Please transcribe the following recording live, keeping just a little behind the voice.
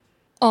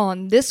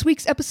On this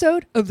week's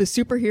episode of the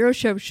Superhero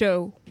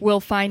Show, we'll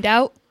find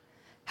out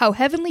how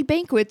heavenly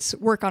banquets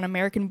work on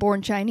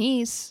American-born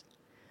Chinese,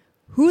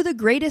 who the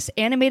greatest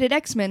animated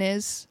X-Men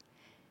is,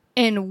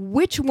 and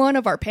which one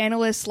of our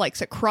panelists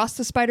likes Across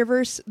the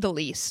Spider-Verse the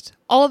least.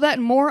 All of that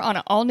and more on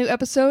an all-new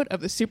episode of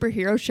the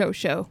Superhero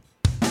Show.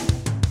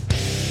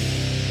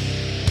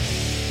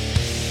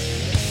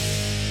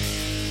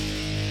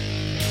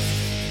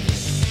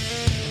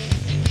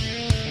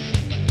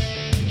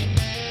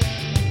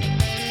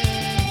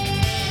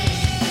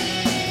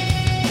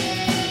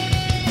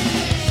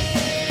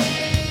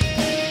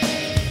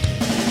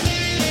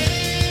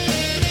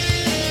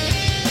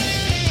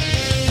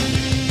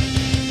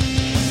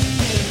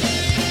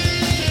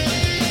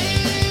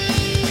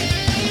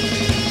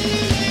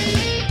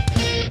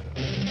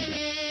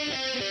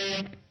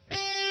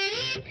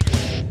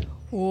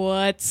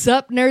 What's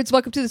up, nerds?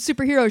 Welcome to the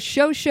Superhero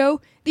Show,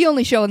 the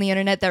only show on the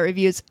internet that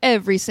reviews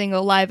every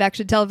single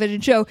live-action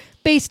television show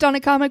based on a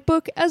comic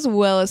book, as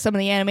well as some of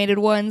the animated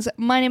ones.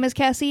 My name is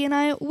Cassie, and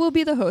I will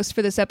be the host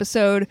for this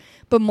episode.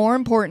 But more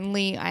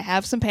importantly, I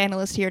have some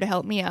panelists here to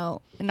help me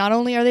out. And not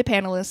only are they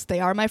panelists, they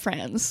are my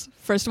friends.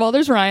 First of all,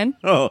 there's Ryan.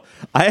 Oh,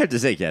 I have to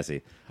say,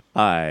 Cassie,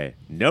 no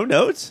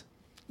notes?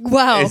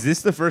 Wow. Is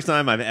this the first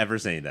time I'm ever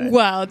saying that?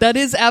 Wow, that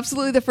is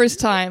absolutely the first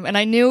time, and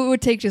I knew it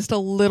would take just a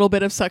little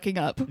bit of sucking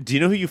up. Do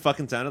you know who you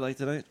fucking sounded like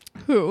tonight?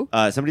 Who?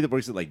 Somebody that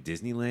works at like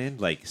Disneyland,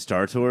 like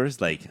Star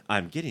Tours. Like,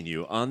 I'm getting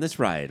you on this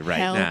ride right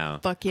Hell now.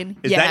 Fucking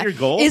Is yeah. that your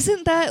goal?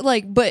 Isn't that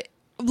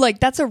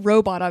that's a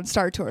robot on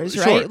Star Tours,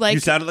 right? Sure. Like,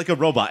 you sounded like a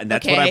robot, and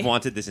that's what Okay. I've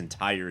wanted this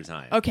entire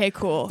time. okay,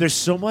 cool. There's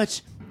so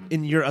much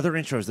in your other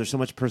intros. There's so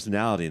much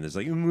personality, and there's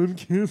like,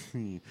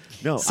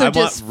 no, So I want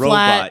just robot.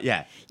 flat-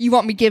 Yeah, You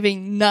want me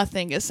giving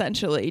nothing,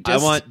 essentially.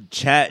 Just I want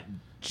Chat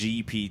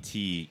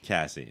GPT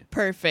Cassie.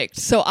 perfect.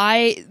 So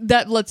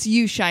that lets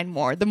you shine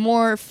more. The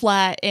more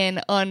flat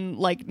and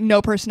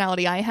no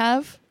personality I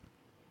have.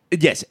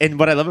 Yes, and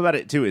what I love about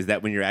it too is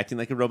that when you're acting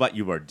like a robot,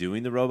 you are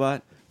doing the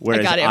robot,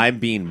 whereas got it. I'm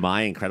being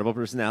my incredible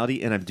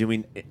personality and I'm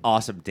doing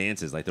awesome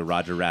dances like the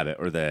Roger Rabbit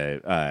or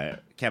the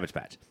Cabbage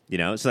Patch. You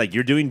know, so like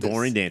you're doing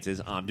boring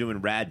dances, I'm doing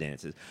rad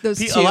dances.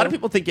 Those A lot two. of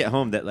people think at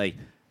home that like,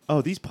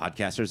 oh, these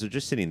podcasters are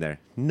just sitting there.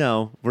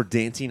 No, we're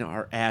dancing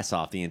our ass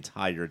off the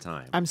entire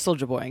time. I'm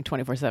Soulja Boying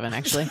 24/7,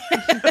 actually.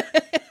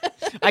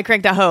 I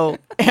crank the hoe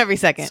every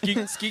second.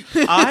 Skeet.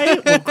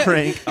 I will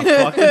crank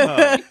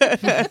a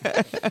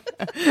fucking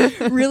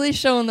hoe. Really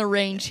showing the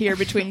range here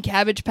between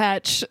Cabbage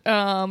Patch,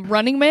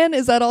 Running Man.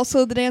 Is that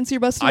also the dance you're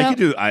busting out?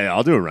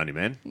 I'll do a Running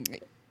Man.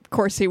 Of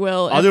course he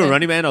will. I'll do a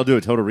Running Man. I'll do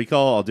a Total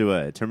Recall. I'll do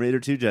a Terminator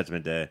 2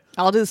 Judgment Day.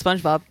 I'll do the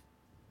SpongeBob.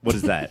 What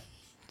is that?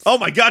 Oh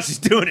my God, she's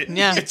doing it.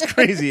 Yeah. It's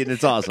crazy and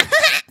it's awesome.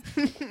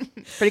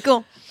 Pretty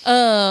cool.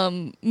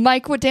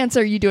 Mike, what dance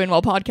are you doing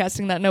while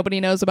podcasting that nobody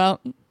knows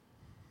about?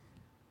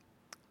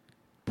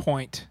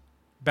 Point.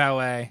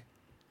 Ballet.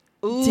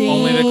 Ooh. Damn.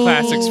 Only the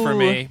classics for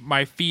me.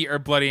 My feet are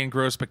bloody and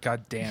gross, but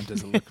goddamn,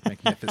 does it look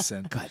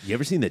magnificent. God, you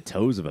ever seen the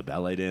toes of a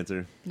ballet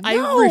dancer? I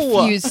No.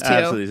 refuse to.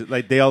 Absolutely.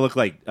 Like they all look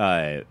like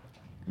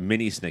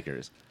mini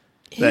Snickers.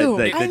 Ew.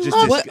 That I just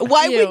love- What,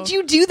 why Ew. would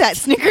you do that?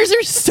 Snickers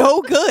are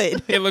so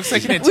good. It looks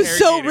like an It was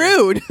so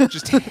interrogator rude.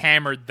 just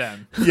hammered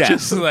them. Yeah.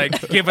 Just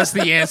like, give us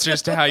the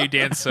answers to how you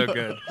dance so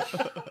good.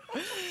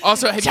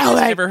 Also, have you Tell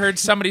guys me. ever heard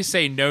somebody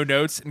say no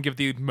notes and give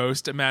the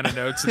most amount of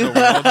notes in the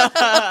world?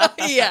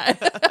 Yeah.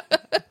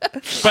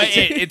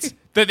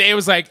 But it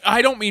was like,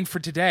 I don't mean for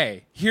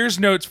today. Here's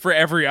notes for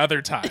every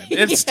other time.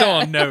 It's still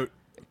a note.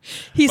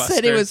 He said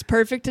it Buster. was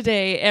perfect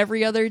today.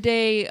 Every other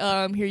day,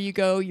 here you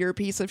go. You're a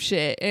piece of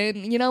shit.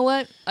 And you know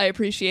what? I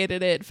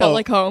appreciated it. Felt Oh.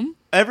 like home.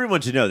 Everyone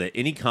should know that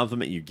any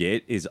compliment you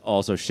get is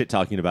also shit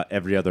talking about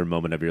every other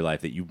moment of your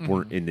life that you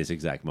weren't in this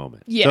exact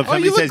moment. Yeah. So if Oh,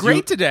 somebody you look says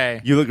great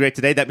today. You look great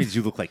today. That means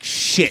you look like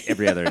shit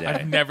every other day.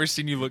 I've never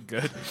seen you look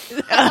good.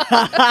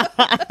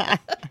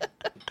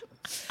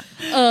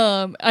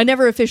 I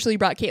never officially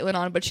brought Caitlin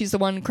on, but she's the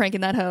one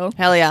cranking that hoe.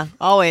 Hell yeah.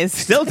 Always.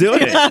 Still doing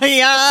it.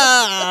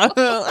 Yeah.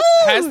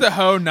 Has the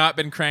hoe not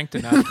been cranked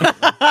enough?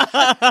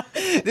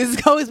 This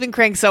hoe has been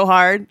cranked so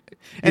hard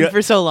and Yeah.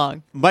 for so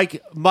long.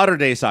 Mike, modern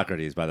day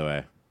Socrates, by the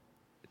way,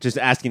 just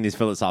asking these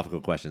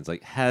philosophical questions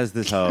like, has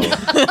this hoe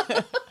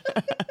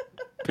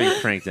been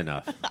cranked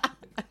enough?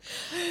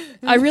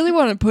 I really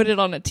want to put it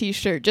on a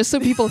t-shirt just so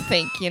people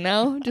think,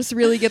 just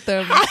really get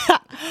them.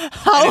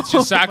 And it's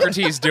just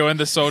Socrates doing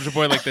the soldier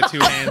boy, like the two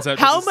hands up.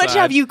 to How the much side.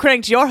 have you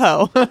cranked your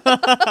hoe?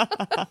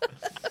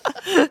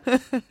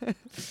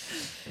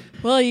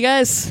 Well, you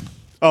guys,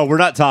 Oh, we're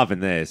not topping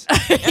this.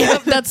 It's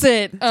yep, that's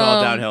it.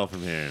 all downhill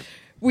from here.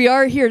 We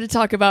are here to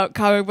talk about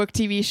comic book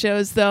TV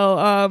shows,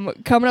 though.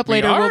 Coming up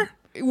later, are?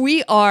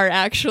 we are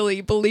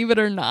actually, believe it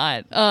or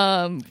not.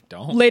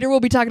 Don't. Later,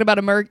 we'll be talking about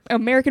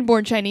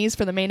American-born Chinese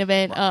for the main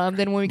event.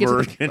 Then when we get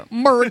to the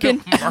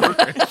American,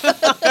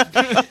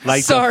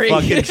 Like Sorry. the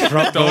fucking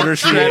Trump voter Don't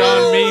tread shit.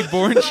 on me,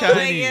 born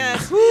Chinese.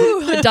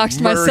 I doxed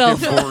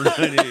myself. American-born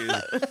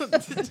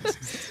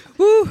Chinese.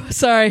 Whew,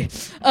 sorry.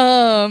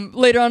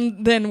 Later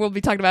on, then we'll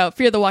be talking about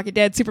Fear the Walking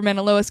Dead, Superman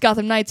and Lois,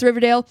 Gotham Knights,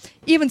 Riverdale,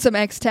 even some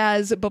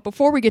X-Taz. But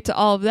before we get to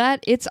all of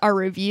that, it's our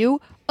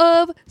review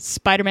of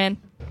Spider-Man.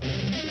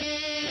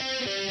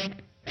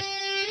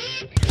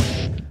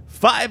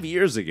 5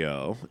 years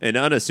ago, an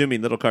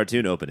unassuming little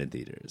cartoon opened in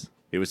theaters.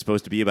 It was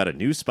supposed to be about a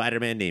new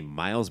Spider-Man named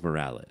Miles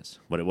Morales.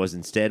 What it was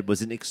instead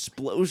was an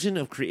explosion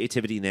of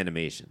creativity and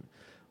animation,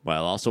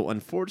 while also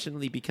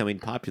unfortunately becoming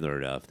popular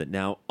enough that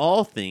now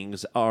all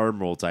things are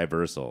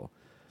multiversal.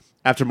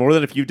 After more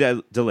than a few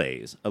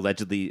delays,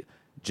 allegedly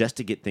just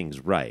to get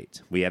things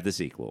right, we have the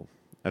sequel,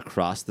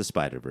 Across the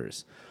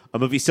Spider-Verse, a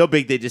movie so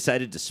big they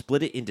decided to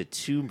split it into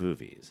 2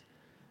 movies.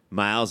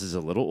 Miles is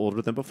a little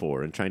older than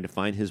before and trying to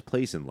find his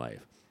place in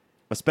life,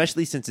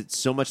 especially since it's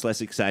so much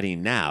less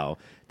exciting now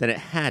than it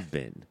had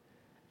been.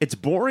 It's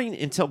boring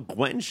until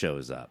Gwen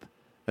shows up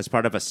as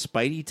part of a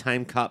Spidey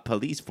time cop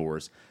police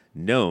force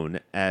known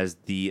as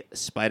the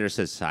Spider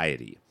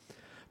Society.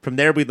 From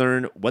there, we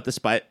learn what the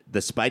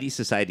Spidey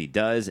Society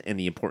does and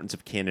the importance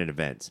of canon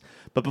events.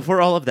 But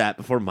before all of that,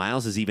 before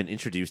Miles is even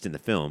introduced in the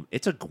film,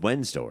 it's a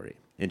Gwen story,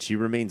 and she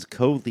remains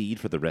co-lead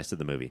for the rest of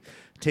the movie.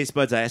 Taste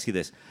Buds, I ask you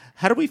this.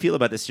 How do we feel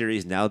about this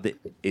series now that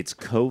its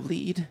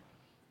co-lead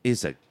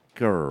is a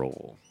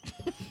girl?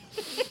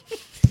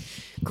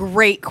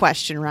 Great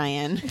question,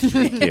 Ryan.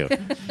 Thank you.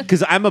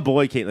 Because I'm a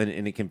boy, Caitlin,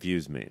 and it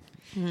confused me.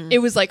 It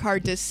was like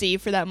hard to see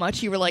for that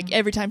much. You were like,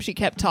 every time she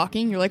kept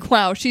talking, you're like,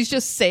 wow, she's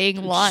just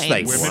saying lines.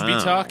 like, Women Wow.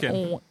 be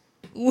talking.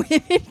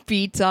 Women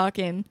be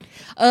talking.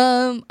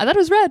 I thought it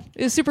was rad.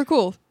 It was super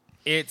cool.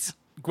 It's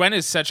Gwen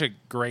is such a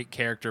great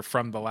character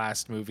from the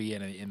last movie,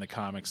 and in the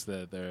comics,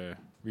 the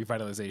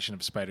revitalization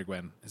of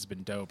Spider-Gwen has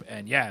been dope.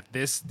 And yeah,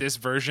 this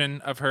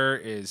version of her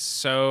is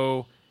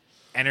so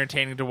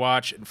entertaining to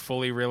watch and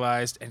fully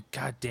realized. And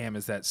goddamn,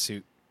 is that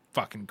suit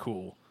fucking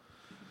cool?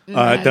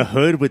 The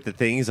hood with the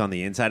things on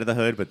the inside of the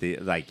hood, but the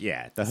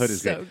hood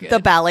is So good. good. The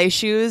ballet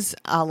shoes,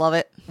 I love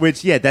it.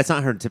 Which, yeah, that's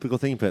not her typical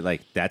thing, but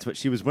like that's what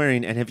she was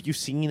wearing. And have you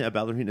seen a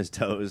ballerina's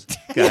toes,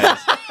 guys?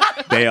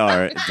 They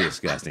are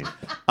disgusting.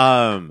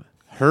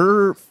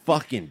 Her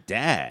fucking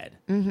dad,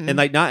 and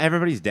like not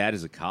everybody's dad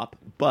is a cop,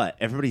 but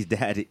everybody's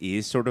dad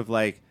is sort of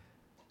like,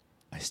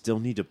 I still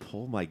need to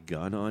pull my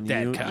gun on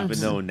Dad you, cops. even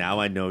though now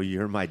I know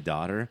you're my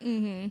daughter.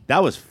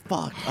 That was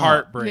fucked up.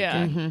 Heartbreaking.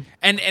 Yeah.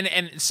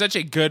 And such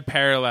a good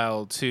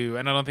parallel to,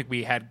 and I don't think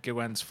we had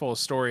Gwen's full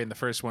story in the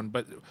first one,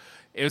 but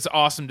it was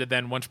awesome to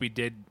then, once we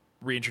did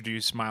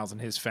reintroduce Miles and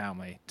his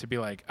family, to be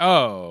like,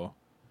 oh,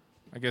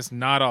 I guess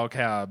not all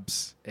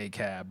cabs a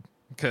cab,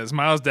 because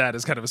Miles' dad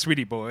is kind of a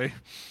sweetie boy.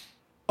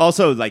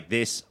 Also, like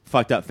this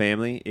fucked up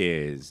family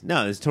is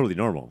it's totally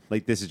normal.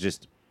 Like this is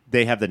just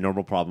they have the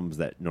normal problems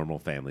that normal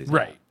families have.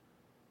 Right.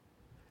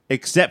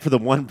 Except for the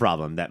one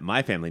problem that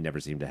my family never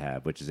seemed to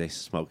have, which is a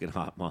smoking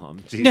hot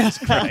mom. Jesus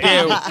Christ.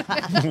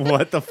 Ew.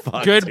 What the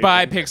fuck?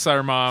 Goodbye, dude?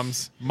 Pixar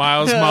moms.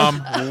 Miles'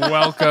 mom,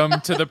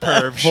 welcome to the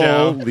Perv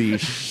Show. Holy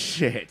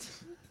shit.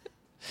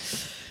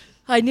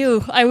 I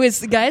knew. I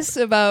was, guys,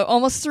 about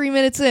almost 3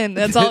 minutes in.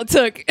 That's all it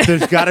took.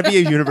 There's got to be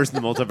a universe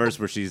in the multiverse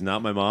where she's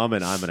not my mom,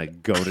 and I'm going to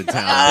go to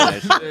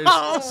town.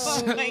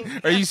 on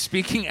it. Are you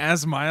speaking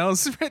as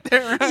Miles right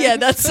there? Ryan? Yeah,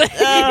 that's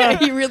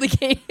he really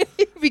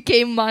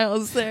became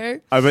Miles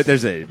there. I bet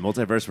there's a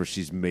multiverse where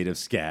she's made of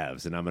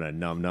scabs, and I'm going to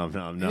nom.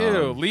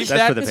 Ew, leave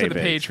That's that for the to the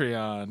pay-page.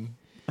 Patreon.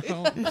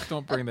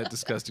 Don't bring that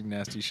disgusting,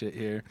 nasty shit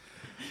here.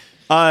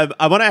 I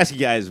want to ask you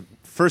guys,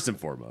 first and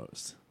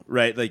foremost,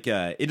 right? Like,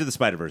 Into the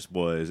Spider-Verse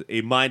was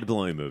a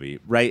mind-blowing movie,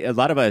 right? A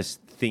lot of us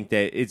think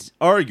that it's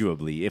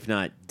arguably, if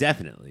not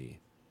definitely,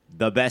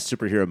 the best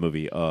superhero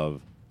movie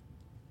of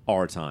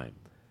our time.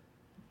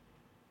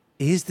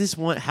 Is this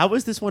one? How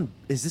is this one?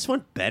 Is this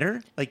one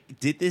better? Like,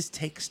 did this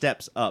take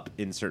steps up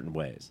in certain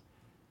ways?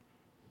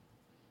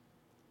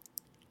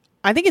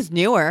 I think it's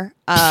newer.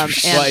 Well,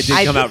 it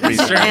did come out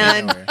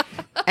recently.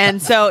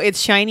 and so it's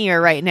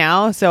shinier right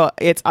now. So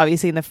it's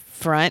obviously in the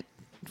forefront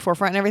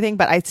and everything.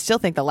 But I still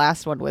think the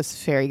last one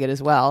was very good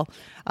as well.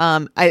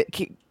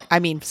 I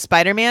mean,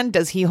 Spider-Man,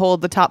 does he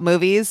hold the top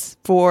movies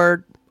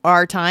for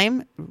our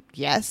time?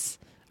 Yes,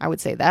 I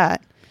would say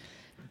that.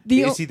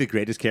 Is he the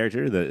greatest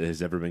character that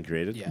has ever been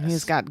created? Yes.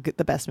 He's got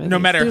the best movies. No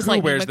matter There's who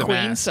like wears the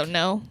McQueen, mask. so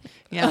no.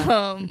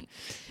 Yeah.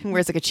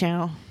 Where's like a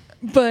chow?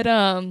 But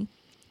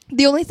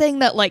the only thing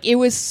that like it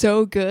was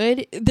so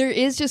good, there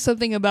is just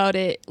something about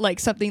it, like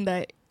something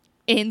that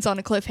ends on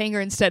a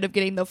cliffhanger instead of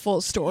getting the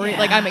full story. Yeah.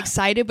 Like I'm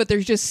excited, but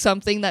there's just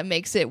something that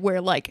makes it where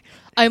like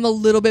I'm a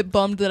little bit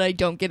bummed that I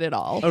don't get it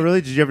all. Oh,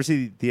 really? Did you ever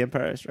see The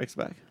Empire Strikes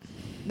Back?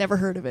 Never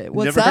heard of it.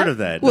 What's Never that? heard of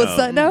that. What's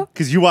that now?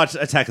 Because you watched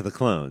Attack of the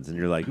Clones, and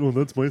you're like, "Oh,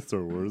 that's my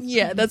Star Wars."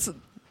 Yeah, that's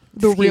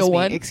the real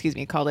one. Excuse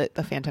me, called it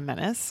The Phantom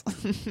Menace.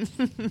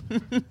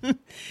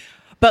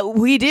 But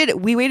we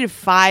waited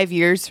 5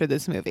 years for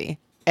this movie.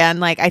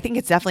 And like I think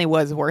it definitely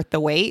was worth the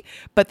wait.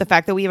 But the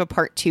fact that we have a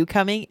part 2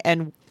 coming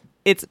and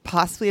it's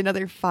possibly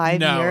another 5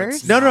 No, years.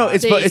 it's No,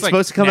 it's It's supposed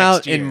like to come next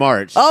out year. in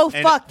March. Oh,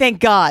 And- fuck, thank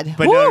God.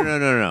 But Woo!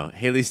 no.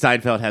 Haley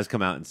Steinfeld has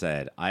come out and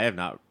said, I have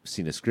not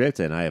seen a script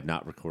and I have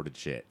not recorded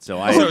shit. So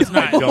I, So it's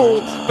not. I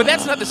don't. But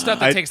that's not the stuff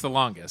that I- takes the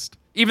longest.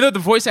 Even though the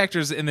voice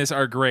actors in this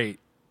are great,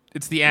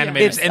 it's the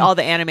animators. It's all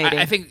the animating.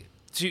 I think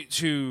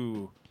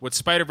to what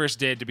Spider-Verse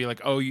did to be like,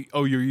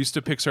 you're used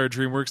to Pixar,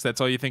 DreamWorks. That's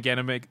all you think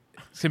anime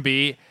can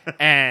be,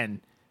 and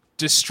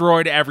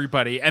destroyed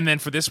everybody. And then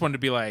for this one to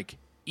be like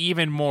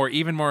even more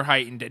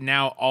heightened. And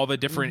now all the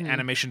different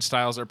animation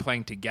styles are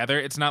playing together.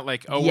 It's not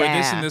like we're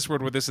this in Yeah. this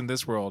world, we're this in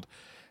this world.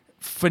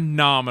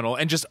 Phenomenal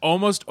and just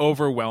almost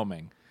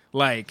overwhelming.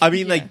 Like I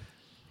mean, like,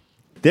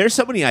 there's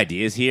so many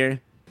ideas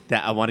here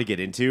that I want to get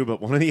into,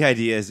 but one of the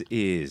ideas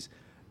is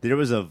there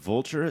was a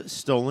vulture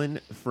stolen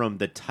from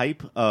the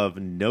type of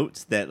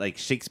notes that, like,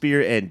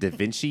 Shakespeare and Da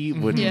Vinci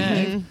would Yeah.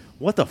 leave.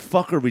 What the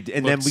fuck are we?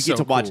 And then Looks we get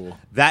so to watch cool.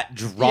 that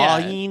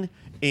drawing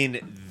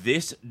in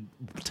this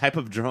type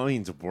of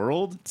drawings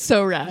world.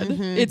 So rad.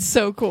 It's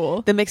so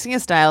cool. The mixing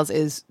of styles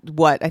is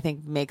what I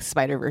think makes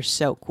Spider-Verse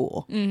so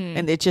cool.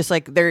 And it's just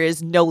like there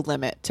is no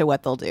limit to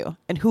what they'll do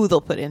and who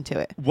they'll put into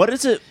it. What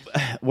does the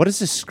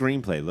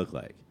screenplay look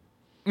like?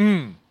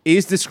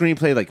 Is the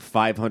screenplay like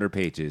 500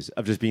 pages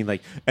of just being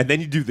like, and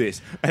then you do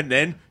this, and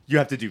then you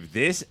have to do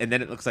this, and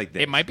then it looks like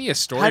this? it might be a do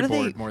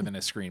storyboard they- more than a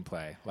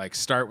screenplay. Like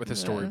start with a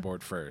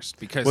storyboard first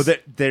because Well,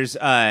 there's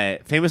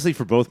famously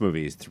for both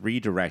movies 3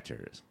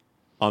 directors.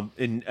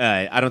 And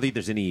I don't think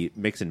there's any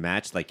mix and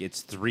match. Like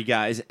it's 3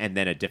 guys and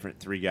then a different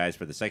 3 guys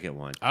for the second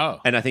one. Oh.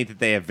 And I think that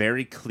they have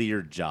very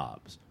clear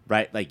jobs,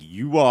 right? Like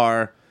you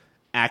are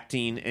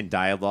acting and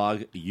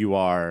dialogue, you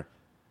are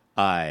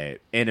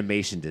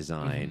animation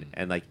design,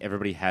 and like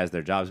everybody has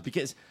their jobs.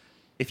 Because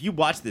if you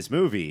watch this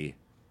movie,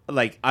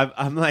 like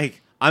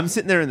I'm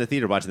sitting there in the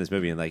theater watching this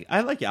movie and like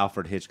I like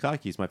Alfred Hitchcock.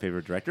 He's my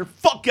favorite director.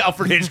 Fuck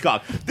Alfred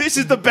Hitchcock. This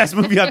is the best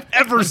movie I've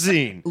ever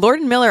seen. Lord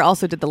and Miller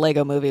also did the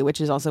Lego movie,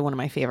 which is also one of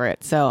my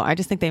favorites. So I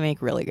just think they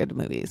make really good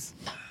movies.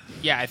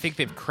 yeah, I think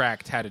they've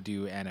cracked how to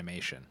do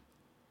animation.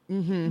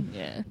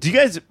 Yeah. Do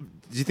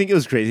you think it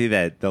was crazy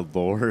that the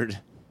Lord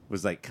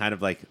was like kind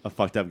of like a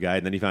fucked up guy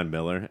and then he found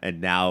Miller and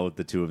now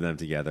the two of them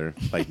together,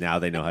 like now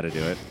they know how to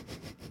do it?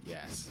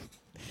 Yes.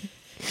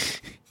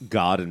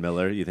 God and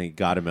Miller, you think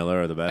God and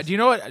Miller are the best? Do you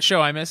know what show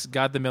I miss?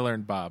 God, the Miller,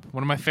 and Bob.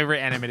 One of my favorite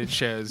animated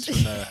shows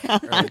from the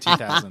early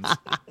 2000s.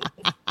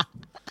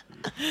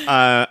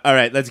 All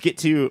right, let's get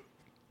to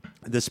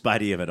the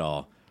Spidey of it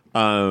all.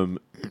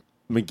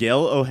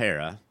 Miguel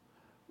O'Hara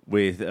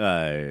with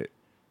a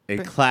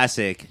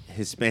classic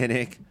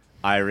Hispanic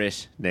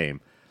Irish name.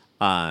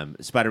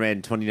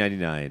 Spider-Man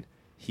 2099.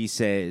 He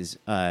says,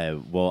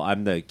 well,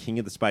 I'm the king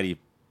of the Spidey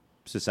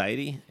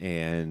Society,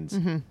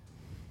 and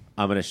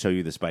I'm going to show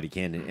you the Spidey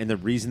canon. And the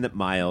reason that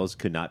Miles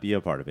could not be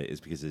a part of it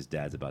is because his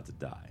dad's about to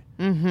die.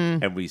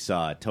 And we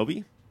saw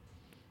Toby,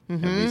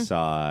 and we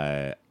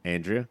saw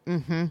Andrew.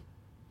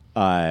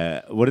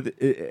 What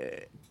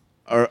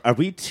are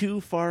we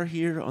too far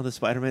here on the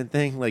Spider-Man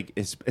thing? Like,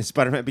 is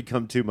Spider-Man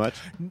become too much?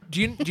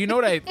 Do you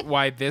know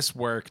why this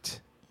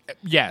worked?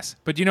 Yes,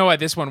 but do you know why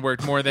this one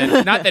worked more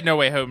than not that No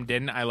Way Home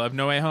didn't? I love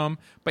No Way Home,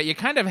 but you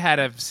kind of had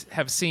to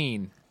have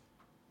seen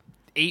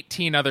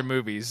 18 other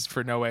movies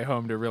for No Way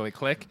Home to really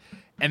click.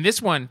 And this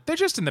one, they're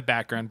just in the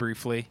background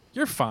briefly.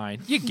 You're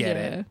fine. You get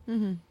it.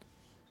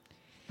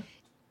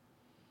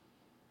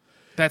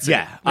 That's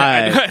Yeah,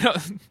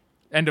 it.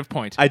 End of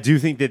point. I do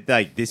think that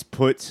like this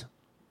puts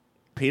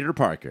Peter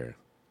Parker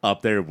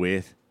up there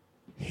with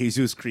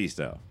Jesus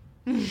Cristo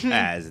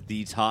as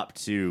the top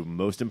 2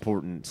 most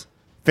important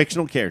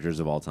fictional characters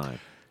of all time,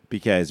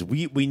 because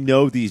we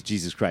know these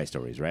Jesus Christ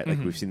stories, right? Like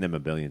we've seen them a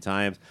billion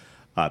times.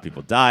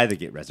 People die, they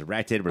get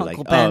resurrected. We're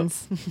Uncle like,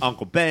 Ben's. oh,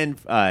 Uncle Ben.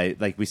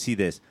 Like we see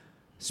this.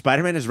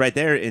 Spider-Man is right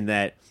there in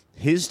that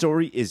his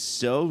story is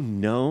so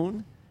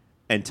known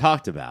and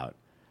talked about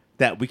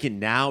that we can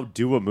now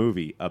do a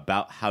movie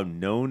about how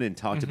known and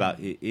talked about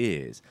it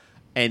is.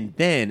 And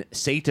then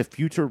say to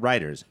future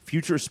writers,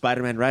 future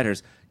Spider-Man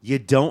writers, you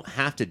don't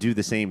have to do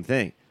the same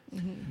thing.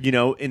 You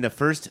know, in the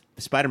first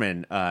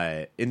Spider-Man,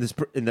 in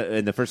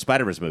the first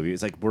Spider-Verse movie,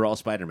 it's like we're all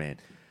Spider-Man,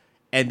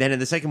 and then in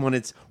the second one,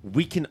 it's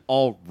we can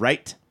all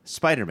write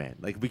Spider-Man.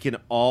 Like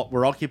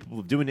we're all capable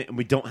of doing it, and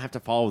we don't have to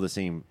follow the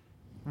same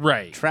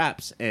right.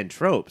 traps and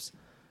tropes.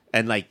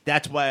 And like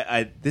that's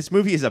why this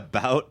movie is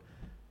about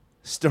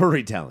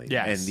storytelling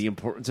Yes. and the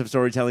importance of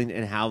storytelling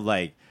and how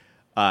like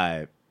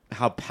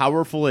how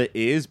powerful it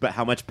is, but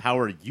how much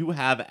power you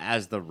have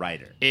as the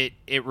writer.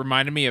 It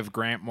reminded me of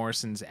Grant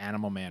Morrison's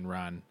Animal Man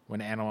run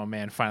when Animal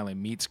Man finally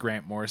meets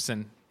Grant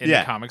Morrison in Yeah.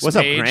 the comics What's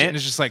up, page, Grant? and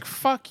it's just like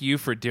fuck you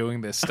for doing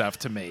this stuff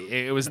to me.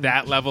 It was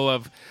that level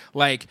of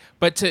like,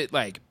 but to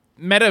like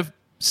meta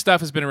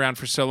stuff has been around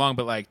for so long,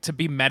 but like to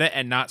be meta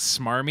and not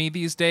smarmy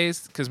these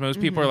days, because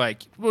most people are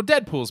like, well,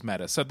 Deadpool's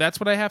meta, so that's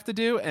what I have to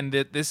do, and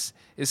that this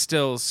is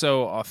still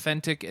so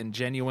authentic and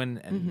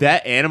genuine. And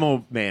That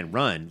Animal Man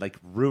run like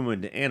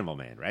ruined Animal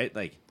Man, right?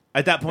 Like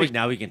at that point,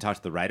 now we can talk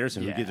to the writers,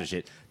 so who Yeah. gives a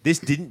shit? This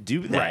didn't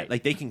do that. Right.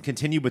 Like they can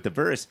continue with the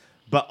verse,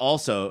 but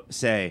also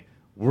say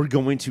we're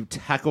going to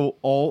tackle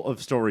all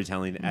of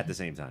storytelling at the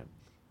same time.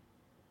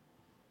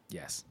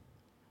 Yes.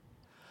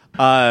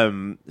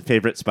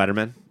 Favorite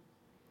Spider-Man,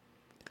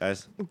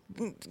 guys?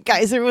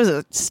 Guys, there was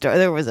a T-Rex.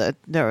 There was a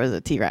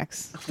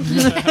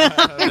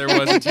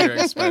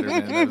T-Rex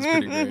Spider-Man. That was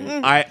pretty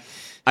great.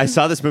 I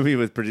saw this movie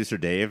with producer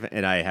Dave,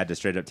 and I had to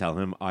straight up tell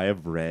him I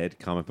have read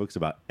comic books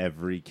about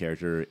every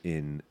character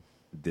in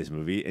this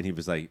movie, and he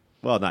was like,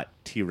 "Well, not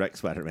T-Rex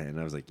Spider-Man." And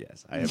I was like,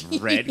 "Yes, I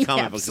have read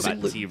comic books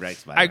about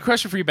T-Rex Spider-Man." I have a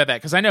question for you about that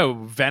because I know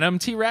Venom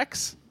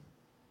T-Rex.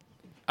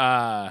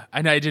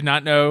 And I did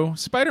not know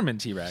Spider-Man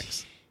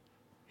T-Rex.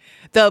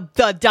 The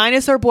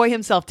dinosaur boy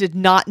himself did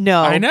not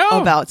know, I know.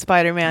 about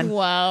Spider-Man.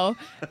 Wow.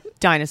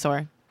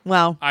 Dinosaur.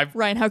 Wow.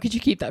 Ryan, how could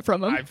you keep that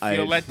from him? I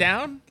feel let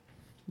down.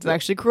 It's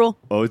actually cruel.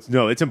 Oh,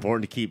 it's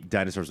important to keep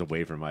dinosaurs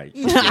away from Mike.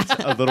 It's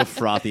a little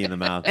frothy in the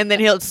mouth. And then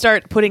he'll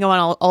start putting them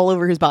on all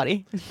over his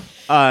body.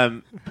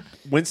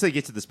 Once they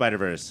get to the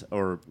Spider-Verse,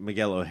 or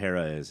Miguel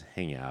O'Hara is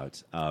hanging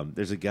out,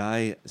 there's a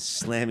guy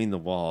slamming the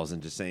walls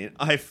and just saying,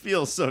 "I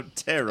feel so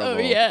terrible." Oh,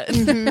 yeah.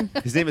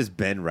 His name is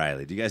Ben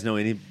Reilly. Do you guys know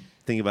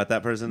anything about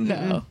that person?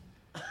 No.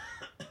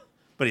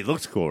 But he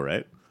looks cool,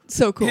 right?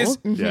 So cool. His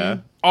Yeah.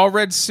 all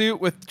red suit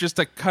with just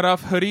a cut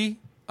off hoodie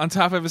on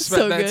top of his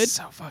So That's good.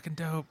 so fucking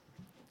dope.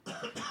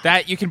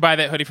 That you can buy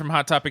that hoodie from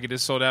Hot Topic. It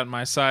is sold out in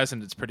my size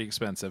and it's pretty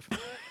expensive.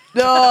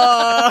 Wait,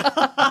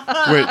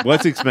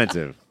 what's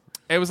expensive?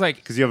 It was like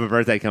Because you have a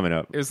birthday coming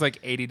up.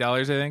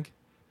 $80, I think.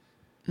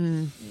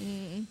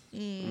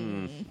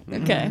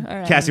 Okay, all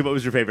right. Cassie, what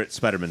was your favorite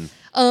Spider-Man?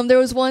 There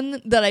was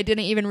one that I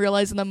didn't even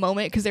realize in the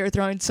moment because they were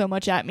throwing so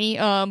much at me.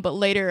 But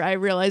later I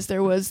realized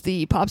there was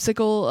the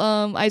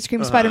popsicle ice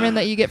cream Spider-Man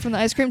that you get from the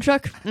ice cream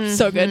truck.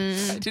 So good.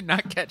 I did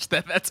not catch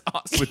that. That's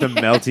awesome. With the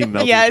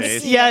melty Yes,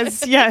 face?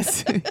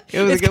 yes. It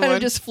was It's a good kind one.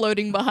 of just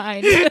floating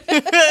behind.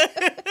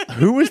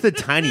 Who was the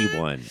tiny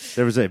one?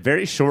 There was a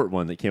very short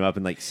one that came up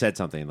and said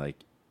something like,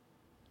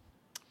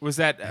 Was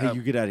that Hey,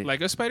 you get out of here.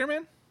 Lego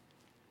Spider-Man?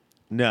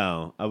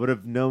 "No, I would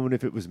have known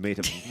if it was made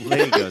of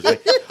Legos."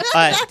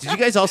 Did you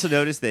guys also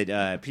notice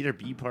that Peter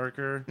B.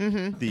 Parker,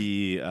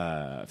 the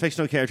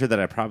fictional character that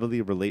I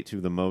probably relate to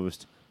the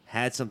most,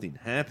 had something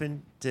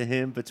happen to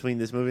him between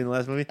this movie and the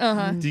last movie?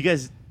 Uh-huh. Do you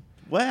guys?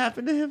 What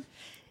happened to him?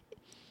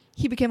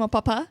 He became a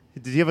papa.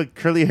 Did he have a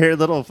curly-haired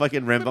little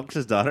fucking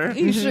rambunctious daughter?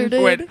 He sure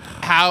did. Wait,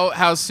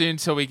 how soon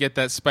till we get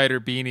that spider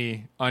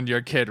beanie on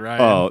your kid,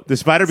 Ryan? Oh, the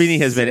Spider Beanie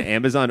has been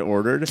Amazon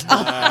ordered,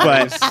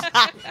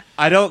 but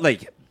I don't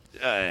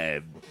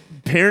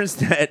parents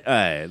that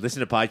listen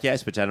to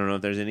podcasts, which I don't know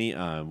if there's any,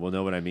 will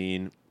know what I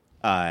mean.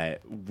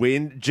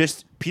 When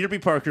just Peter B.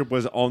 Parker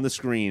was on the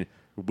screen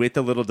with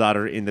the little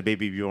daughter in the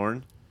Baby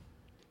Bjorn,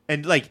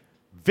 and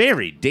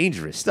very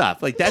dangerous stuff.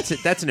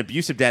 That's an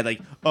abusive dad.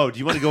 Oh, do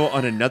you want to go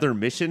on another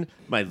mission,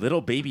 my little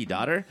baby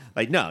daughter?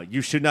 No,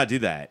 you should not do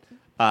that.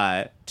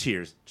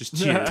 Tears, just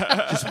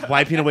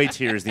wiping away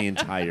tears the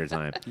entire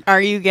time.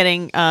 Are you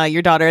getting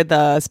your daughter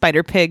the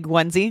Spider Pig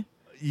onesie?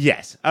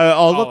 Yes,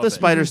 all of of the it.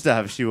 spider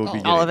stuff she will be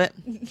getting. All of it?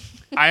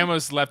 I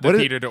almost left What the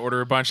is- theater to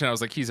order a bunch, and I was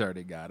like, he's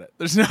already got it.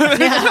 There's no.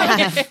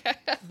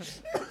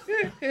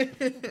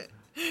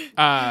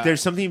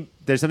 There's something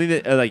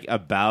that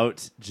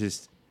about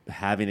just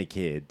having a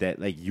kid that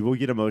you will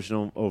get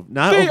emotional over.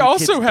 Not They over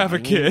also kids have a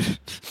dying. kid.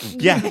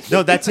 Yeah,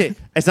 no, that's it.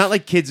 It's not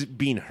like kids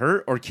being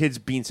hurt or kids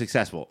being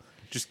successful.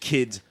 Just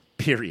kids,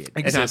 period.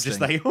 And I'm just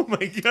Existing. like, oh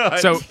my god.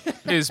 So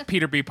is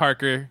Peter B.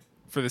 Parker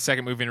for the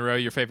second movie in a row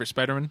your favorite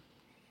Spider-Man?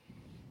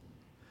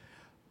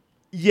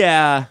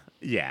 yeah.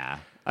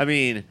 I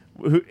mean,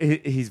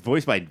 he's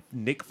voiced by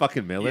Nick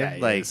fucking Miller.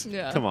 Yeah, he is.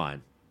 Yeah. Come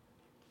on.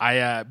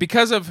 I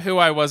because of who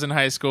I was in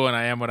high school and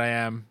I am what I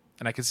am,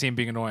 and I could see him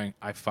being annoying.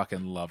 I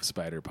fucking love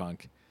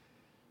Spider-Punk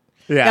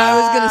Yeah. I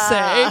was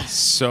gonna say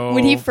so.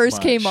 when he first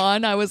much. came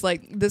on, I was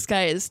like, "This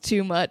guy is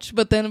too much."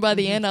 But then by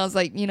the end, I was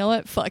like, "You know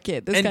what? Fuck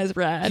it. This And guy's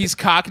rad." He's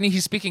Cockney.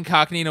 He's speaking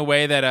Cockney in a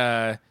way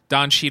that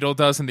Don Cheadle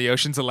does in the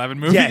Ocean's 11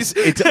 movies. Yes,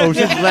 it's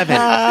Ocean's 11.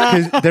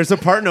 'Cause there's a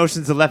part in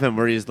Ocean's 11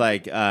 where he's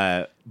like,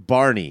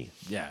 Barney,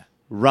 yeah.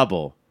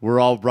 rubble. We're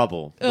all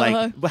rubble.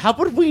 How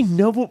would we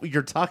know what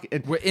you're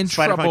talking? We're in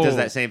Spider-Punk trouble. does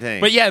that same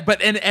thing. But yeah,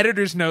 but an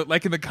editor's note,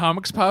 like in the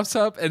comics, pops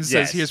up and says,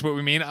 Yes. "Here's what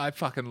we mean." I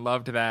fucking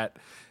loved that.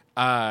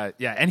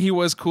 Yeah, and he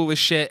was cool as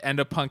shit and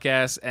a punk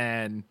ass,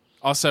 and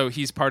also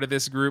he's part of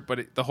this group,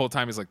 but the whole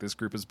time he's like, "This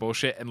group is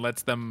bullshit," and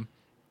lets them,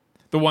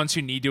 the ones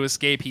who need to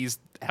escape, he's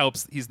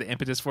the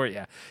impetus for it.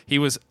 Yeah, he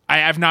was.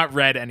 I've not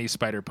read any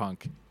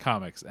Spider-Punk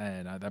comics,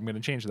 and I'm going to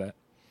change that.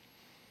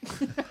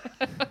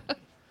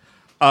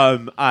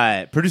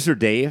 Producer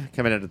Dave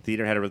coming out of the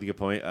theater had a really good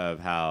point of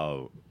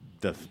how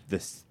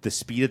the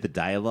speed of the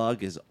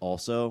dialogue is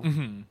also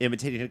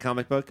imitating a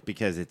comic book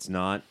because it's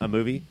not a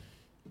movie.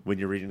 When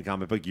you're reading a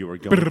comic book, you are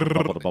going from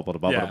bubble to bubble to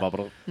bubble Yeah. to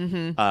bubble.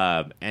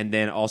 And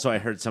then also I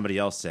heard somebody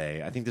else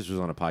say, I think this was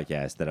on a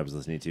podcast that I was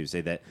listening to,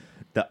 say that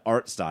the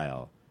art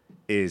style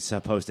is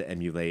supposed to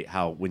emulate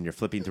how when you're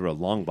flipping through a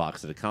long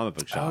box at a comic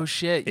book shop. Oh,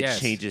 shit, It yes.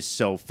 changes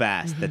so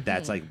fast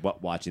that's like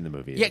what watching the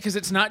movie is. Yeah, because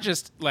it's not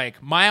just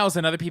like Miles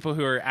and other people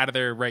who are out of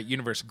their right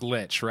universe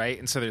glitch, right?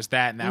 And so there's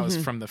that, and that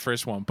was from the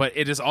first one. But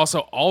it is also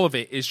all of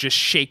it is just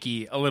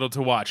shaky a little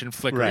to watch and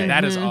flickering. Right.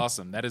 That is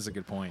awesome. That is a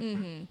good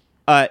point.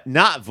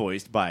 Not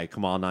voiced by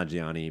Kamal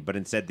Nanjiani, but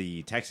instead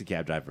the taxi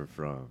cab driver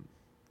from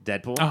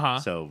Deadpool. Uh-huh.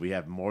 So we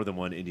have more than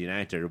one Indian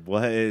actor.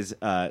 What is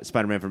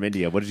Spider-Man from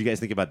India? What did you guys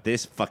think about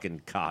this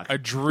fucking cock? A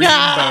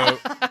dreamboat.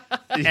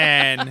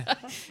 And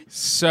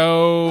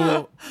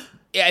so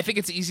yeah, I think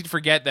it's easy to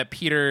forget that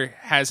Peter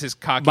has his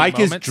cocky Mike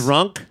moments. is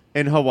drunk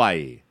in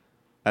Hawaii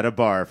at a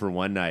bar for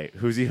one night.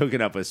 Who's he hooking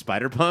up with,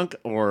 Spider-Punk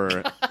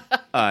or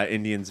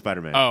Indian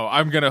Spider-Man? Oh,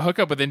 I'm going to hook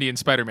up with Indian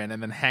Spider-Man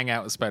and then hang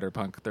out with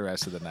Spider-Punk the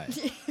rest of the night.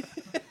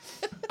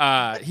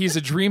 He's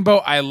a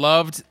dreamboat. I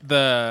loved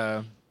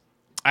the...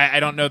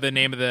 I don't know the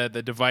name of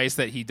the device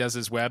that he does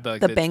his web. The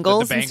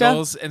bangles the and stuff?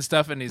 bangles and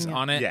stuff, and he's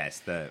on it.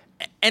 Yes.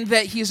 And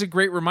that he's a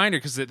great reminder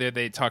because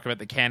they talk about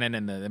the canon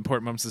and the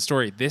important moments of the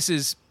story.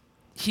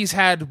 He's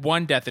had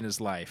one death in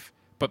his life,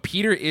 but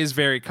Peter is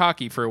very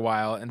cocky for a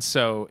while, and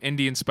so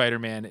Indian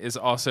Spider-Man is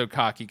also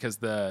cocky because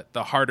the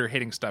harder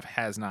hitting stuff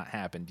has not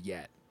happened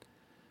yet.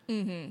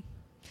 And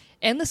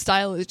the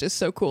style is just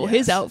so cool. Yes.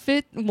 His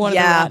outfit, one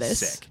Yeah. of the raddest.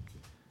 Sick.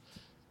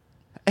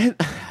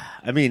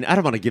 I mean, I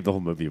don't want to give the whole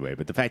movie away,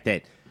 but the fact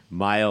that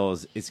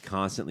Miles is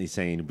constantly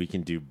saying we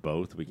can do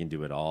both, we can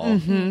do it all,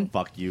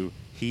 fuck you.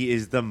 He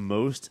is the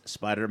most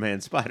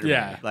Spider-Man Spider-Man.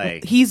 Yeah.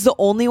 Like, He's the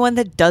only one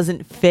that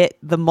doesn't fit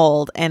the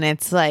mold, and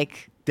it's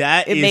like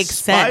that it is makes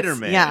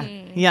Spider-Man.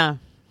 sense. Yeah.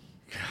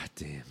 God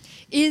damn.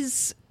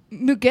 Is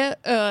Miguel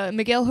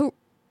O'Hara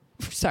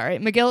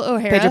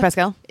Pedro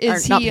Pascal?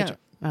 Is Or not he Pedro.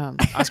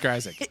 Oscar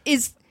Isaac.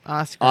 is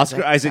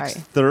Oscar Isaac's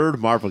Sorry. third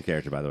Marvel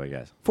character, by the way,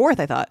 guys. Fourth,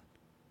 I thought.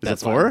 Is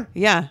That's that four?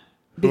 Yeah.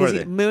 Who Because are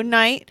they? Moon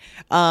Knight,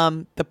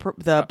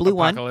 the blue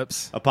one,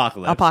 Apocalypse.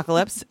 Apocalypse.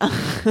 Apocalypse,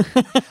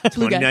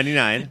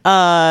 2099.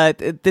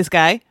 this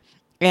guy,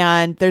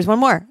 and there's one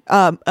more.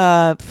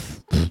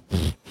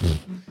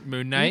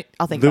 Moon Knight.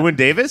 I'll think. Llewyn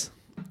Davis?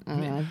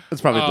 That's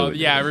probably Oh Llewyn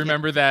yeah, I Davis.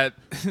 remember that.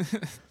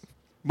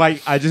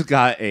 Mike, I just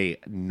got a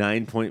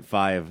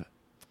 9.5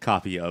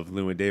 copy of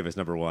Llewyn Davis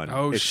 #1.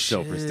 Oh, it's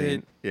so shit.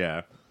 pristine.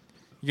 Yeah.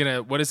 You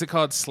gonna what is it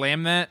called?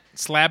 Slam that?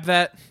 Slab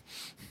that?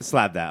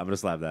 Slab that. I'm going to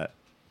slab that.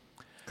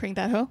 crank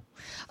that hoe?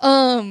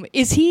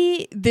 Is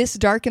he this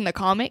dark in the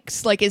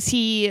comics? Like, is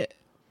he?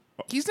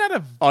 He's not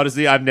a.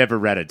 Honestly, I've never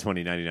read a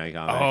 2099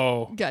 comic.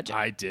 Oh, Gotcha.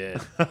 I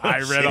did. I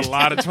read a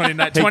lot of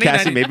 29. Hey,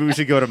 Cassie, maybe we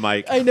should go to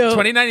Mike. I know.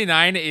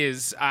 2099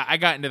 is I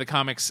got into the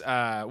comics.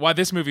 Why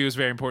this movie was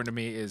very important to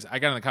me is I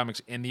got into the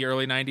comics in the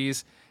early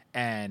 90s,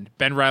 and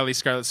Ben Reilly,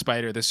 Scarlet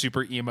Spider, the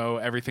super emo,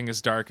 everything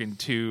is dark,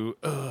 and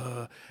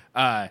him,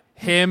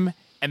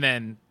 and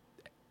then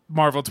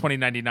Marvel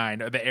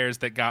 2099 are the heirs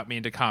that got me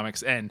into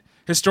comics, and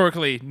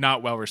historically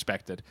not well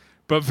respected,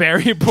 but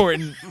very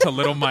important to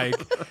little Mike.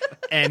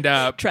 And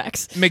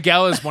Tracks.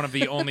 Miguel is one of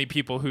the only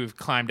people who've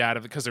climbed out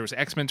of it because there was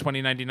X-Men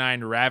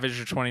 2099,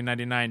 Ravager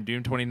 2099,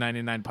 Doom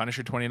 2099,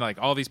 Punisher 20. Like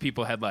all these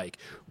people had like,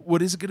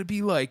 what is it going to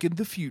be like in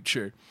the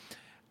future?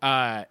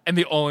 And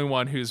the only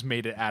one who's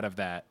made it out of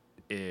that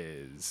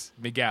is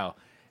Miguel.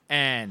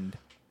 And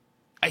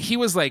he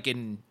was like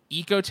an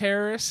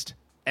eco-terrorist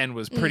and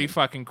was pretty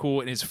fucking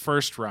cool in his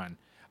first run.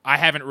 I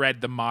haven't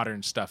read the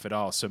modern stuff at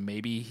all, so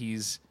maybe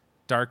he's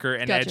darker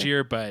and Gotcha.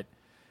 edgier, but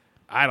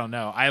I don't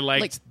know. I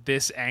liked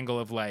this angle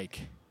of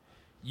like,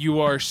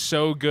 you are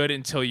so good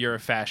until you're a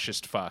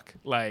fascist fuck.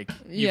 Like,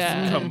 you've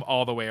Yeah. come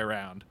all the way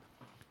around.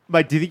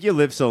 Mike, do you think you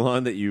live so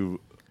long that you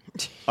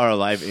are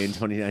alive in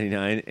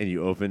 2099 and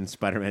you open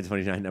Spider-Man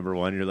 29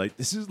 #1 and you're like,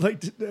 this is like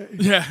today?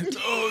 Yeah.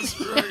 Oh, that's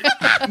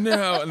right.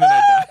 No. And then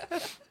I die.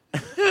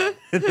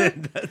 And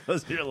then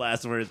those are your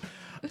last words.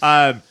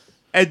 And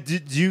do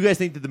you guys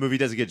think that the movie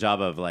does a good job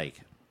of like,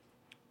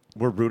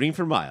 we're rooting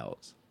for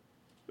Miles,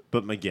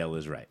 but Miguel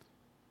is right?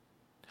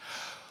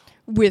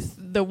 With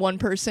the one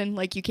person,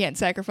 like you can't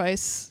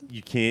sacrifice.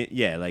 You can't,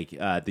 yeah, like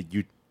the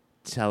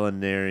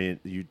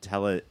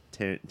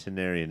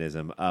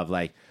utilitarianism of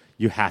like,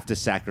 you have to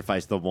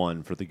sacrifice the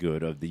one for the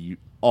good of the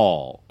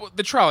all. Well,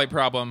 the trolley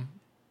problem.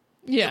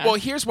 Yeah. Well,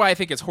 here's why I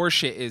think it's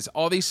horseshit is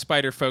all these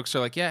spider folks are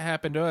like, yeah, it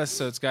happened to us,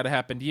 so it's got to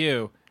happen to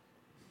you.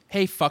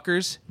 Hey,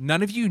 fuckers,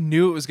 none of you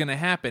knew it was going to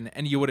happen,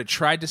 and you would have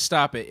tried to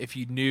stop it if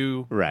you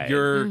knew Right.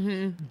 your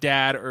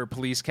dad or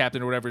police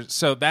captain or whatever.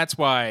 So that's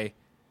why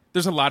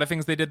there's a lot of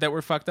things they did that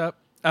were fucked up.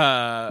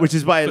 Which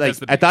is why, but like, that's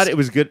the I thought biggest. it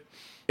was good.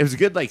 It was a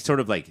good, like, sort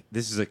of like,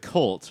 this is a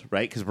cult,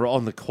 right? Because we're all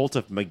in the cult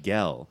of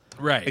Miguel.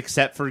 Right.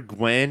 Except for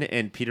Gwen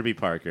and Peter B.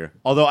 Parker.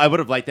 Although I would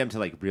have liked them to,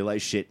 like,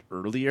 realize shit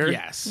earlier.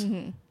 Yes.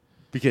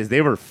 Because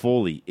they were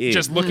fully in.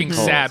 Just looking the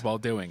cult. sad while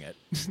doing it.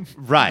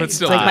 Right. but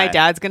still- It's like my Uh,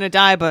 dad's gonna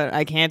die, but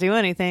I can't do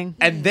anything.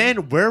 And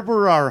then where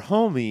were our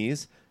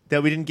homies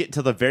that we didn't get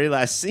until the very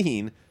last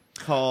scene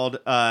called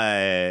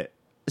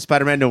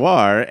Spider-Man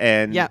Noir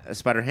and Yeah.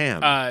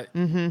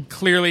 Spider-Ham?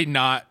 Clearly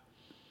not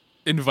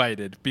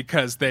invited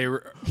because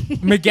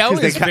Miguel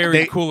they is ca- very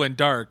they- cool and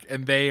dark,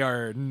 and they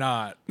are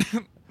not.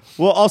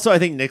 Well, also I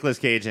think Nicolas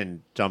Cage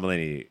and John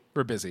Mulaney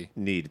We're busy.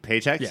 need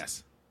paychecks.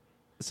 Yes.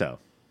 So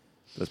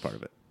that's part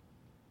of it.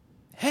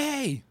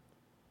 Hey,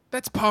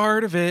 that's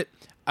part of it.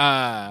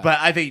 But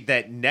I think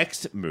that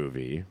next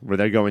movie where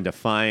they're going to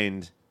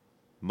find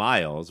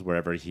Miles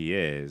wherever he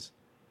is,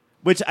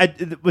 was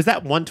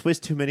that one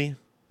twist too many?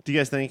 Do you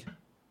guys think?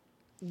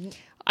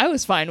 I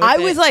was fine with it. I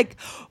was like,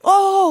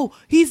 oh,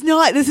 he's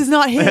not. This is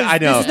not his. I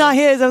know. This is not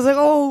his. I was like,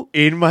 oh.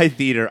 In my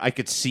theater, I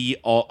could see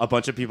a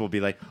bunch of people be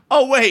like,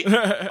 "Oh wait,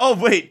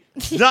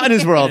 he's not in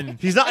his world.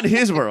 He's not in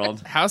his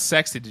world." How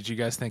sexy did you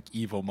guys think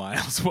Evil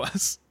Miles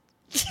was?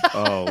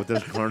 Oh, with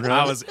those cornrows.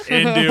 I was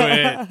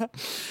into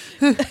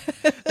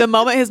it. The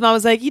moment his mom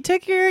was like, you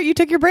took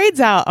your braids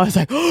out. I was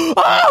like, oh,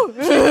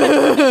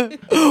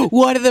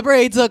 what do the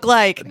braids look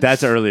like?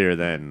 That's earlier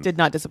than Did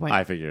not disappoint.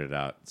 I figured it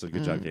out. So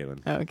good job,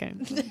 Caitlin. Oh, okay.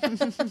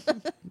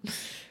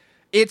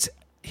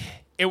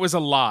 It was a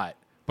lot,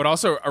 but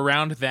also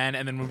around then,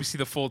 and then when we see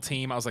the full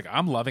team, I was like,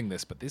 I'm loving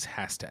this, but this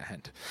has to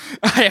end.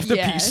 I have to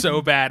Yeah. pee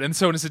so bad, and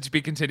so when it's to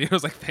be continued, I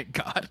was like, thank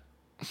God.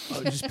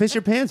 Oh, just piss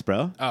your pants,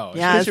 bro. Oh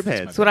Yeah, piss your that's,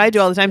 pants. that's what I do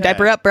all the time. Yeah.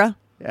 Diaper up, bro.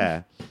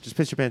 Yeah, just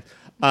piss your pants.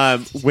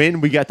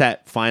 When we got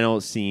that final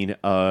scene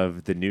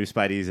of the new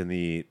Spideys and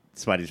the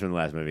Spideys from the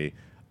last movie,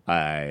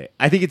 I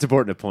think it's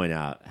important to point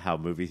out how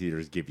movie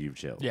theaters give you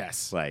chills.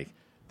 Yes. Like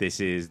this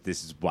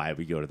is why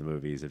we go to the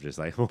movies of just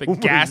like The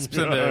gasps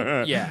and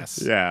the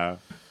yes. Yeah.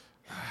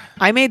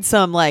 I made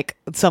some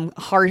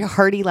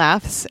hearty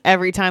laughs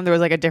every time there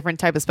was like a different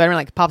type of Spider-Man,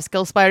 like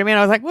Popsicle Spider-Man.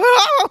 I was like,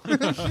 whoa!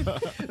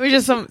 It was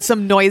just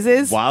some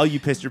noises. While you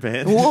pissed your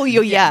pants. Whoa,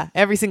 yeah,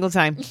 every single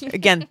time.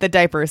 Again, the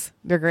diapers,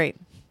 they're great.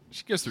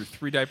 She goes through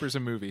 3 diapers a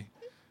movie.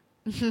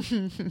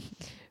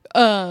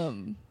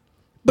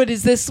 But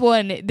is this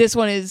one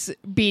is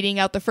beating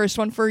out the first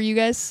one for you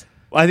guys?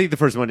 Well, I think the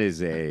first one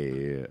is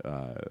a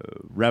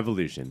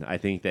revolution. I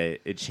think that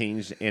it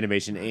changed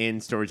animation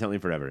and storytelling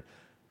forever.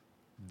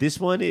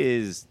 This one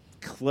is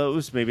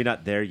close, maybe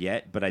not there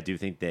yet, but I do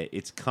think that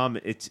it's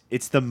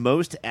the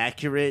most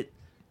accurate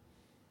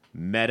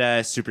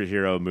meta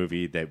superhero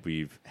movie that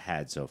we've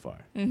had so far.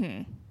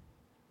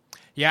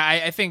 Yeah,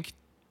 I think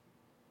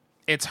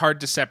it's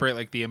hard to separate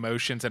like the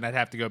emotions, and I'd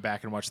have to go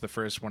back and watch the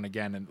first one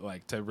again and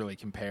like to really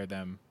compare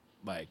them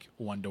like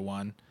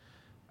 1-to-1.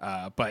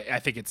 But I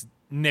think it's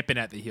nipping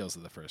at the heels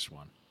of the first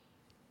one.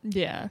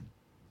 Yeah.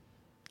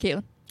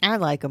 Caitlin? I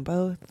like them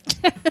both.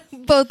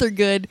 Both are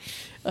good.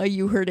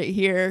 You heard it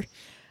here.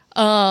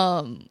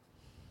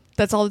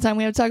 That's all the time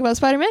we have to talk about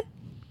Spider-Man?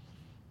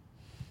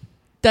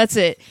 That's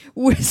it.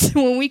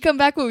 When we come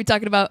back, we'll be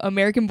talking about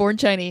American-born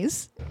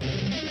Chinese.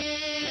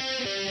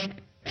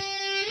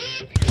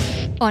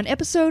 On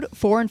episode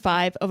 4 and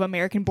 5 of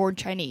American-born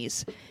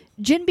Chinese,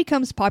 Jin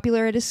becomes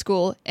popular at his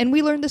school, and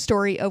we learn the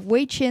story of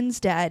Wei Qin's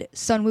dad,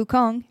 Sun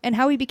Wukong, and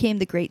how he became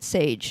the great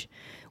sage.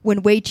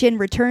 When Wei Qin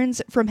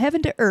returns from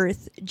heaven to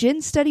earth,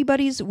 Jin study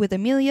buddies with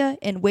Amelia,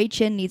 and Wei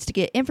Qin needs to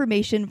get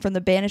information from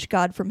the banished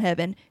god from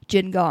heaven,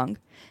 Jin Gong.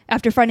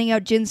 After finding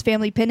out Jin's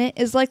family pennant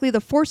is likely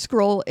the fourth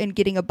scroll and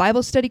getting a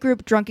Bible study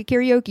group drunk at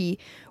karaoke,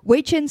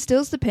 Wei Qin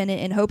steals the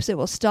pennant in hopes it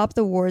will stop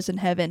the wars in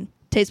heaven.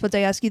 Taste buds, I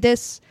ask you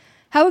this.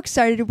 How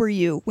excited were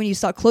you when you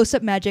saw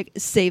close-up magic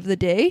save the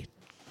day?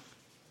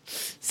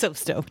 So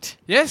stoked.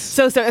 Yes.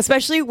 So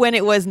especially when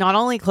it was not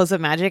only close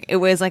up magic, it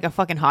was like a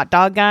fucking hot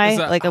dog guy, It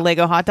was like a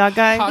Lego hot dog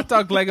guy. Hot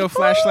dog Lego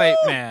flashlight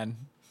man.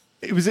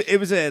 It was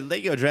a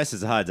Lego dress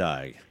as a hot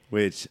dog,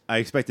 which I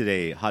expected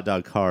a hot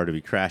dog car to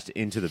be crashed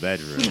into the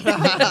bedroom.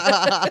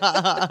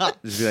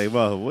 Just be like,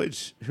 well,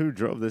 who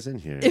drove this in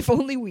here? If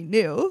only we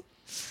knew.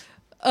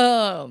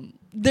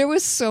 There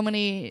was so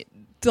many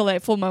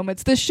delightful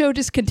moments. This show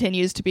just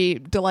continues to be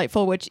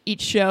delightful with each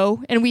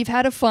show, and we've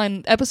had a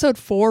fun episode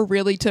 4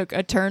 really took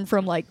a turn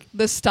from like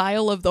the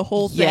style of the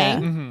whole Yeah.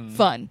 thing.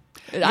 Fun.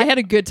 I had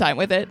a good time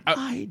with it.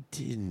 I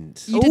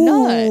didn't. You did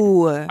not.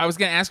 Ooh. I was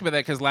going to ask about that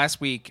because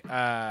last week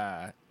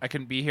I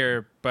couldn't be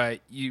here, but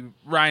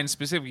Ryan,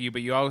 specifically you,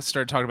 but you all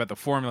started talking about the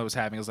formula it was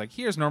having. It was like,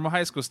 here's normal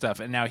high school stuff,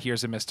 and now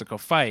here's a mystical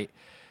fight.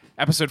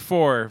 Episode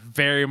 4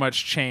 very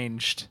much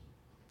changed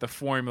the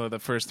formula the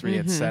first 3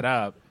 had set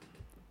up.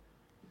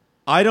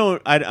 I'm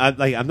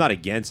not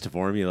against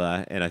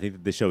formula, and I think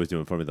that this show was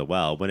doing formula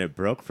well. When it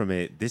broke from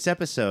it, this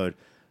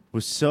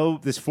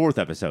fourth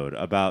episode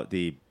about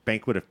the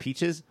Banquet of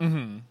Peaches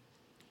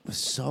was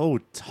so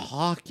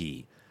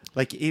talky.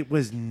 Like, it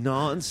was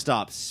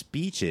nonstop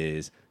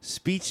speeches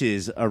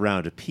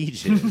around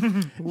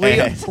peaches.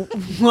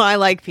 Well, I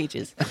like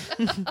peaches.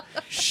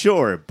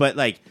 Sure, but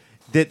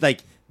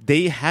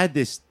they had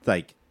this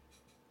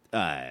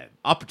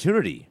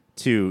opportunity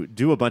to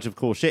do a bunch of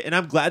cool shit, and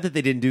I'm glad that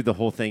they didn't do the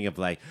whole thing of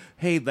like,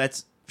 hey,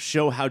 let's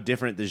show how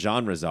different the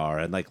genres are,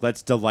 and like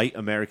let's delight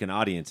American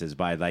audiences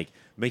by like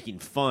making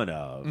fun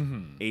of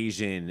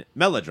Asian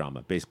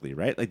melodrama, basically,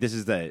 right? Like this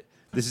is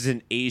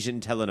an Asian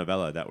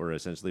telenovela that we're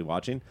essentially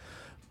watching,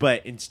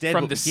 but instead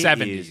From what the we get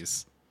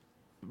 70s.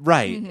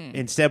 Right. Mm-hmm.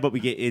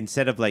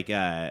 Instead of like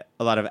a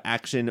lot of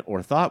action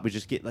or thought, we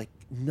just get like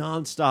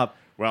nonstop.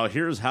 Well,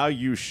 here's how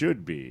you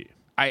should be.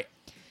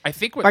 I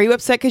think what Are you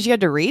upset because you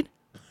had to read?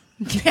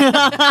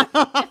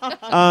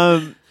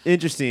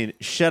 Interesting.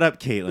 Shut up,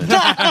 Caitlin.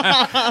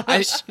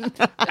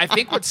 I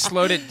think what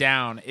slowed it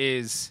down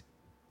is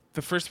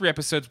the first 3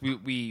 episodes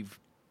we've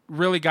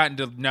really gotten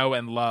to know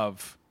and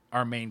love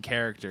our main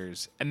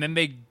characters, and then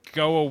they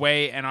go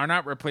away and are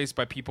not replaced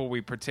by people we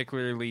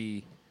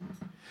particularly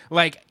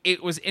like.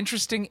 It was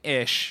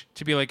interesting-ish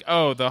to be like,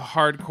 oh, the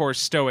hardcore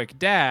stoic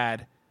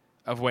dad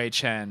of Wei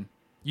Chen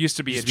used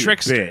to be a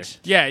trickster. bitch.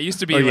 Yeah, it used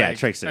to be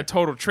trickster. a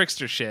total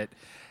trickster shit.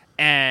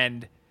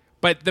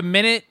 But the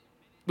minute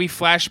we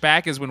flash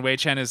back is when Wei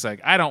Chen is like,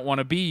 I don't want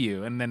to be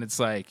you. And then it's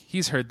like,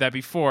 he's heard that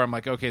before. I'm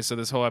like, okay, so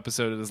this whole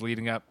episode is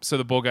leading up. So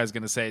the bull guy's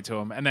going to say it to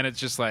him. And then it's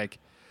just like,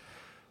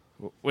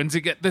 when's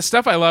it get? The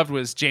stuff I loved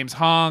was James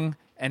Hong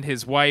and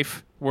his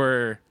wife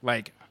were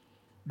like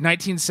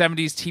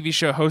 1970s TV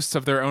show hosts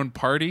of their own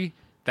party.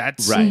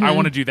 That's, Right. I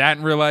want to do that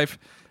in real life.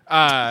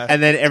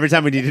 And then every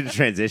time we needed to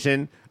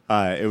transition,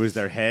 it was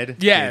their head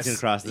Yes. dancing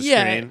across the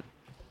Yeah. screen.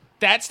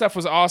 That stuff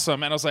was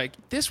awesome. And I was like,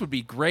 this would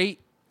be great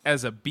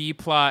as a B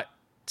plot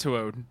to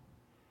a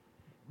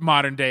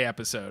modern day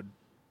episode.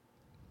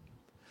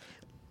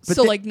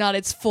 So like not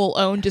its full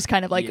own, just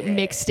kind of like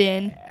mixed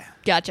in.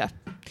 Gotcha.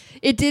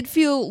 It did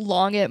feel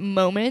long at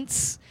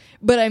moments,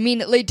 but I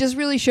mean, it just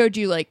really showed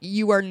you like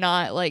you are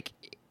not like,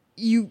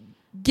 you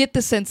get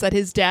the sense that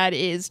his dad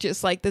is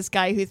just like this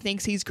guy who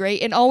thinks he's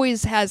great and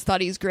always has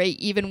thought he's great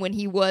even when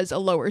he was a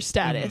lower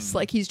status.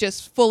 Like he's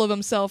just full of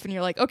himself and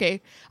you're like,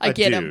 okay, I A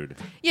get dude. him.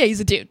 Yeah, he's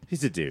a dude.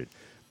 He's a dude.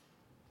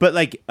 But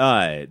like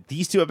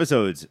these 2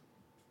 episodes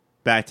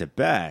back to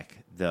back,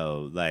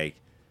 though, like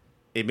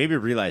it made me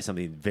realize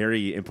something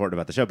very important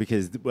about the show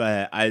because the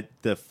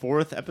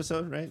 4th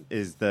episode, right,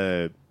 is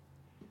the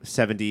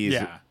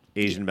 70s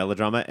Asian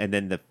melodrama, and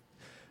then the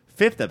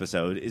 5th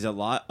episode is a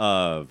lot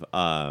of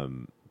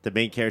the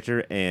main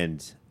character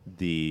and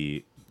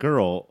the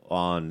girl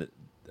on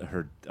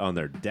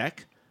their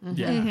deck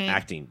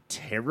acting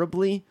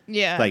terribly,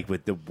 Yeah. like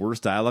with the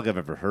worst dialogue I've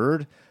ever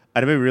heard. I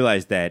made me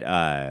realize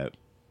that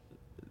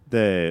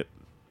the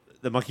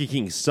Monkey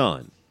King's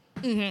son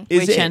is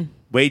Wei Chen.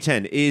 Wei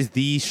Chen is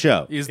the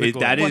show. Is the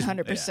That glue. is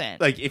 100%.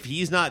 like if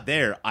he's not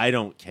there, I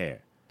don't care.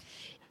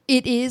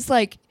 It is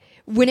like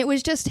when it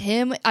was just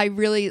him, I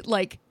really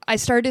like I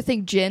started to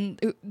think Jin,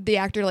 the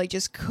actor, like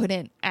just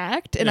couldn't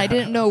act, and I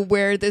didn't know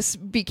where this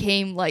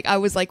became like. I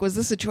was like, was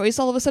this a choice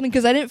all of a sudden?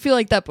 Because I didn't feel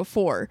like that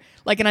before.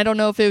 Like, and I don't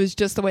know if it was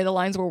just the way the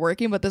lines were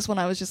working, but this one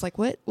I was just like,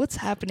 what's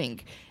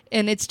happening?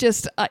 And it's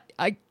just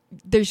I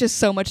there's just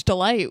so much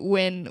delight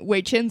when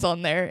Wei Chen's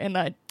on there,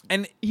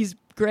 and he's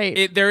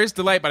great. There is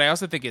delight, but I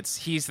also think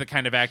he's the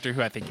kind of actor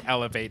who I think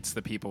elevates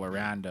the people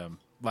around him.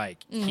 Like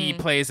he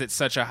plays at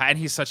such a high, and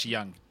he's such a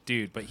young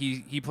dude, but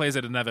he plays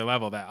at another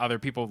level that other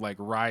people like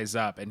rise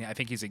up, and I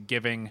think he's a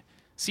giving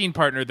scene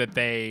partner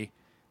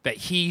that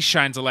he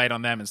shines a light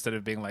on them instead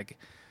of being like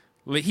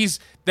he's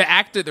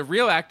the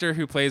real actor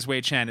who plays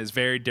Wei Chen is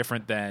very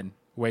different than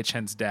Wei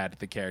Chen's dad,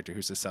 the character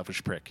who's a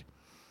selfish prick.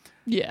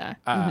 Yeah.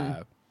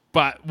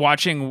 But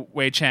watching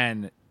Wei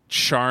Chen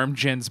charm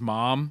Jin's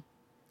mom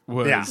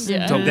was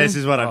Yeah. This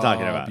is what I'm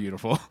talking about.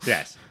 Beautiful.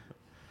 Yes.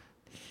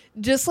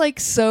 Just like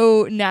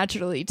so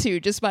naturally too,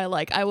 just by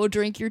like, I will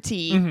drink your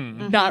tea,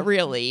 not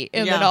really.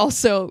 And then Yeah.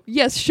 also,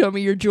 yes, show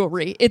me your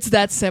jewelry. It's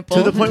that simple.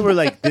 To the point where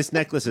like this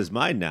necklace is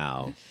mine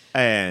now.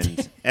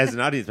 And as an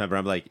audience member,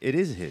 I'm like, it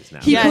is his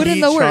now. He put in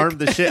the work. charmed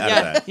the shit out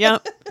of that.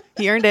 Yep.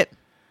 He earned it.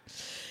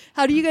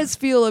 How do you guys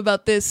feel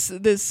about this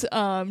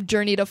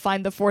journey to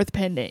find the 4th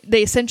pendant?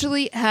 They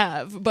essentially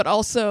have, but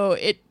also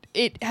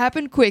it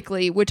happened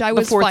quickly, which I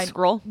was fourth fine.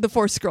 scroll? The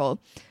 4th scroll.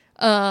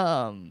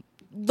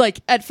 Like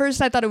at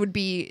first I thought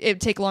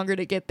it'd take longer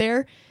to get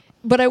there,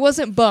 but I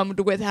wasn't bummed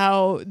with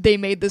how they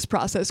made this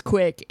process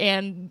quick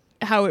and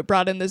how it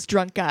brought in this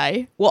drunk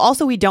guy. Well,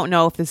 also, we don't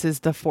know if this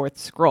is the 4th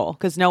scroll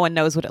because no one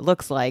knows what it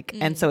looks like.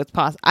 And so it's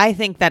possible. I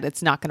think that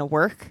it's not going to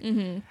work.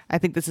 I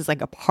think this is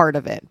like a part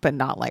of it, but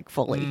not like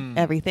fully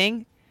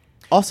everything.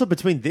 Also,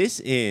 between this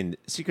and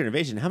Secret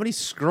Invasion, how many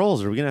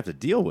scrolls are we going to have to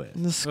deal with?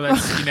 Well,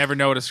 you never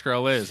know what a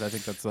scroll is. I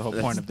think that's the whole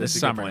point of this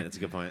That's a good summer. point. That's a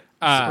good point.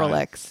 Scroll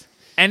X.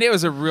 And it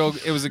was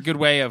a good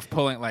way of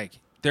pulling like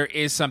there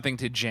is something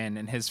to Jin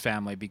and his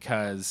family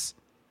because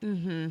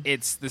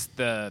it's this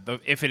the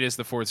if it is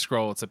the 4th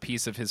scroll, it's a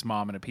piece of his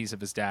mom and a piece of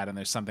his dad, and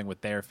there's something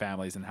with their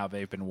families and how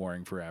they've been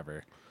warring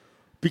forever.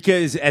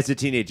 Because as a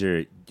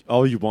teenager,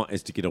 all you want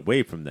is to get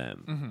away from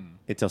them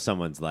until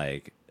someone's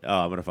like, oh,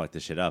 I'm going to fuck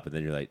this shit up. And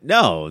then you're like,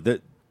 no,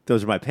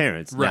 those are my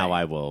parents. Right. Now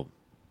I will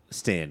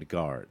stand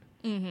guard.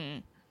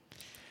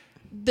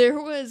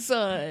 There was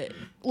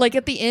like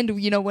at the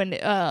end, you know, when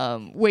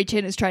Wei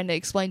Chen is trying to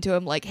explain to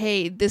him like,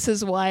 hey, this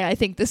is why I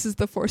think this is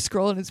the 4th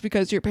scroll, and it's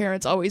because your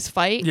parents always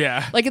fight.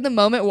 Yeah. Like in the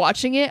moment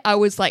watching it, I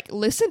was like,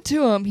 listen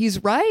to him,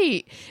 he's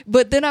right.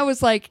 But then I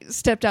was like,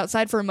 stepped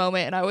outside for a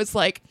moment, and I was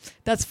like,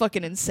 that's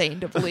fucking insane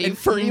to believe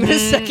for even a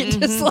second.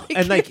 Just like,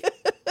 And like,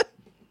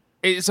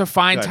 It's a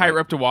fine Go ahead,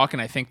 tightrope to walk,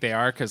 and I think they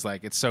are because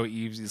like it's so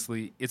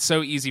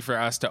easy for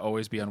us to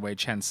always be on Wei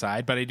Chen's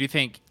side. But I do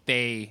think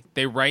they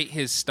write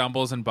his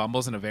stumbles and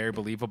bumbles in a very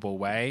believable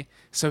way,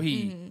 so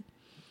he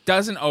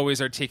doesn't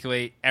always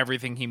articulate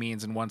everything he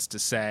means and wants to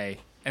say.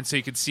 And so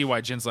you can see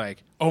why Jin's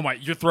like, "Oh my,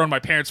 you're throwing my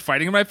parents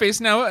fighting in my face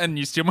now, and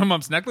you steal my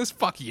mom's necklace?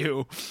 Fuck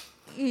you."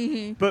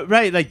 But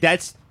right, like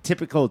that's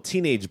typical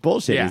teenage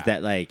bullshit. Yeah. Is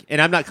that like? And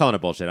I'm not calling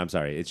it bullshit. I'm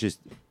sorry. It's just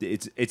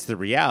it's the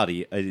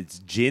reality. It's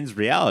Jin's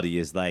reality.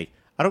 Is like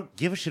I don't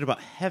give a shit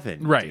about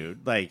heaven, Right.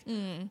 dude. Like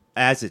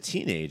as a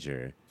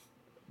teenager,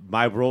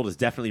 my world is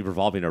definitely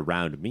revolving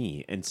around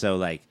me, and so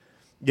like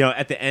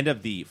at the end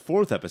of the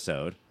 4th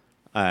episode,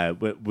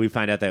 we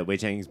find out that Wei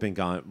Chang has been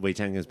gone. Wei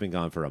Chang has been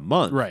gone for a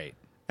month, Right.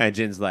 And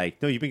Jin's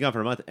like, no, you've been gone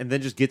for a month, and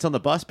then just gets on the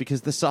bus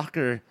because the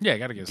soccer Yeah,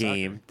 gotta go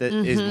game that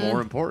is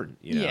more important.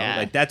 Yeah.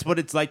 Like that's what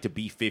it's like to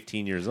be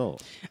 15 years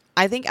old.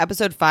 I think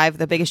episode 5,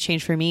 the biggest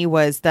change for me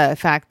was the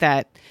fact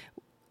that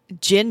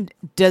Jin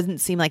doesn't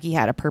seem like he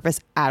had a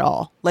purpose at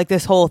all. Like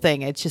this whole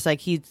thing, it's just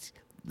like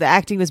the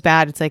acting was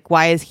bad. It's like,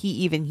 why is he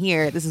even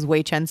here? This is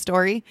Wei Chen's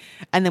story.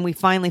 And then we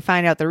finally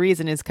find out the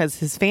reason is because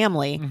his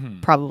family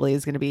probably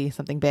is going to be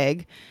something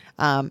big.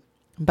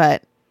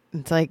 But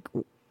it's like,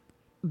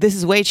 this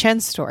is Wei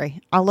Chen's story.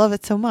 I love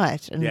it so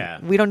much.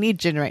 And we don't need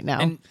Jin right now.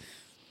 And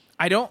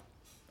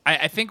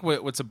I think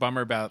what's a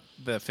bummer about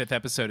the 5th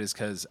episode is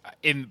because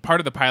in part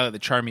of the pilot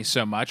that charmed me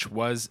so much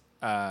was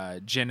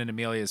Jin and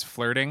Amelia's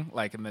flirting,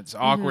 like, and it's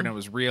awkward and it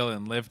was real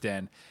and lived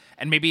in.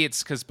 And maybe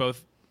it's because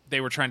both they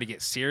were trying to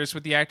get serious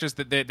with the actors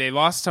that they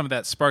lost some of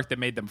that spark that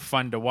made them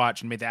fun to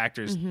watch and made the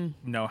actors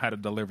know how to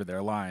deliver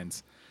their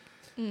lines.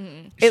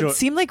 It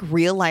seemed like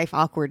real life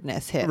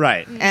awkwardness hit,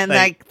 Right. And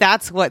like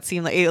that's what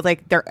seemed like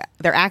like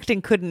their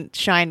acting couldn't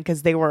shine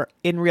because they were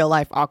in real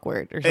life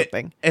awkward or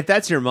something. If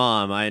that's your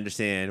mom, I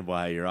understand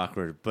why you're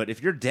awkward. But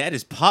if your dad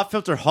is Pop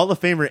Filter Hall of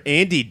Famer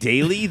Andy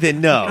Daly,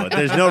 then no,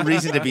 there's no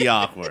reason to be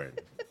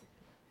awkward.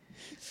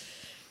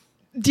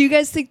 Do you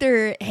guys think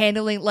they're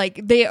handling,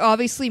 like, they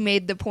obviously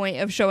made the point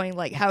of showing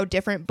like how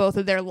different both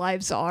of their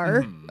lives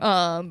are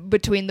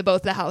between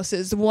both the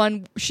houses.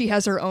 One, she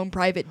has her own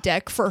private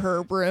deck for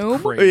her room.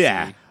 Crazy.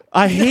 Yeah.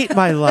 I hate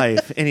my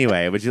life.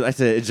 Anyway, would you like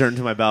to adjourn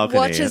to my balcony?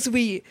 Watch as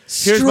we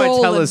Here's my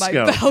stroll in my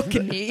telescope.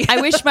 balcony.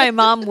 I wish my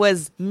mom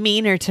was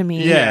meaner to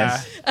me.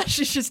 Yes.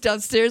 She's just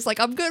downstairs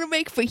like, I'm going to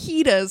make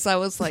fajitas. I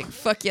was like,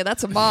 fuck yeah,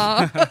 that's a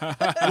mom.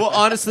 Well,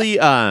 honestly,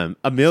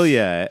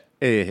 Amelia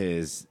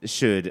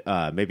should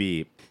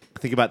maybe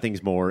think about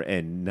things more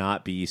and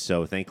not be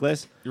so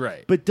thankless.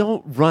 Right. But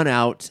don't run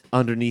out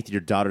underneath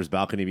your daughter's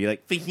balcony and be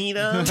like,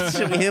 fajitas?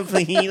 Should we have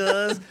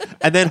fajitas?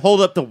 And then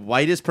hold up the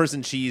whitest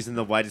person cheese and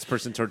the whitest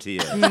person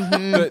tortilla.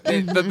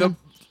 The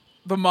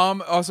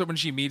mom also, when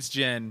she meets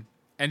Jin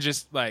and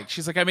just like,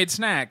 she's like, I made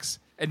snacks.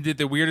 And did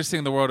the weirdest thing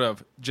in the world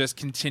of just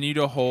continue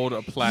to hold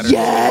a platter.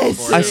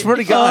 Yes! I swear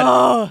to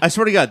God. I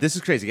swear to God, this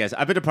is crazy, guys.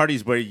 I've been to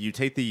parties where you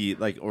take the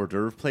like hors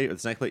d'oeuvre plate or the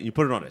snack plate and you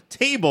put it on a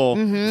table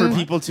for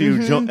people to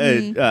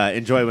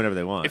enjoy whenever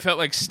they want. It felt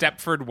like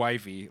Stepford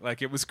Wifey.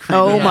 Like it was creepy.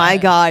 Oh my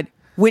God.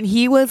 When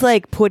he was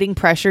like putting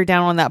pressure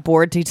down on that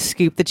board to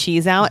scoop the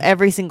cheese out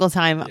every single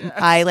time,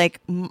 I like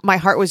my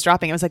heart was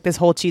dropping. I was like, this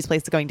whole cheese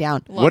place is going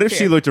down. What if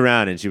she looked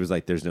around and she was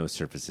like, there's no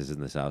surfaces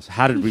in this house?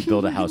 How did we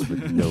build a house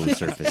with no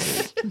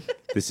surfaces?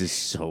 This is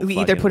so We fucking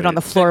either put it on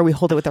the weird. floor or we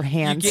hold it with our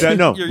hands. get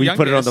No, your we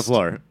put it on the youngest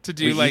floor. to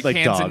do We like eat like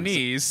hands dogs. and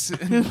knees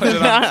and put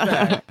it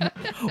on his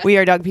back. We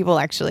are dog people,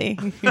 actually.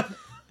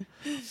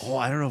 Oh,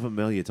 I don't know if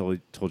Amelia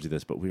told you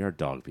this, but we are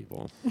dog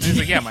people. And he's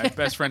like, yeah, my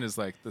best friend is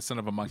like the son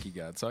of a monkey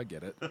god, so I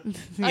get it.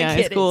 Yeah,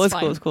 get it's cool. it. It's It's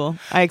cool. It's cool.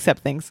 I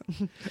accept things.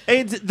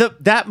 And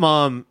that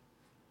mom,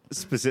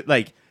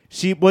 like,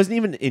 she wasn't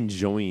even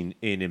enjoying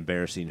in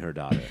embarrassing her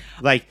daughter.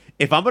 Like,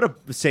 if I'm going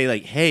to say,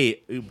 like,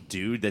 hey,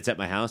 dude that's at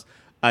my house,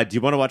 do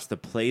you want to watch the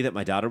play that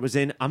my daughter was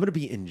in? I'm going to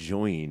be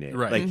enjoying it.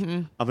 Right. Like,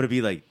 I'm going to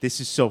be like,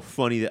 this is so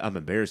funny that I'm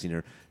embarrassing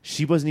her.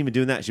 She wasn't even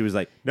doing that. She was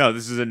like, no,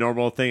 this is a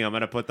normal thing. I'm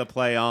going to put the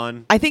play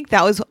on. I think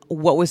that was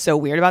what was so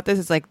weird about this.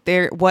 It's like,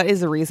 what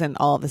is the reason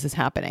all of this is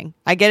happening?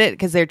 I get it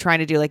because they're trying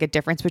to do like a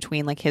difference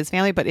between like his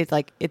family, but it's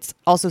like it's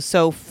also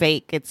so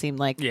fake. It seemed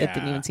like it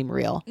didn't Yeah. even seem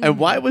real. And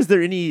why was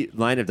there any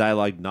line of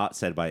dialogue not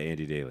said by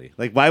Andy Daly?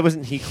 Like, why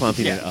wasn't he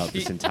clumping it up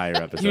this entire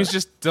episode? He was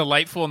just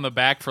delightful in the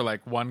back for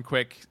like one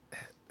quick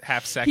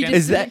half He second. just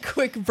Is did that- a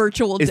quick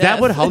virtual Is death.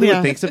 that what Hollywood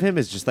Yeah. thinks of him?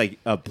 As just like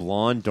a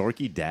blonde,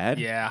 dorky dad?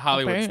 Yeah,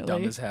 Hollywood's dumb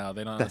Apparently. as hell.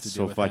 They don't know That's what to do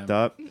so with fucked him.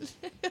 up.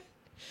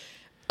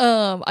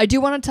 I do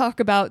want to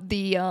talk about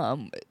the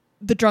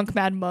drunk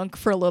mad monk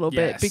for a little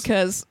bit Yes.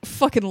 because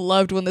fucking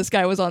loved when this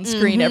guy was on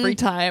screen every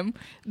time.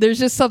 There's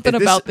just something Is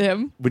this- about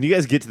him. When you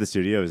guys get to the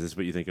studio, is this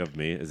what you think of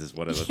me? Is this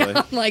what I look like?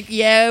 I'm like,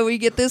 yeah, we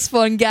get this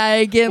fun guy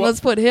again. Well, Let's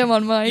put him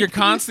on mic. You're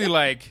constantly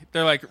like,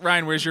 they're like,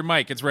 Ryan, where's your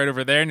mic? It's right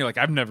over there. And you're like,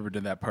 I've never been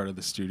to that part of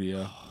the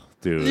studio.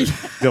 Dude,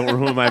 don't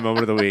ruin my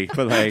moment of the week,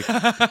 but like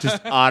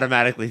just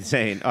automatically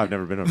saying, oh, I've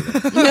never been over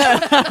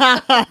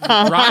there.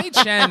 Ronnie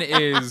Chen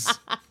is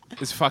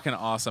fucking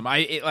awesome.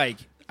 I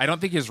don't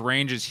think his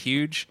range is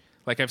huge.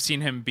 Like I've seen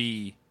him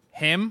be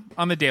him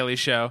on the Daily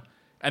Show,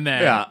 And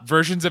then Yeah.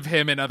 versions of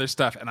him and other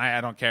stuff, and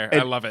I don't care. I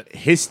love it.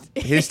 His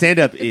stand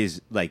up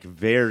is like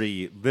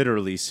very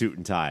literally suit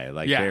and tie,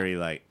 like Yeah. very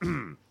like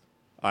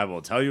I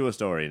will tell you a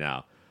story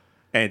now.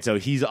 And so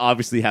he's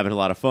obviously having a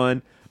lot of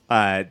fun.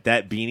 That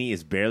beanie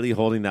is barely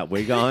holding that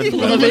wig on.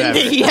 But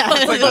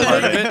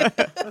whatever.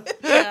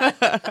 Yeah.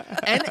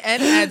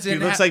 And adds He in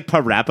looks like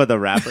Parappa the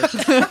Rapper.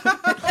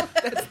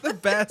 the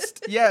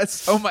best.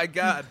 Yes. Oh my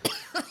god.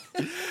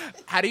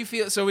 How do you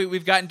feel? So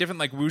we've gotten different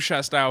like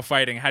wuxia style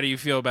fighting. How do you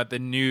feel about the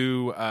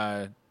new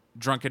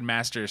drunken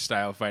master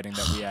style fighting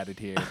that we added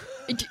here?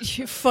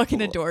 You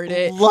fucking adored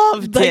it.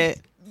 Loved Like,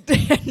 it.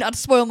 Not to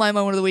spoil my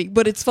moment of the week,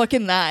 but it's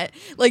fucking that.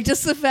 Like,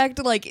 just the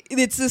fact, like,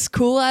 it's this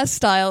cool ass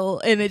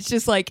style, and it's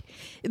just like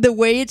the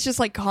way it's just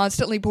like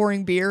constantly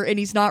pouring beer, and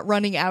he's not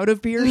running out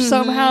of beer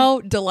somehow.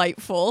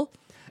 Delightful.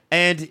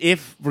 And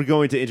if we're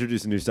going to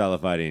introduce a new style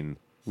of fighting,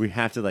 we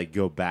have to like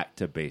go back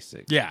to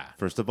basics. Yeah.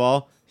 First of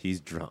all, he's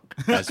drunk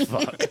as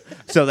fuck.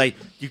 So like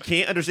you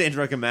can't understand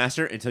Drunken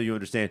Master until you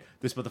understand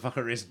this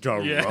motherfucker is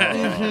drunk.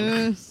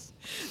 Yeah.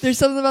 There's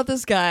something about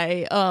this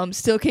guy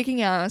still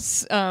kicking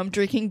ass,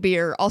 drinking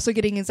beer, also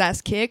getting his ass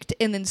kicked,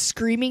 and then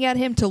screaming at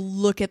him to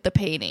look at the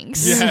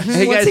paintings. Yes.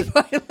 Hey, Once he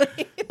guys.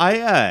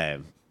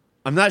 finally-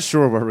 I'm not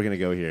sure where we're gonna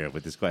go here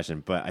with this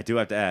question, but I do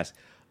have to ask.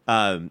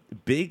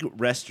 Big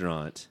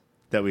restaurant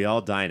that we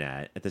all dine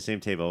at the same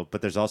table,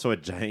 but there's also a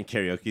giant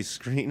karaoke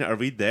screen. Are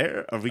we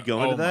there? Are we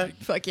going to that?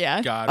 Fuck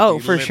yeah. God, Oh,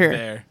 we for lived sure.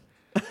 There.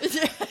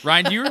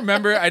 Ryan, do you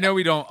remember? I know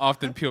we don't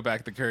often peel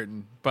back the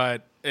curtain,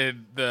 but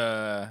in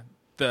the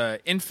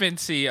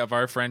infancy of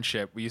our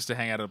friendship, we used to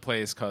hang out at a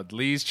place called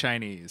Lee's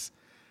Chinese,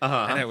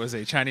 and it was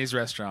a Chinese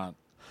restaurant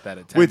that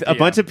at 10 With a p.m.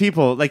 bunch of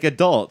people, like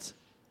adults,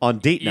 on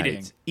date Eating.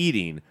 nights,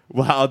 eating,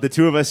 while the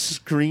two of us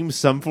scream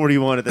Sum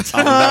 41 at the top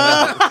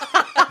of the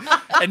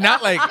and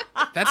not like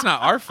that's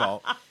not our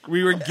fault.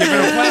 We were given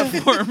a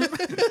platform.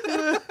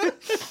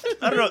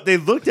 I don't know. They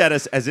looked at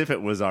us as if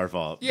it was our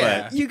fault.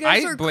 Yeah. But You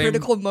guys I are blame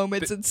critical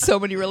moments in so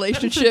many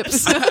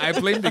relationships. I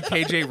blamed the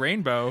KJ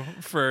Rainbow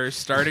for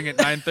starting at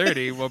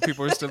 9:30 while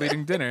people were still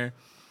eating dinner.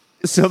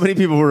 so many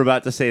people were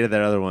about to say to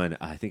that other one,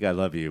 I think I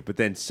love you. But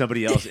then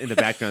somebody else in the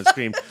background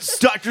screamed,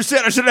 Doctor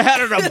said I should have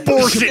had an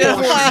abortion.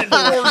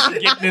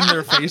 Getting in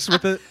their face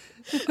with it.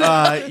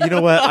 You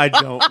know what? I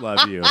don't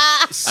love you.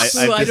 I've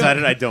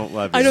decided I don't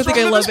love you. I don't think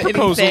I love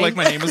Proposal anything. like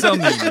my name was El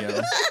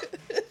Nino.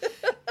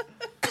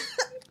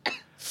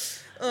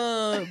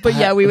 But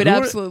yeah, we would Who are-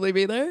 absolutely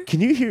be there.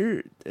 Can you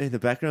hear in the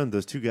background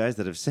those two guys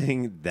that have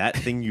sang that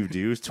thing you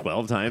do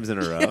 12 times in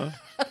a row?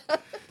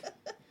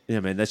 Yeah,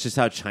 man, that's just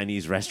how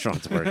Chinese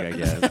restaurants work, I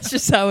guess. That's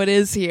just how it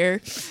is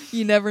here.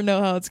 You never know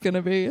how it's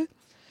gonna be.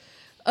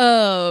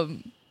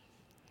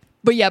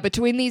 But yeah,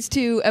 between these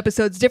two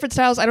episodes, different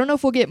styles. I don't know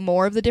if we'll get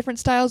more of the different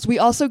styles.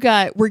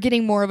 We're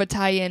getting more of a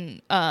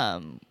tie-in,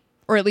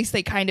 or at least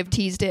they kind of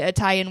teased it, a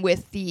tie-in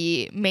with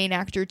the main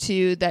actor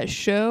to that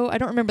show. I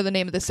don't remember the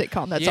name of the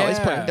sitcom that's always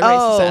Yeah. playing the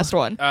Oh. racist ass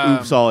one.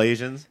 Oops, all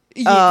Asians.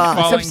 Yeah,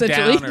 Falling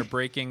essentially. down or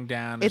breaking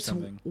down or It's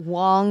something.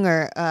 Wong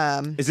or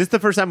Is this the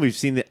first time we've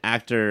seen the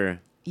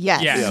actor?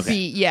 yes. Yeah. Okay.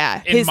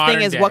 Yeah. In His thing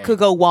modern is day. what could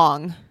go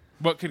Wong.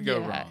 What could go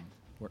Yeah. wrong?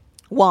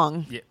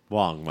 Wong. Yeah.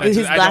 Wong. His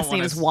I don't last wanna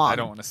name is s- Wong. I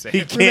don't want to say He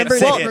it. can't Remember,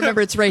 say it.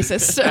 remember, it's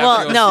racist. That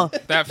Well, feels- no.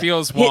 that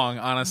feels Wong,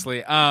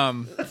 honestly.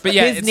 But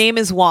yeah, His it's name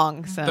is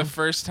Wong. So the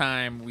first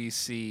time we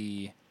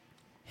see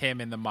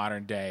him in the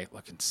modern day,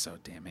 looking so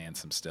damn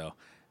handsome still,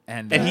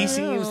 and And he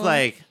seems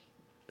like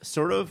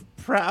sort of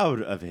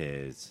proud of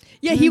his.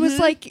 Yeah, he was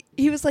like,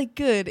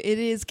 good. It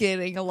is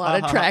getting a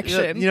lot of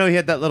traction. You know, he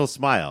had that little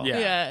smile. Yeah.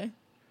 Yeah.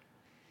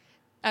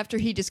 After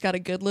he just got a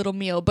good little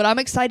meal, but I'm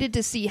excited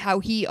to see how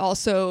he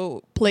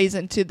also plays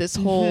into this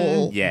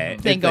whole Yeah, thing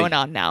it's like- going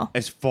on now.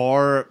 As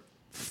far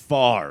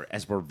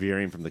as we're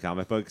veering from the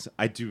comic books,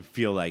 I do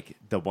feel like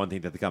the one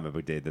thing that the comic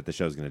book did that the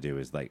show's going to do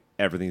is like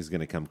everything's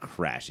going to come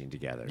crashing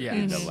together Yeah.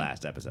 in the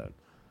last episode.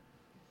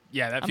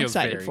 yeah, that I'm feels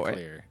excited very for it.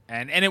 clear,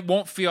 and it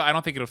won't feel. I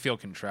don't think it'll feel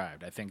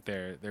contrived. I think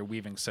they're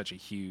weaving such a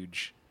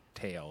huge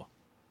tale.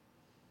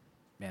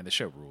 Man, the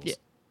show rules. Yeah.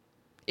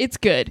 It's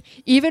good.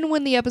 Even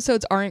when the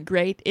episodes aren't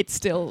great, it's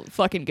still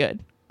fucking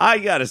good. I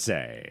got to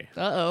say,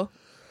 Uh-oh.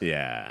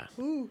 yeah.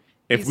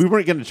 If we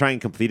weren't going to try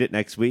and complete it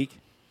next week,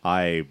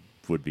 I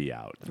would be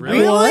out.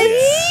 Really?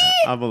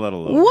 Yeah, I'm a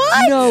little over.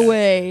 What? No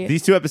way.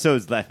 These two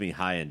episodes left me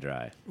high and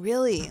dry.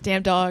 Really?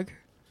 Damn dog.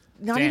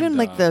 Not Damn even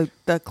like dog.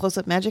 the close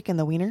up magic and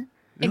the wiener?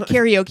 And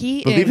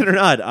karaoke. Believe and it or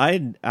not,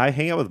 I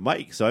hang out with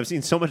Mike, so I've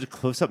seen so much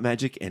close-up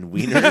magic and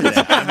wiener.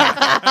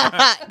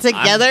 that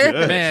Together?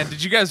 good. Man,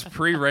 did you guys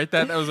pre-write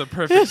that? That was a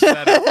perfect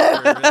setup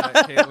for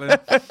that,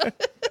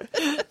 Caitlin.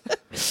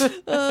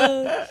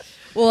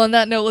 well, on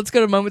that note, let's go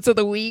to moments of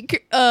the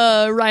week.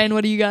 Ryan,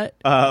 what do you got?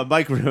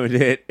 Mike ruined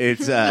it.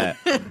 It's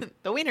The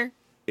wiener.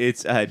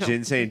 it's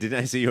Jin saying, "Didn't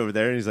I see you over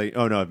there?" And he's like,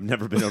 "Oh no, I've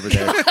never been over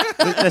there."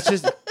 That's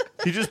just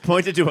you just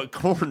pointed to a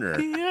corner.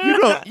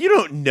 You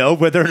don't know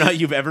whether or not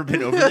you've ever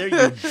been over there.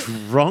 You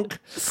drunk,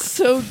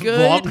 So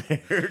good.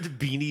 long-haired,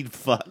 beanied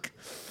fuck.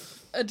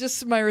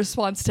 Just my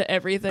response to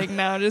everything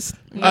now. Just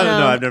I don't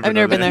know. I've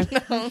never been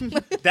done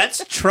there.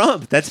 That's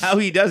Trump. That's how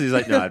he does. He's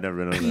like, no, I've never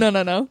been on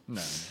that.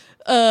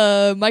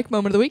 no. Mike,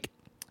 moment of the week.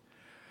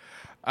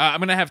 I'm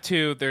gonna have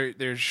two.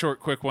 They're short,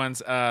 quick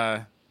ones.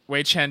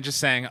 Wei Chen just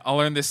saying, "I'll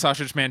learn this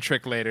sausage man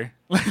trick later."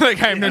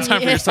 Like I have no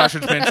time for your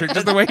sausage man trick.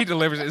 Just the way he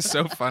delivers it is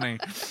so funny.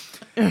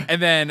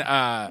 And then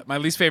my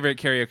least favorite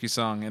karaoke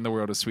song in the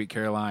world is Sweet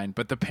Caroline.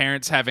 But the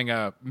parents having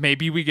a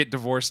maybe we get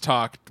divorced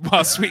talk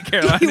while Sweet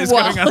Caroline is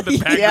Wow. going on in the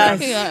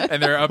background, Yes.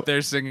 and they're up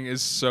there singing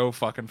is so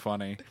fucking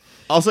funny.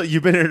 Also,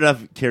 you've been in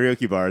enough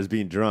karaoke bars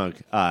being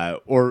drunk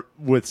or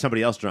with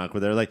somebody else drunk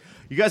where they're like,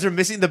 you guys are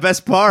missing the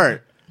best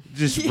part.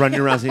 Just running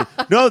around saying,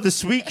 no, the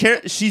sweet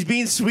she's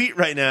being sweet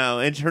right now,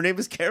 and her name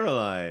is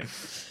Caroline.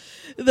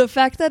 The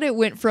fact that it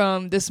went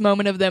from this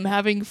moment of them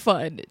having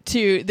fun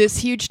to this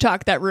huge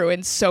talk that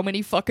ruined so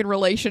many fucking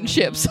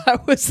relationships, I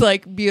was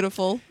like,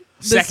 beautiful.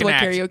 This is Second what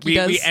act. karaoke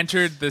does. We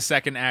entered the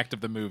second act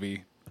of the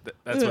movie.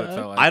 That's what it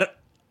felt like.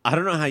 I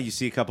don't know how you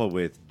see a couple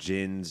with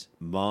Jin's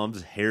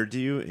mom's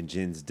hairdo and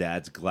Jin's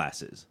dad's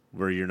glasses,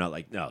 where you're not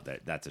like, no,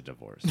 that's a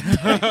divorce.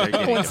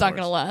 One's not going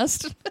to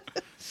last.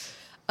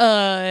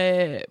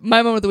 My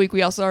moment of the week,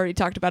 we also already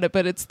talked about it,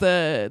 but it's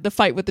the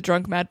fight with the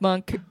drunk mad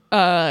monk.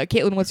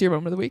 Caitlin, what's your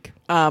moment of the week?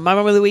 My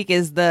moment of the week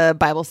is the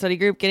Bible study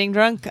group getting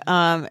drunk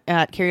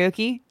at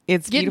karaoke.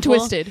 It's Getting beautiful.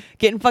 twisted.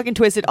 Getting fucking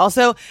twisted.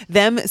 Also,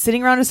 them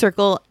sitting around a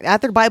circle at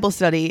their Bible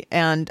study,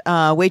 and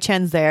Wei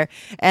Chen's there,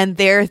 and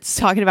they're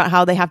talking about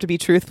how they have to be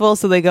truthful,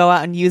 so they go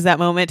out and use that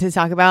moment to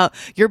talk about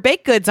your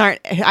baked goods aren't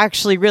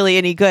actually really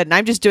any good, and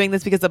I'm just doing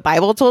this because the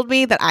Bible told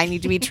me that I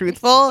need to be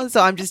truthful,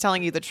 so I'm just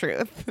telling you the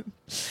truth.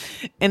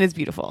 And it's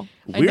beautiful.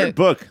 I know. Weird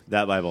book,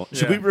 that Bible.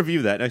 Should we Yeah.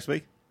 review that next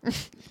week?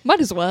 Might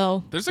as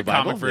well. There's a The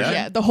Bible? comic version.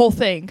 Yeah, the whole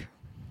thing.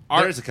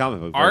 There's a comic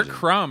book Art version.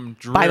 Crumb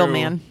drew Bible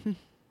man.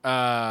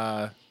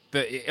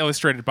 The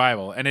illustrated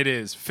Bible, and it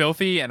is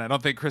filthy, and I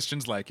don't think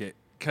Christians like it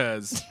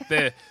because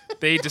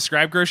they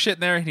describe gross shit in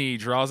there, and he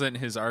draws it in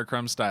his R.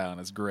 Crumb style, and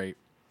it's great.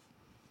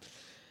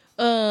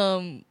 We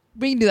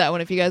can do that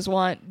one if you guys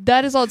want.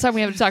 That is all the time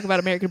we have to talk about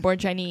American Born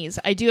Chinese.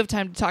 I do have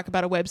time to talk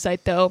about a website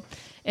though.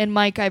 And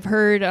Mike, I've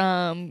heard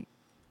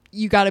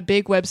you got a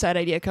big website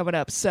idea coming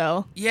up.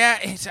 So Yeah,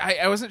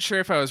 I wasn't sure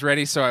if I was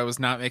ready, so I was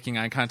not making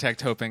eye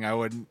contact, hoping I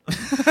wouldn't.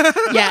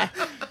 yeah,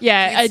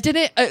 I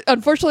didn't.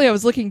 Unfortunately, I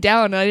was looking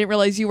down and I didn't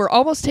realize you were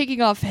almost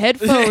taking off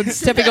headphones,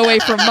 stepping away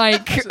from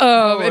Mike.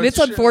 And it's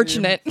sure,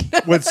 unfortunate.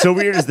 What's so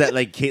weird is that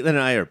like Caitlin and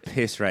I are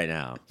pissed right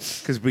now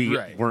because we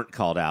Right. weren't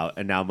called out,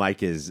 and now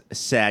Mike is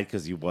sad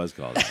because he was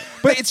called out.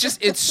 But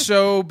it's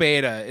so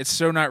beta. It's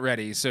so not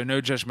ready, so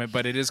no judgment,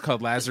 but it is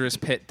called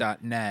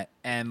LazarusPit.net.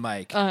 And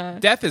like,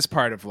 death is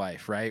part of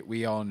life, right?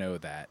 We all know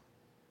that.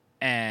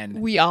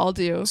 And We all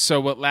do.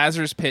 so what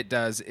Lazarus Pit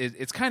does is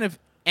it's kind of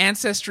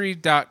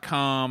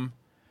Ancestry.com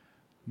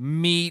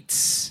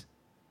meets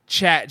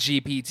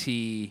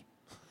ChatGPT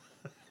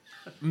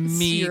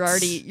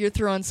meets... You're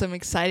throwing some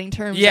exciting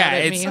terms Yeah, out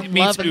at it's me. I'm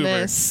meets loving Uber.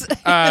 this.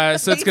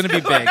 So it's going to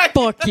be big.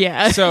 Fuck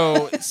yeah.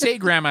 So say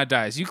grandma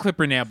dies. You clip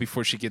her nail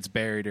before she gets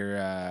buried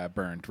or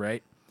burned,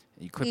 right?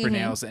 You clip her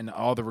nails and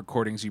all the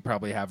recordings you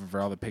probably have of her,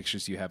 all the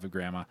pictures you have of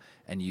grandma,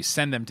 and you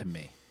send them to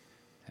me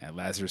at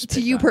Lazarus.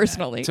 To you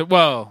personally.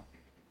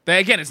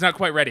 Again, it's not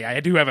quite ready. I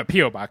do have a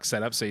P.O. box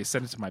set up, so you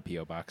send it to my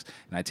P.O. box,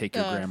 and I take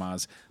your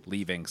grandma's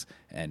leavings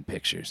and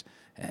pictures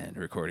and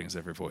recordings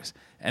of her voice.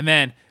 And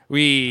then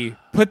we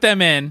put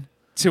them in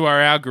to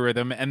our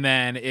algorithm, and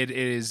then it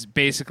is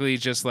basically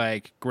just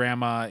like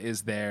grandma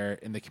is there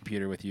in the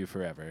computer with you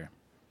forever.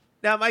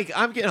 Now, Mike,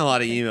 I'm getting a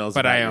lot of emails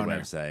But about I your own her.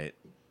 website.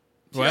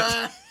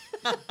 What?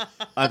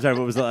 I'm sorry,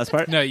 what was the last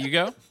part? No, you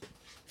go.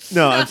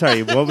 No, I'm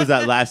sorry. What was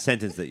that last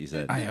sentence that you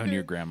said? I own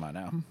your grandma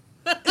now.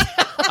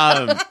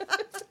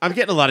 I'm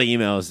getting a lot of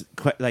emails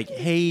like,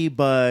 hey,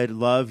 bud,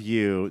 love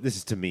you. This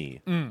is to me.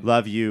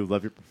 Love you.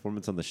 Love your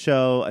performance on the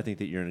show. I think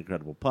that you're an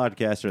incredible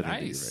podcaster. I think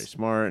that you're Nice. very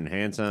smart and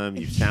handsome.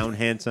 You sound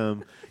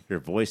handsome. Your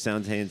voice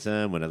sounds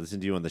handsome. When I listen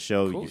to you on the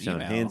show, Cool you sound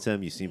email.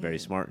 handsome. You seem very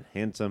smart and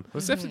handsome.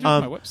 What's that have to do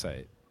with my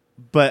website?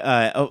 But,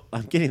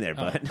 I'm getting there,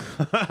 bud.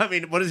 I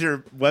mean, what is your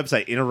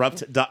website?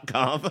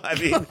 Interrupt.com? I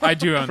mean, I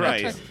do own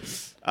that.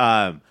 Christ.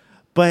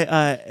 But,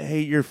 hey,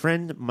 your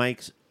friend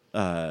Mike's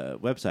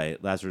website,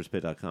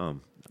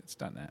 LazarusPit.com. It's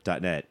done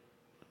that. .net.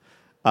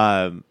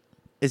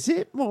 Is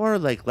it more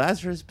like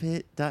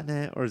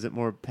LazarusPit.net or is it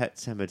more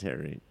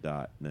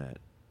PetCemetery.net?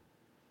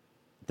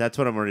 That's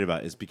what I'm worried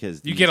about. Is because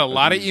You these- get a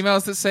lot of these-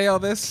 emails that say all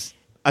this.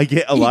 I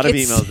get a lot of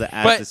gets- emails that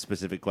ask But- this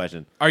specific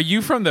question. Are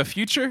you from the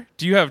future?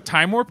 Do you have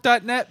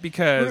TimeWarp.net?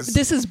 Because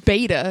This is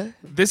beta.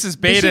 this is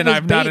shit beta and was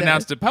I've not beta.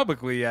 announced it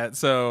publicly yet.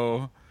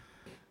 So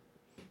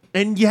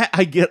And yet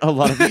I get a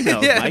lot of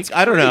emails, Yeah, Mike. it's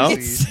I don't know.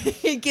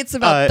 It gets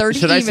about 30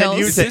 should emails. I send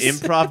you to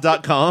This-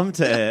 improv.com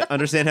to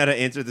understand how to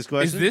answer this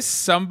question? is this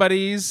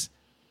somebody's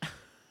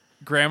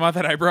grandma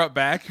that I brought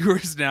back who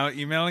is now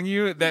emailing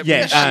you? That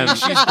Yeah, means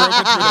she's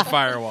broken through the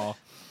firewall.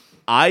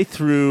 I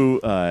threw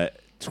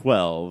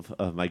 12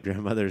 of my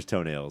grandmother's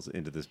toenails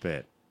into this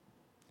pit.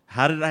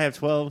 How did I have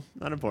 12?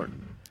 Not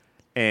important.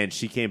 And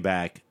she came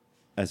back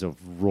as a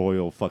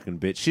royal fucking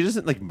bitch. She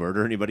doesn't like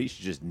murder anybody.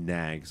 She just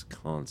nags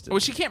constantly. Well,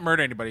 she can't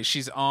murder anybody.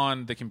 She's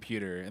on the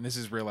computer, and this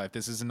is real life.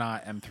 This is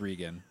not M3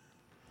 again.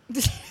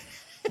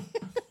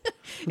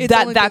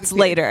 That's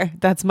later.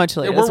 That's much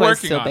later. Yeah, That's we're why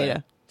it's working still on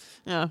beta.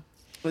 Yeah.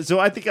 So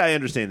I think I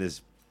understand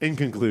this. In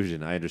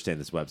conclusion, I understand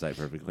this website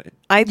perfectly.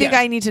 I think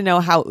Yeah. I need to know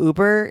how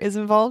Uber is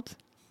involved.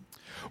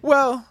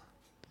 Well,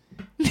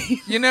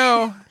 you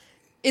know,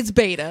 It's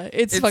beta.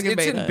 It's fucking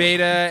it's beta. in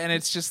beta, and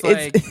it's just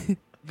It's- like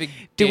the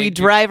Do we gig-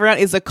 drive around?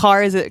 Is a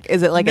car? Is it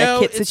like No, a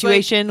kit it's like,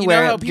 situation you know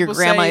how where your people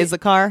grandma say is the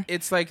car?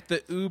 It's like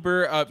the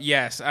Uber of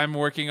yes. I'm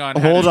working on.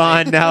 Hold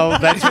on now.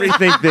 Let's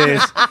rethink this.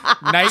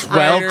 Knight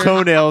 12 Rider.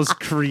 toenails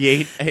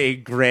create a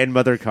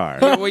grandmother car.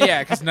 Well,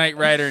 yeah, because Knight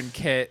Rider and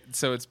Kit,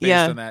 so it's based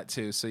Yeah. on that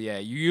too. So yeah,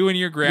 you and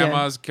your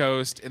grandma's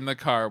ghost in the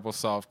car will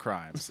solve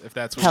crimes if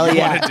that's what Hell you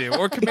yeah. want to do,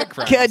 or commit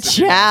crimes. Good if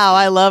you want chow.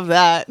 I love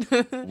that.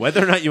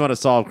 Whether or not you want to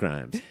solve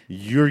crimes,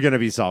 you're going to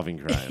be solving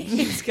crimes.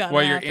 It's gotta to.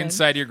 While you're happen.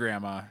 inside your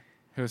grandma,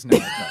 who's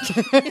never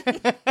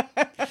come.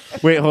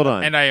 Wait, hold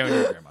on. And I own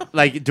your grandma.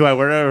 Like, do I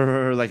wear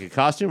her like a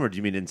costume, or do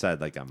you mean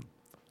inside like I'm...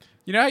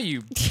 You know how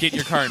you get in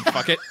your car and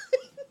fuck it?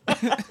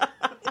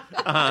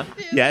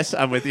 Yes,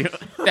 I'm with you.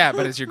 Yeah,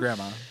 but it's your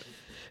grandma.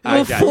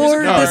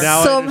 Before No, this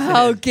now I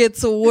somehow understand.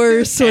 gets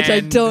worse, which I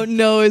And don't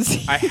know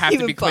is I have to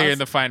even be clear in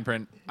possible. the fine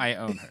print. I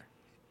own her.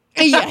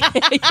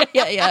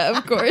 yeah,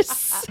 of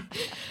course.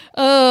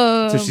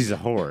 So she's a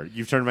whore.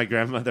 You've turned my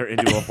grandmother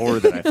into a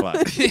whore that I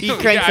fucked. He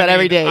cranks that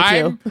every day,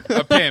 I'm too.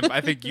 a pimp.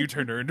 I think you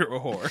turned her into a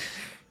whore.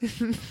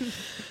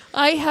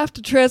 I have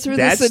to transfer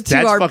That's this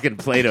into our fucking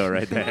Plato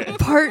right there.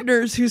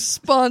 partners who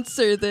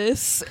sponsor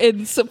this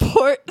and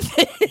support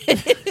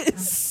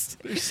this.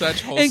 You're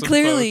such wholesome And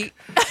clearly,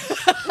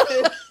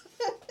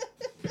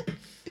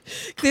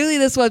 clearly,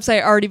 this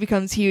website already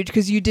becomes huge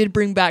because you did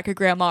bring back a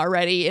grandma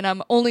already, and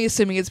I'm only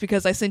assuming it's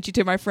because I sent you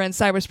to my friend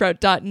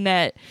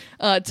cybersprout.net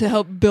to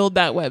help build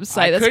that website.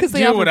 I That's couldn't they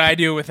do offer, what I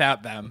do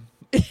without them.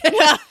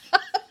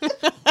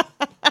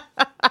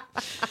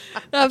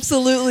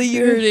 absolutely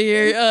you heard it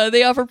here.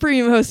 They offer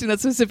premium hosting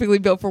that's specifically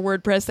built for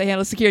WordPress. They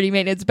handle security,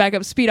 maintenance,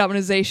 backup, speed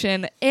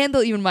optimization, and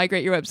they'll even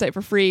migrate your website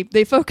for free.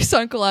 They focus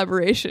on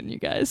collaboration. You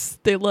guys,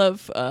 they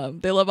love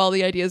all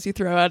the ideas you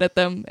throw out at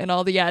them and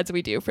all the ads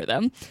we do for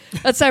them.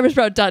 That's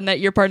cybersprout.net,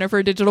 your partner for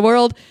a digital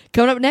world.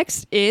 Coming up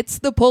next, it's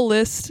the pull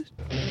list.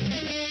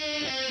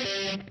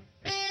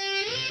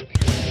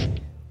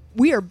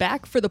 We are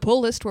back for the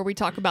pull list where we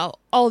talk about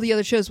all the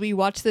other shows we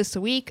watched this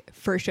week.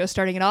 First show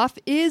starting it off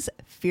is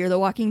Fear the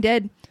Walking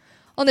Dead.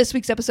 On this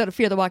week's episode of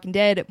Fear the Walking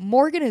Dead,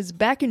 Morgan is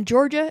back in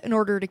Georgia in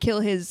order to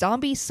kill his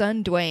zombie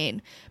son,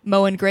 Dwayne.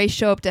 Mo and Grace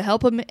show up to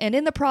help him, and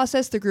in the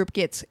process, the group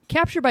gets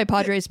captured by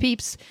Padre's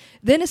peeps,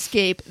 then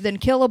escape, then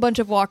kill a bunch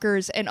of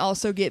walkers, and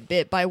also get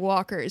bit by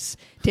walkers.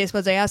 Taste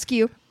buds, I ask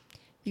you,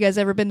 you guys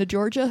ever been to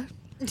Georgia?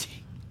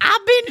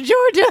 I've been to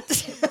Georgia.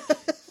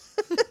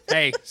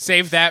 Hey,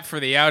 save that for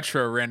the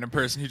outro, random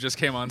person who just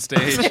came on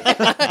stage.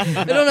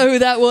 I don't know who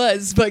that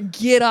was, but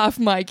get off,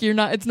 Mike.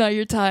 It's not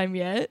your time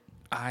yet.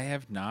 I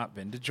have not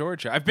been to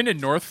Georgia. I've been to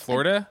North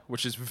Florida,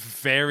 which is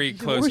very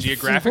close North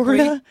geographically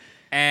Florida?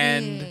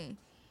 and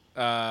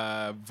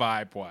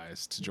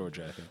vibe-wise to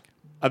Georgia, I think.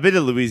 I've been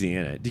to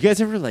Louisiana. Do you guys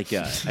ever, like,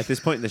 at this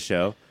point in the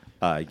show,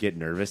 get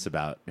nervous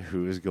about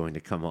who is going to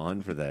come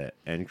on for the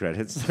end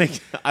credits? Like,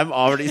 I'm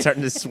already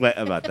starting to sweat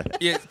about that.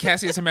 Yeah,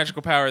 Cassie has a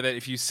magical power that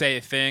if you say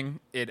a thing,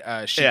 she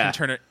Yeah. can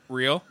turn it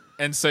real.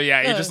 And so,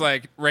 yeah, you're just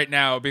like, right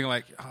now, being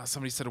like, oh,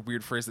 somebody said a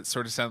weird phrase that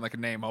sort of sounded like a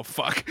name. Oh,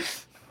 fuck.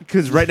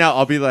 Because right now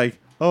I'll be like,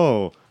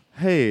 oh,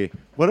 hey,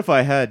 what if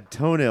I had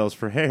toenails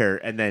for hair?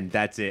 And then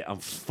that's it. I'm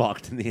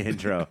fucked in the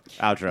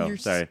outro. You're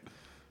Sorry.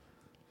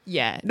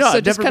 Yeah. No, so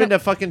I've just never kinda- been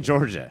to fucking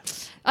Georgia.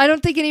 I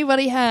don't think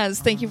anybody has.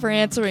 Thank you for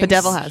answering. The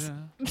devil has.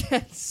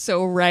 That's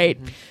so right.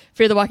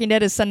 Fear the Walking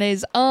Dead is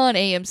Sundays on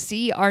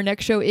AMC. Our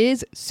next show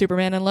is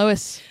Superman and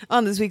Lois.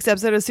 On this week's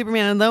episode of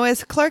Superman and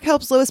Lois, Clark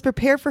helps Lois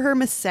prepare for her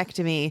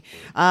mastectomy,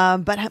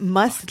 but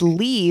must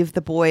leave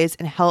the boys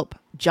and help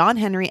John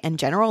Henry and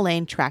General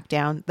Lane track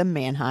down the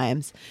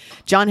Mannheims.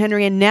 John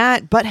Henry and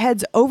Nat butt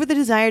heads over the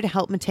desire to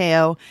help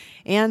Mateo,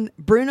 and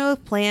Bruno's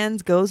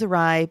plans goes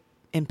awry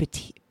and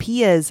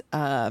Pia's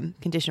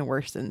condition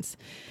worsens.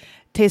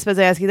 Taste buds,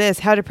 I ask you this: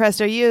 how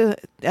depressed are you?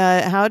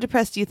 How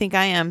depressed do you think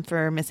I am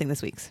for missing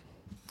this week's?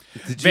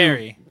 Did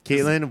Very.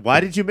 Caitlin, why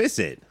did you miss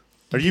it?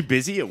 Are you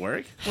busy at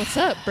work? What's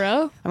up,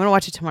 bro? I'm gonna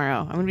watch it tomorrow.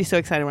 I'm gonna be so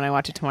excited when I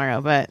watch it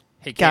tomorrow. But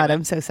Hey, God, Caitlin.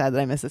 I'm so sad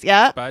that I missed this.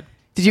 Yeah, Bud?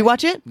 did you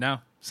watch it? No.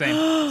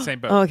 Same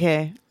boat.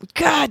 Okay.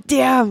 God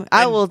damn.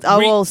 I And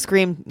will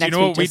scream Do next you know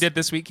week. what we just- did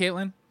this week,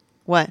 Caitlin?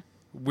 What?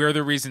 We're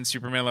the reason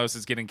Superman Lois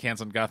is getting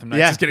canceled. Gotham Knights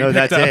Yeah, is getting no,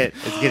 picked that's up. it.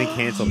 It's getting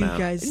canceled now.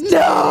 guys.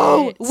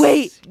 No.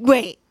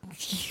 Wait.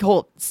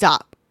 Hold.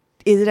 Stop.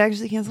 Is it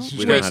actually canceled?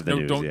 We don't have the no,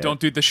 news don't yet. don't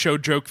do the show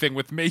joke thing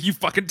with me. You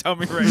fucking tell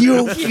me right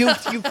You now.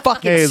 you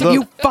fucking Hey, look.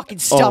 you fucking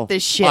stop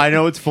this shit. I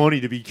know it's funny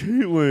to be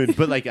Caitlin,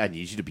 but like I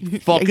need you to be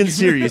fucking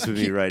serious with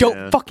me right Don't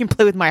now. fucking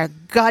play with my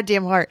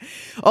goddamn heart.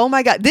 Oh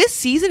my god, this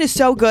season is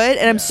so good,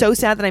 and I'm so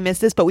sad that I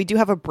missed this. But we do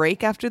have a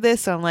break after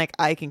this, so I'm like,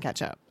 I can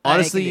catch up. I can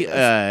Honestly, do this.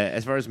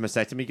 as far as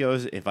mastectomy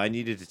goes, if I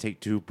needed to take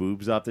 2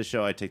 boobs off the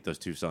show, I'd take those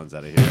 2 sons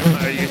out of here.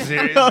 Are you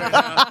serious? Right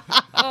now? Get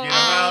them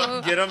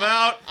out! Get them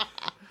out!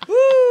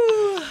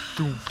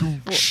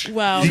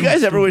 Wow. Do you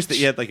guys ever wish that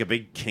you had like a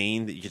big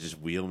cane that you could just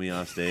wheel me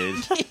off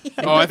stage?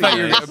 Oh, I thought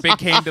you were a big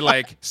cane to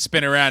like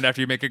spin around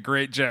after you make a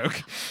great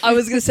joke. I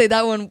was gonna say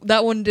that one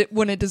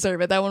wouldn't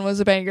deserve it. That one was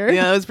a banger.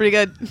 yeah, that was pretty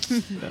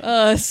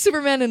good.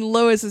 Superman and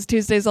Lois is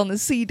Tuesdays on the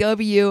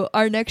CW.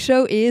 Our next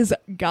show is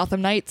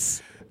Gotham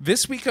Knights.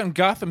 This week on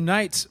Gotham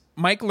Knights,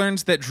 Mike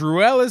learns that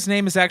Druella's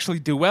name is actually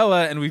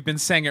Duella, and we've been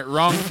saying it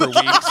wrong for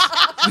weeks.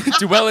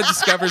 Duella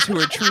discovers who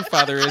her true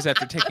father is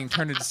after taking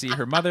Turner to see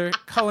her mother.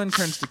 Cullen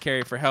turns to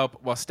Carrie for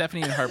help, while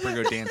Stephanie and Harper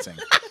go dancing.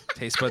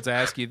 Taste buds, I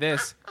ask you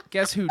this.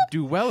 Guess who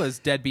Duella's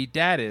deadbeat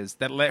dad is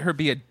that let her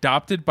be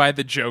adopted by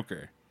the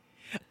Joker?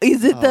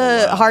 Is it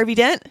the wow. Harvey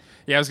Dent?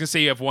 Yeah, I was going to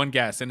say you have one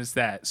guess, and it's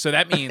that. So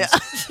that means...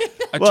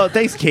 Well,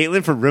 thanks,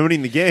 Caitlin, for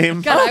ruining the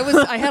game.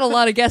 God, I had a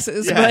lot of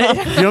guesses, Yeah.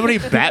 but You know how many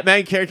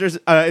Batman characters?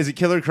 Is it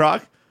Killer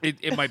Croc?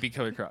 it might be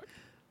Killer Croc.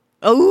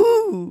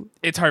 Oh,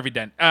 It's Harvey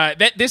Dent.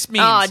 This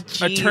means Aw,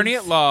 jeez. attorney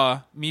at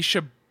law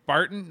Misha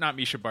Barton, not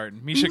Misha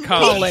Barton, Misha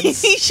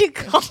Collins, he should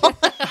call.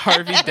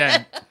 Harvey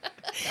Dent,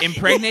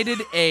 impregnated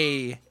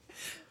a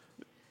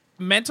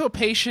mental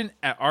patient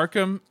at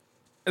Arkham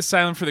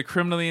Asylum for the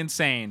Criminally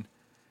Insane,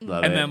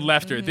 Love and it. then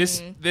left her.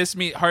 This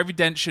means Harvey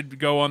Dent should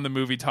go on the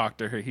movie Talk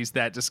to Her. He's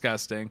that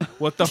disgusting.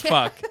 What the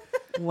fuck?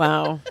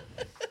 Wow,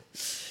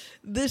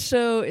 this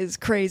show is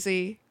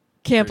crazy.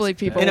 Can't believe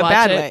people in a watch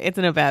bad it. way. It's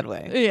in a bad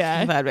way. Yeah.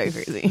 in a bad way,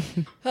 crazy.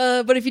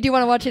 But if you do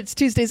want to watch it, it's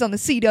Tuesdays on the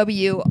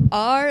CW.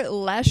 Our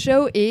last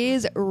show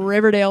is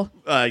Riverdale.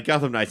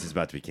 Gotham Knights is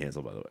about to be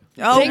canceled, by the way.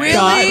 Oh, Thank really?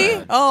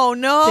 God. Oh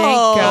no!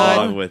 Thank God.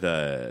 Along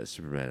with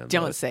Superman. and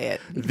Don't Lois. say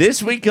it.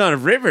 This week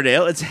on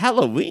Riverdale, it's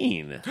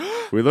Halloween.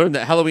 We learned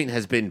that Halloween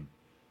has been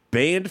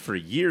banned for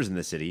years in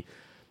the city,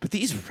 but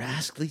these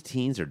rascally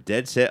teens are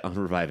dead set on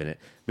reviving it.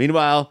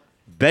 Meanwhile,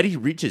 Betty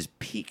reaches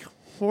peak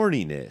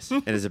horniness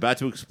and is about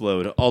to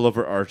explode all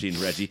over Archie and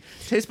Reggie.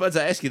 Taste buds,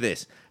 I ask you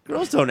this.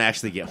 Girls don't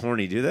actually get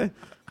horny, do they?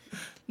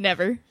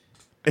 Never.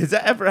 Has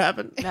that ever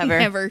happened? Never.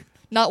 Never.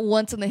 Not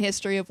once in the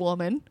history of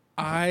woman.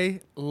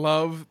 I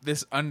love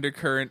this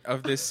undercurrent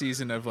of this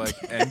season of like,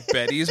 and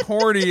Betty's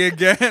horny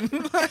again.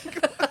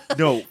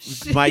 No,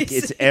 Mike,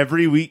 it's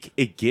every week.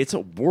 It gets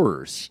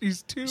worse.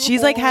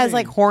 She's like has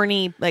like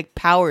horny like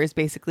powers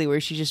basically where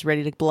she's just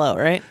ready to blow,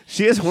 right?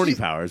 She has horny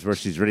powers where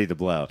she's ready to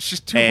blow. She's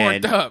too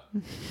And horned up.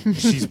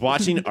 She's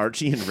watching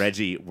Archie and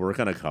Reggie work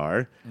on a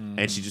car,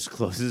 and she just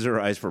closes her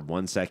eyes for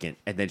 1 second,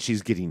 and then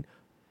she's getting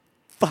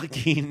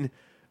fucking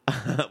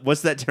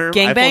what's that term?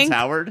 Gangbanged? Eiffel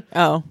Towered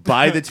Oh.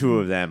 by the two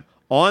of them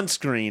on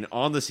screen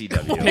on the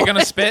CW. Pig on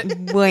a spit.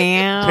 Wow. Pig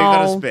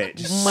on a spit.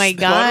 Just Oh my spun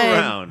God.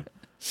 around.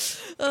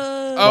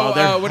 While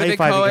they're What do they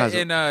call high-fiving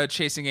it cosmo- in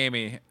Chasing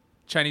Amy?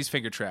 Chinese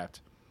finger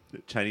trapped.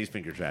 Chinese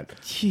finger trap.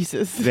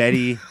 Jesus.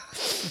 Betty,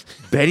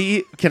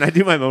 can I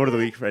do my moment of the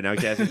week right now,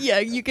 Cassie? Yeah,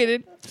 you get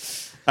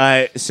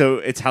it. So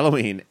it's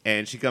Halloween,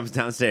 and she comes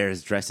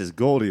downstairs dressed as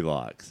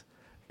Goldilocks,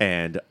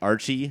 and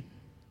Archie,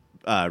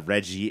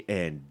 Reggie,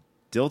 and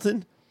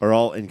Dilton are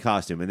all in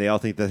costume, and they all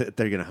think that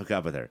they're going to hook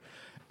up with her.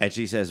 And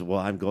she says, well,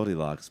 I'm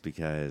Goldilocks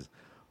because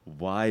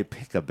why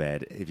pick a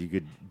bed if you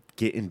could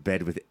get in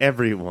bed with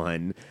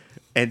everyone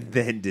and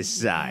then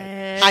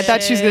decide? I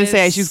thought she was going to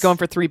say she was going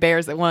for 3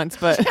 bears at once,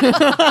 but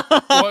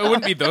Well, it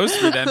wouldn't be those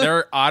 3 then. There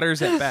are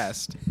otters at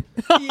best.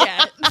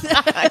 Yeah.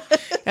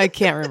 I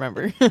can't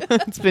remember.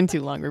 It's been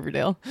too long,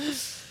 Riverdale.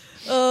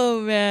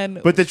 Oh,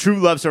 man. But the true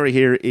love story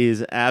here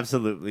is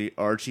absolutely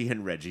Archie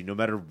and Reggie. No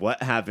matter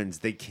what happens,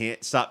 they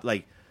can't stop.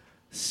 Like,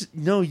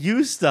 no,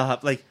 you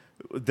stop. Like,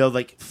 they'll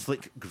like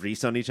flick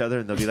grease on each other,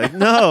 and they'll be like,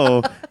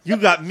 "No, you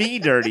got me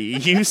dirty.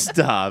 You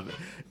stop."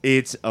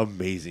 It's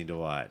amazing to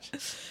watch.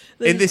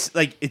 And this,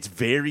 like, it's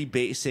very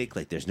basic.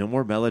 Like, there's no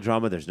more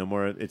melodrama. There's no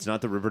more. It's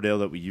not the Riverdale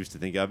that we used to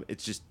think of.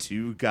 It's just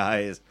 2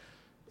 guys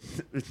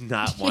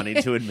not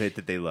wanting to admit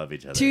that they love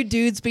each other. 2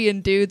 dudes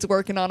being dudes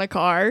working on a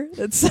car.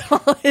 That's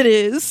all it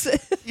is.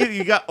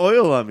 You got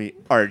oil on me,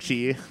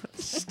 Archie.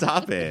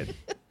 Stop it.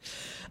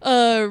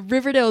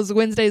 Riverdale's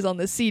Wednesdays on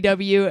the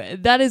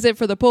CW. That is it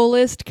for the poll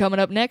list. Coming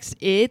up next,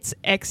 it's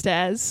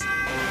Extaz.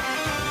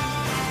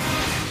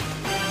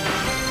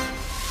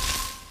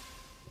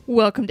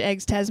 Welcome to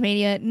Eggs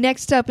Tasmania.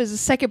 Next up is the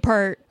second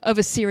part of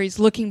a series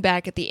looking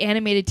back at the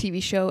animated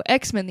TV show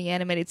X-Men the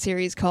Animated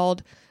Series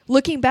called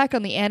Looking Back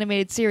on the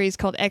Animated Series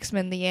called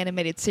X-Men the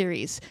Animated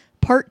Series.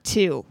 Part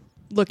 2.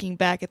 Looking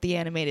back at the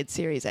animated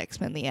series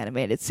X-Men the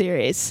Animated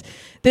Series.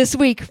 This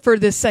week for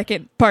this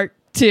second part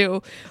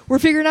 2, we're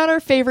figuring out our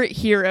favorite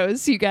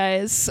heroes, you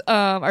guys.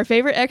 Our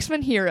favorite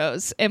X-Men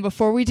heroes. And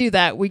before we do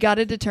that, we got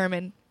to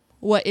determine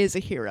what is a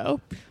hero.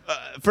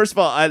 First of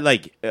all, I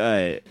like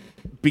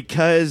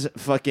because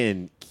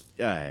fucking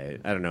I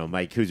don't know,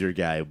 Mike. Who's your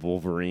guy?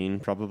 Wolverine,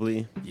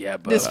 probably. Yeah,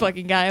 but This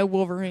fucking guy, a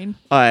Wolverine.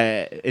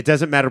 It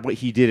doesn't matter what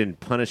he did in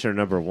Punisher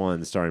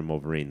 #1 starring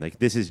Wolverine. Like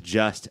this is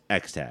just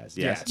Extaz. Yes.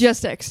 Yes.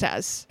 Just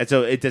Extaz. And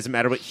so it doesn't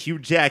matter what Hugh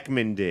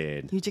Jackman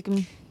did. You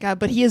chicken. God,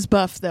 but he is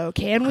buff though.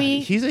 Can we?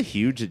 He's a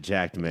huge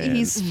jacked man.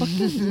 He's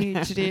fucking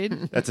huge,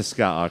 dude. That's a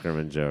Scott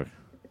Aukerman joke.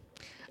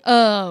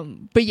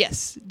 But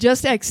yes,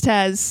 just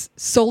Extaz,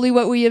 solely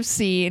what we have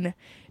seen,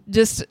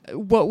 just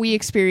what we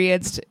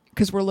experienced,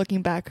 because we're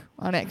looking back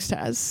on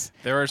Extaz.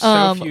 there are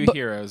so few but-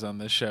 heroes on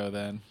this show.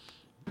 Then,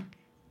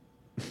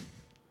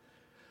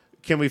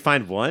 Can we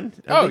find one?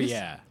 oh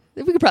yeah,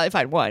 We could probably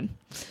find one.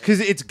 Because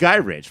it's Guy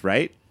Ritchie,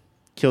 right?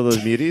 Kill those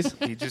muties.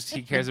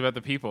 he cares about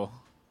the people.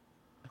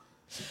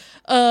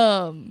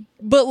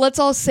 But let's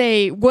all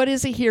say, what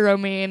does a hero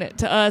mean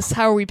to us?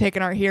 How are we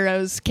picking our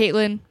heroes?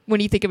 Caitlin,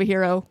 when you think of a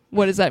hero,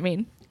 what does that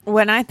mean?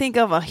 When I think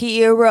of a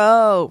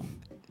hero,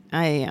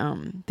 I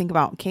think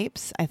about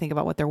capes. I think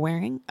about what they're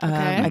wearing.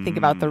 Okay. I think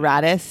about the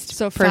raddest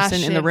So person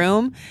in the fashion.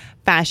 room.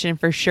 Fashion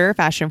for sure.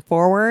 Fashion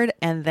forward.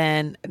 And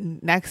then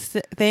next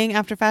thing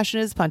after fashion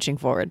is punching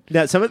forward.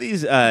 Now, some of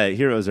these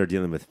heroes are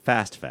dealing with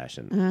fast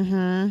fashion.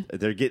 Mm-hmm.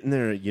 They're getting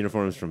their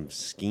uniforms from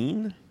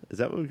Skeen. Is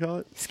that what we call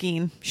it?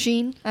 Skeen.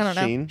 Sheen? I don't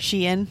know. Sheen?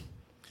 Shein.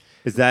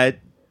 Is that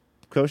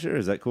kosher?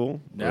 Is that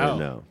cool? No. Or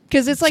no.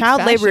 Because it's like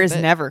Child fashion, labor is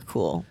but- never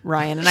cool,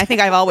 Ryan. And I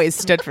think I've always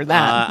stood for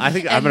that. I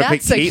think I'm And going to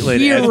pick that's a Caitlin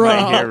as hero.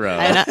 my hero.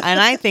 And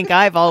I think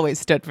I've always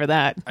stood for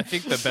that. I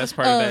think the best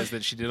part of that is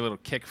that she did a little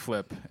kick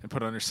flip and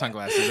put on her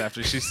sunglasses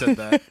after she said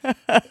that.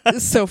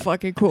 It's so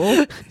fucking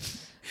cool.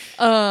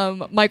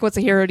 Mike, what's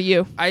a hero to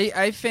you?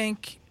 I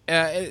think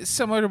it's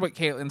similar to what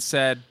Caitlin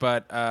said,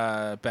 but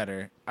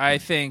better. I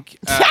think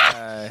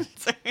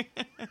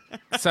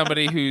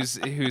somebody who's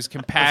Sorry,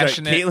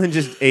 compassionate, Caitlin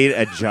just ate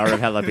a jar of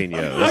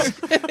jalapenos.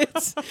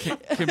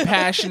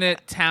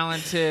 compassionate,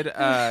 talented,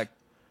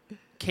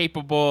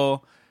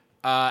 capable,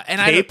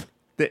 and Cape?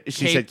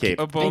 She said cape.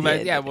 capable. I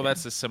did. Yeah, well,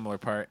 that's a similar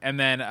part. And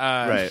then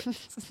Right.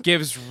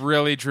 gives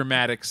really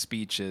dramatic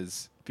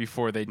speeches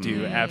before they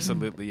do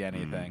absolutely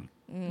anything.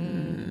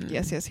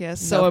 Yes. So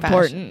No fashion.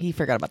 important. He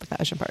forgot about the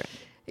fashion part.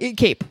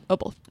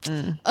 Capable.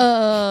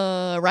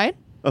 Ryan?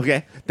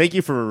 Okay. Thank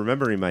you for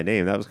remembering my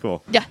name. That was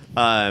cool. Yeah.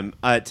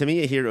 To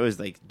me, a hero is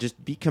like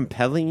just be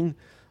compelling,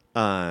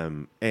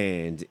 and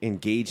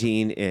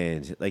engaging,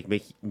 and like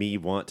make me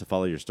want to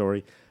follow your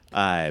story.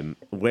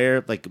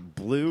 Wear like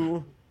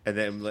blue, and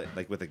then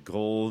like with a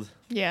gold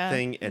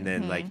thing, and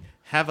then like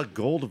have a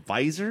gold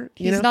visor.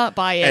 You He's know? not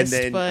biased,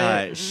 and then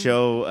but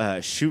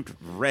shoot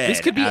red. This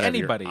could be out of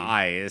your anybody.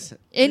 eyes.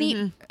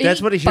 any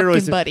That's what a hero fucking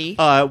is. buddy.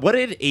 What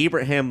did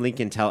Abraham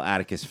Lincoln tell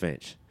Atticus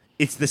Finch?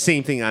 It's the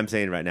same thing I'm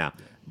saying right now.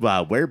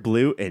 Wear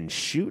blue and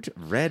shoot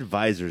red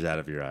visors out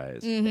of your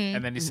eyes.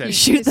 And then he said,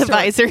 Shoot the So-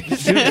 visor.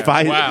 Shoot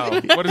visors. "Wow,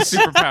 what a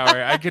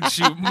superpower! I could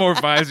shoot more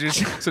visors."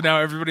 So now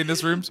everybody in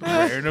this room's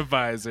wearing a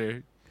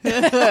visor. Do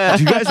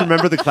you guys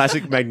remember the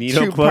classic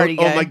Magneto True quote? party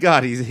Oh guy. my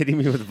God, he's hitting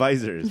me with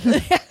visors.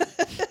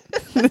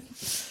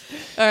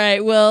 All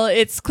right. Well,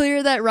 it's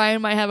clear that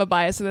Ryan might have a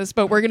bias in this,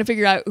 but we're gonna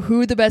figure out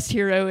who the best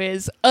hero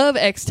is of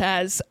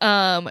Extaz.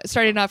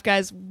 Starting off,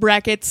 guys,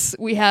 brackets.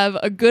 We have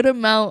a good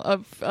amount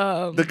of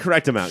The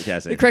correct amount,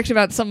 Cassie. the correct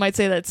amount. Some might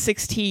say that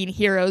 16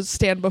 heroes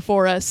stand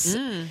before us.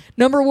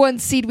 Number 1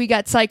 seed, we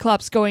got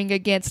Cyclops going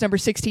against number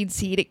 16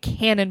 seed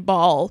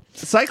Cannonball.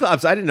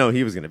 Cyclops, I didn't know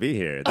he was going to be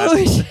here. Oh,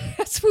 That's,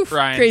 that's oof,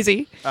 Ryan,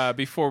 crazy.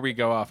 Before we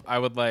go off, I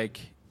would like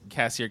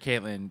Cassie or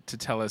Caitlin to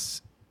tell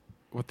us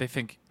what they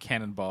think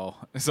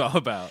Cannonball is all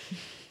about.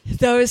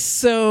 That was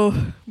so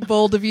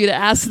bold of you to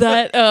ask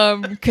that,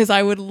 because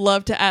I would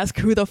love to ask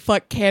who the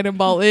fuck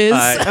Cannonball is.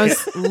 I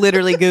was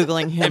literally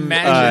Googling him in this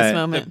Imagine the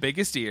moment.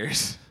 biggest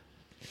ears.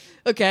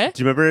 Okay.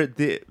 do you remember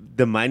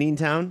the mining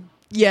town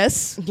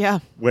Yes. Yeah.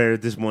 where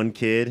this one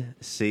kid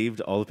saved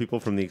all the people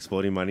from the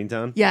exploding mining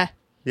town? Yeah.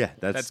 Yeah,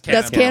 that's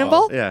That's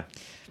Cannonball? Yeah.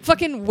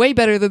 Fucking way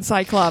better than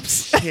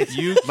Cyclops.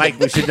 You Mike,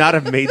 we should not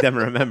have made them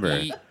remember.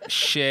 eat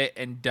shit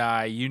and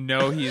die. You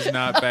know he's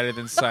not better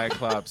than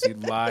Cyclops, you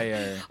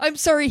liar. I'm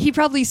sorry, he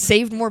probably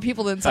saved more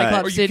people than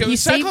Cyclops did. He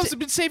Cyclops saved. has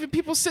been saving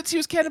people since he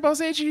was Cannonball's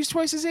age, and he's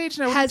twice his age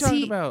now. What Has are you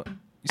he- talking about?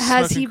 You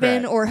Has smoking he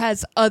been, crack. or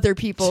has other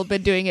people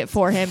been doing it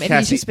for him, and he's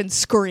Cassie, just been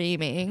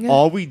screaming?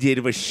 All we did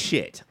was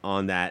shit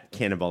on that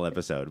Cannonball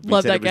episode. We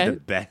Love said that it was guy. the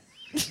best.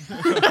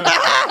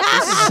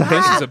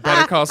 This is a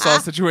Better Call Saul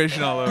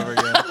situation all over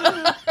again.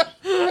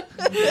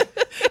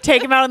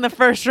 Take him out in the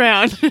first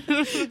round.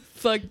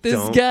 Fuck this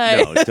Don't, guy.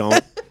 No,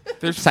 don't.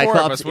 There's four of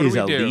Cyclops us. What is do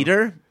a we do?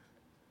 leader.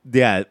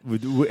 Yeah,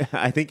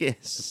 I think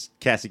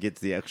Cassie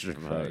gets the extra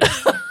vote.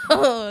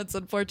 Oh, that's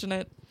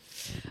unfortunate.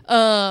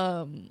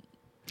 All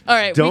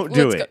right, Don't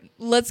do let's it.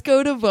 Let's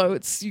go to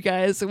votes, you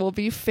guys. It will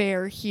be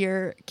fair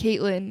here.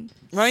 Caitlin,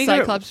 Why don't you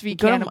Cyclops v.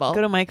 go to- Cannonball.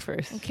 Go to Mike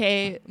first.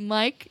 Okay,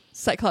 Mike,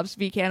 Cyclops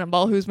v.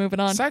 Cannonball. Who's moving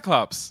on?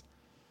 Cyclops.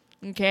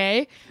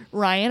 Okay,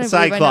 Ryan, I believe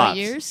I know Cyclops.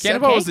 yours.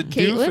 Cannonball okay. was a doof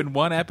Caitlin? in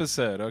one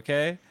episode,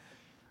 okay?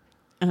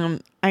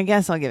 I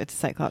guess I'll give it to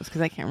Cyclops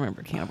because I can't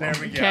remember Cannibal. There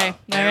we go. Okay,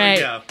 There all right.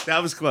 we go.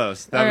 That was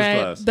close. That All was right,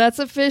 close. that's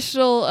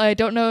official. I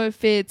don't know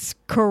if it's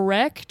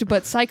correct,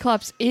 but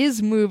Cyclops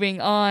is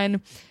moving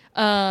on.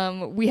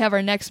 We have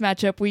our next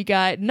matchup. We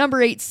got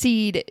number 8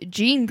 seed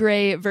Jean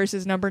Grey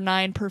versus number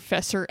 9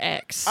 Professor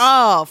X.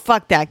 Oh,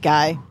 fuck that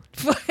guy.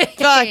 Fuck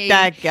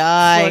that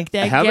guy. Fuck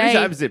that How many guy.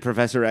 times did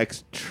Professor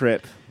X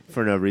trip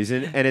for no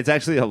reason? And it's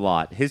actually a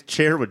lot. His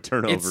chair would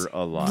turn over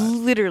a lot.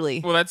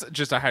 Literally. Well, that's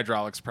just a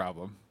hydraulics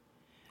problem.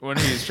 When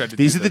he's trying to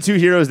These do are the this. two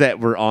heroes that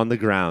were on the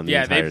ground.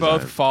 Yeah, they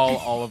both fall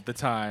all of the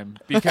time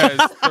because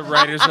the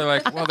writers are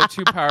like, well, they're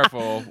too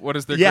powerful. What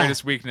is their Yeah.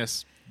 greatest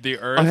weakness? The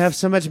Earth. I have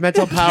so much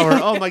mental power.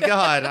 Oh my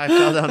god, I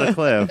fell down a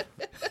cliff.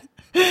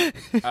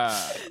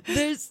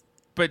 There's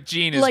But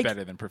Jean is like-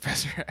 better than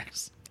Professor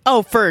X.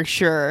 Oh, for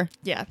sure.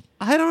 yeah.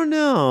 I don't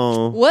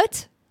know.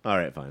 What? All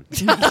right, fine.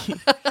 You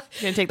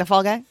gonna take the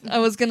fall guy? I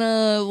was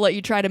gonna let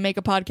you try to make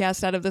a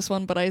podcast out of this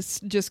one, but I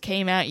just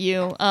came at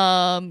you.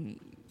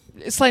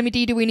 Slimy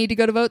D, do we need to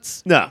go to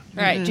votes? No. All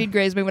right, Jean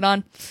Grey's moving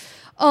on.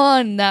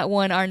 On that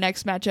one, our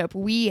next matchup,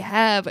 we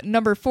have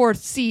number 4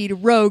 seed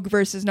Rogue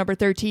versus number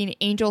 13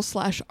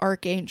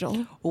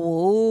 Angel/Archangel.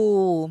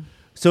 Oh.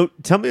 So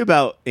tell me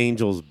about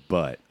Angel's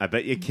butt. I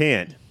bet you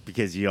can't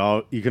because you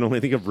can only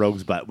think of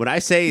Rogue's butt. When I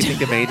say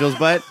think of Angel's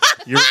butt,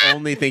 you're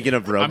only thinking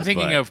of Rogue's I'm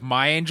thinking butt. of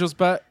my angel's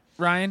butt,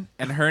 Ryan,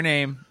 and her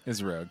name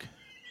is Rogue.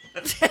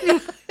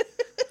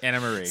 Anna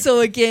Marie.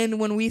 So again,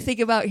 when we think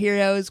about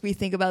heroes, we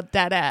think about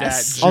that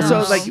ass. That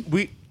Also, Germs.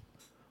 like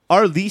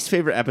our least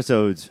favorite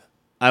episodes,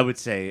 I would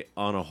say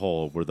on a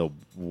whole, were the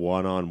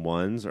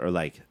one-on-ones or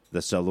like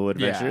the solo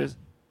adventures.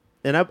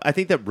 And I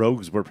think that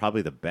Rogues were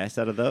probably the best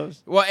out of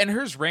those. Well, and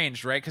hers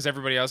ranged, right? Because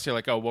everybody else, you're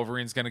like, oh,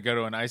 Wolverine's going to go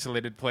to an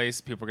isolated place.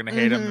 People are going to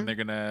hate him, and they're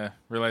going to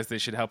realize they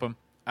should help him.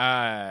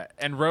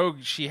 And Rogue,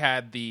 she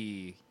had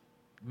the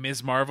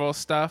Ms. Marvel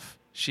stuff.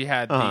 She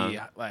had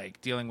the, like,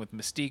 dealing with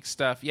Mystique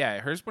stuff. Yeah,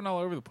 hers went all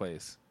over the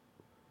place.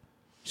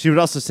 She would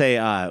also say,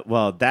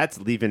 well, that's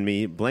leaving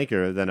me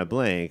blanker than a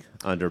blank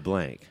under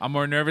blank. I'm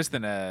more nervous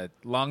than a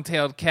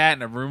long-tailed cat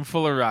in a room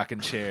full of rocking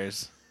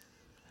chairs.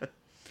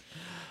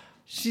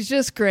 She's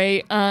just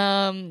great.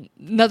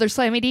 Another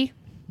Slimy D.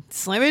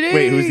 Slimy D.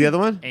 Wait, who's the other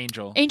one?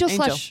 Angel.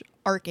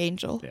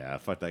 Angel/Archangel. Yeah,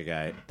 fuck that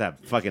guy.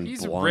 That fucking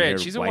He's blonde-haired,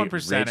 rich. He's a white,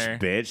 1%er.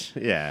 rich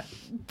bitch. Yeah.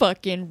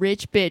 Fucking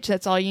rich bitch.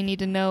 That's all you need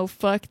to know.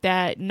 Fuck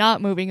that.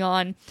 Not moving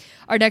on.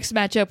 Our next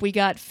matchup, we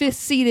got 5th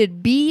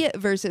seeded B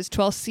versus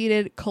 12th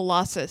seeded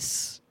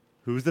Colossus.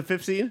 Who's the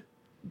 5th seed?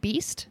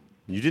 Beast?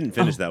 You didn't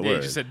finish that Yeah, you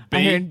word. just said I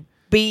B. heard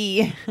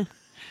B.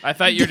 I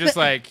thought you were just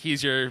like,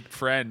 he's your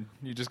friend.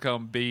 You just call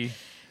him B.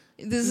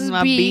 This is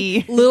my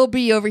B. B. Little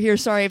B over here.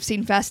 Sorry, I've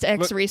seen Fast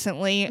X Look-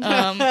 recently.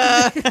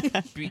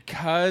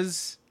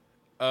 Because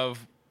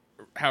of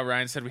how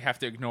Ryan said we have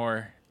to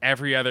ignore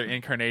every other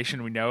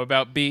incarnation we know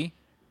about B,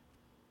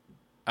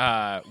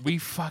 we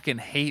fucking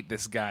hate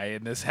this guy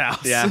in this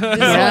house. Yeah. This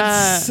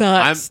Yeah. one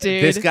sucks,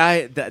 dude. This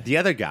guy, the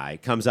other guy,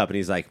 comes up and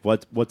he's like,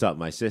 "What's up,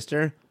 my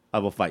sister? I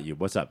will fight you.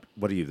 What's up?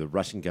 What are you, the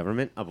Russian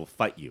government? I will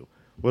fight you.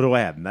 What do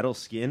I have? Metal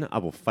skin? I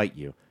will fight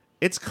you."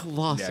 It's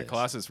Colossus. Yeah,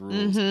 Colossus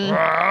rules.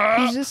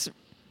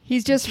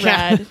 He's just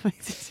rad.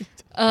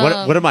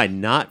 What am I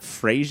not,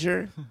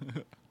 Frasier?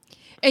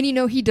 And you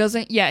know he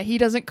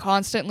doesn't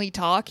constantly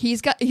talk.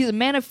 He's a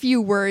man of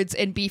few words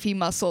and beefy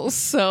muscles.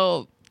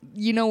 So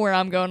you know where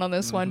I'm going on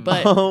this one,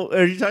 but Oh,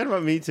 are you talking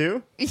about me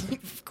too?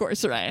 of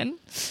course, Ryan.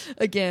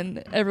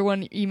 Again,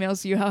 everyone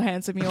emails you how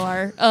handsome you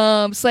are.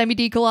 Slammy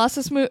D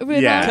Colossus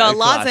moving Yeah. on.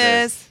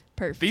 Colossus.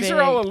 Perfect. These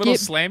are all a little Get,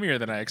 slammier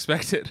than I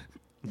expected.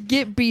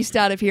 get Beast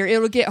out of here.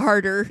 It'll get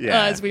harder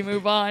Yeah. as we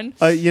move on.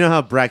 You know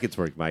how brackets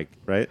work, Mike,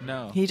 right?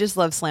 No. He just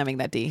loves slamming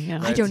that D. Yeah.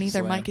 I Right. don't either,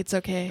 Slam. Mike. It's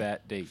okay.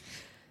 That date.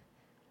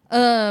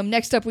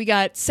 Next up, we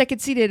got second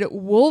seeded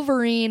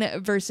Wolverine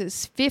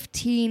versus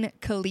 15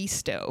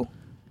 Callisto.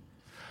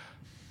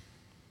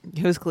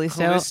 Who's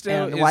Callisto?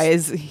 Callisto and is why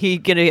is he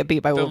gonna get beat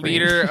by The Wolverine?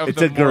 leader of It's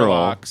the a girl.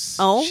 Morlocks.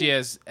 Oh. She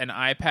has an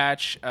eye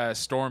patch.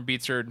 Storm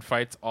beats her in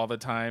fights all the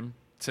time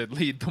to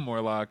lead the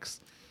Morlocks.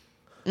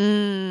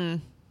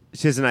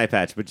 She has an eye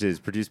patch, which is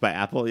produced by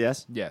Apple.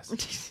 Yes.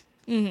 Yes.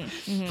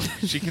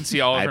 She can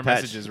see all of Eye her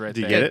patch. messages right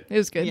Do you there. get it? It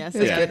was good. Yes,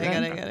 it was I good. got it,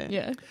 man. I got it.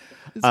 Yeah.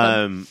 It's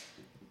fun.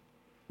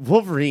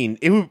 Wolverine.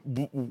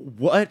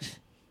 What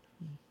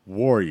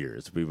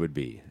warriors we would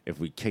be if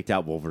we kicked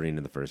out Wolverine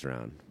in the first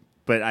round.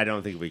 But I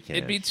don't think we can.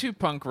 It'd be too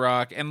punk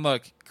rock. And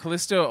look,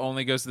 Callisto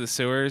only goes to the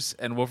sewers,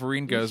 and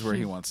Wolverine goes where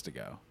he wants to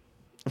go.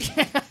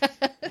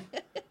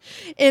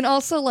 And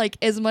also, like,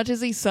 as much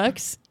as he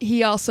sucks,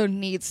 he also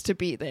needs to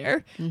be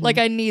there. Like,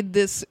 I need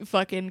this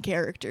fucking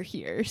character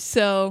here.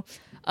 So,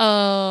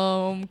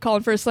 calling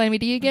for a Slammy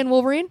D again,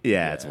 Wolverine?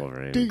 Yeah, it's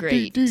Wolverine.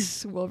 Great.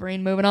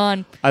 Wolverine moving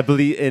on. I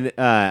believe, and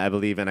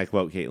I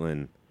quote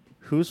Caitlin,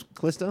 "Who's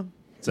Callisto?"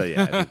 So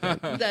yeah, I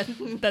think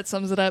that. That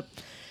sums it up.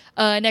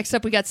 Next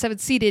up, we got 7th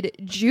seeded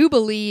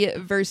Jubilee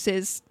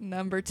versus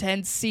number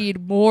 10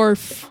 seed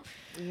Morph.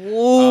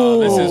 Oh,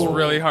 this is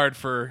really hard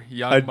for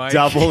young a Mike.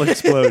 double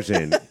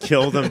explosion,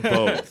 kill them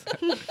both.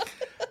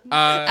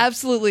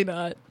 Absolutely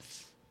not.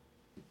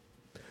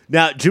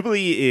 Now,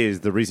 Jubilee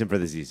is the reason for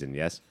the season,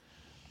 yes?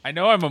 I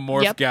know I'm a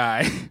morph Yep.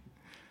 guy,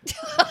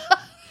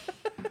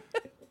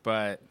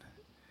 but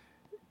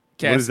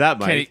What is that,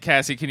 Mike?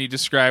 Cassie, can you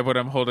describe what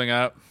I'm holding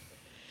up?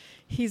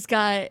 He's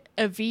got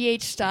a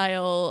VH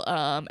style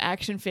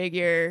action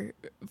figure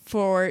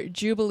for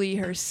Jubilee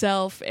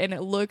herself, and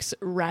it looks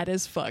rad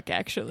as fuck,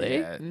 actually.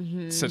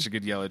 Yeah, such a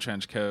good yellow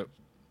trench coat.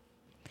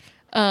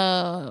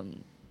 Caitlin,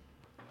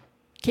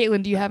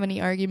 do you have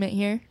any argument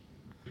here?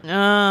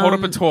 Hold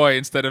up a toy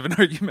instead of an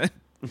argument.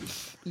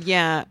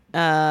 Yeah.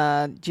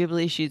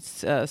 Jubilee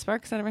shoots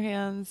sparks out of her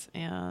hands,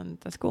 and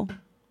that's cool.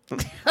 All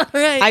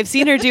right. I've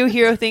seen her do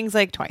hero things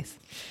like twice.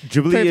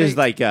 Jubilee is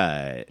Perfect.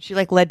 like, She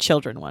like led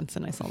children once,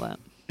 and I saw that.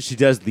 she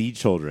does lead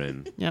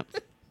children, Yep.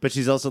 but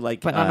she's also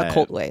like, But not in a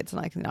cult way. It's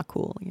not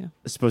cool.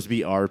 supposed to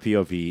be our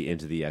POV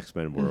into the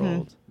X-Men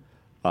world.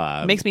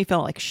 It makes me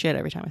feel like shit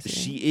every time I see her.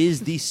 She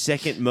is the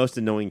second most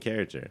annoying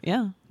character,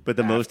 Yeah. but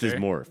the most is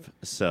After. Morph.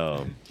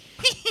 So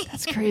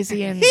That's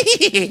crazy and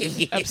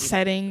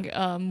upsetting.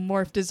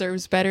 Morph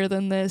deserves better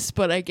than this,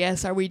 but I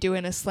guess are we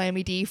doing a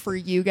slammy D for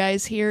you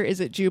guys here? Is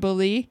it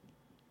Jubilee?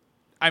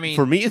 I mean,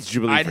 for me, it's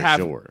Jubilee I'd for have-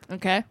 sure.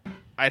 Okay.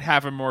 I'd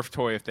have a morph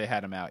toy if they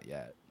had them out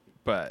yet,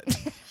 but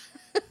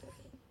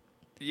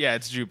yeah,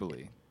 it's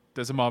Jubilee.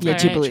 Does them all Yeah,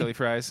 make Jubilee. chili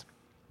fries?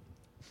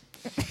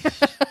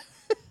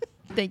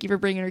 Thank you for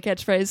bringing her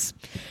catchphrase.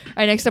 All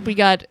right, next up we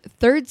got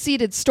third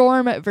seeded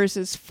Storm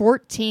versus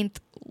 14th.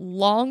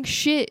 Long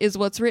shit is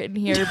what's written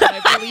here, but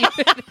I believe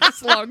it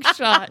is long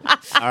shot.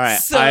 All right,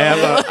 So- I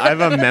have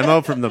a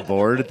memo from the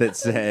board that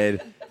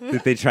said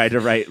that they tried to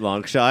write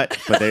long shot,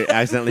 but they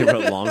accidentally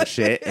wrote long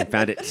shit and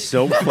found it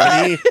so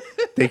funny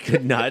they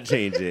could not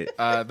change it.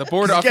 The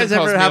board Did you often guys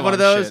calls ever me have a one of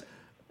long those? shit.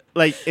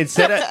 Like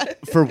instead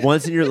of for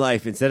once in your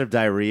life, instead of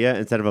diarrhea,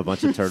 instead of a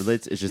bunch of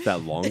turtlets, it's just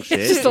that long shit.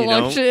 Just a you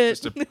long know?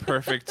 shit. Just a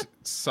perfect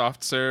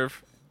soft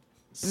serve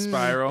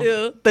spiral.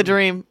 Ew. The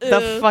dream.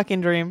 The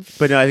fucking dream.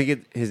 But no, I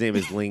think his name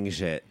is Ling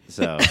Shit.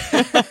 So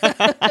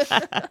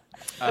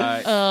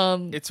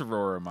It's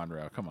Aurora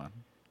Monroe. Come on.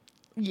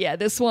 Yeah,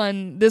 this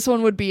one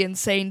would be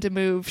insane to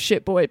move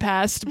Shitboy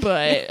past,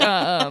 but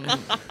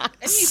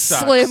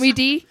sucks. Slammy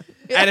D.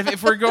 And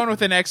if we're going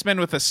with an X-Men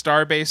with a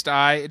star-based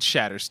eye, it's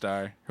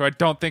Shatterstar, who I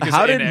don't think is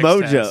how in did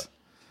X-Tens.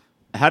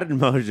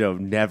 Mojo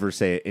never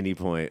say at any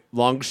point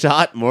long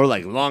shot? More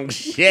like long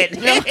shit.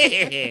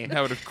 That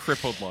would have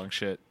crippled long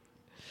shit.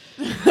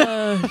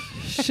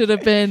 Should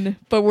have been,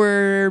 but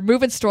we're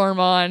moving Storm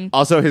on.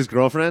 Also, his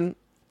girlfriend.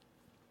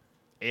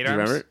 Eight Do you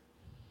arms? remember?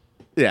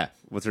 Yeah.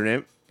 What's her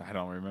name? I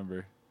don't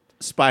remember.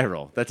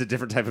 Spiral. That's a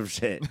different type of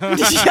shit.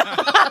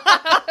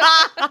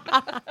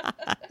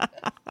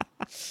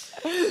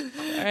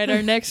 All right,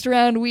 our next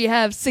round we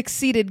have 6th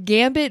seeded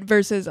Gambit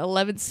versus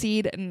 11th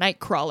seed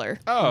Nightcrawler.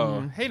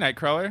 Oh, hey,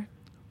 Nightcrawler.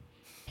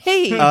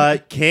 Hey.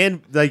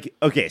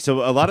 Okay,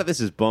 so a lot of this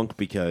is bunk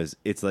because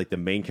it's like the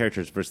main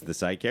characters versus the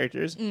side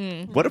characters.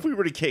 What if we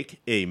were to kick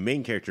a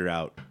main character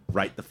out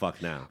right the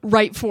fuck now?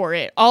 Right for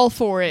it, all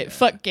for it.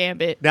 Fuck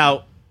Gambit.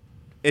 Now,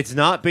 it's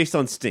not based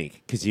on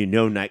stink because you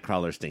know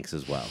Nightcrawler stinks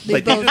as well. They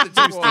Like these both- are the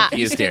two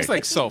He stinkiest stinks characters.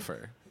 like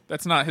sulfur.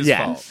 That's not his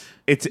yeah, fault.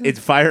 it's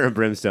fire and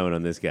brimstone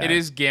on this guy. It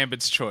is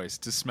Gambit's choice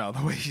to smell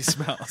the way he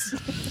smells.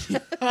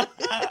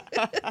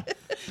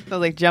 So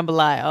like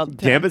jambalaya all the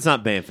time. Gambit's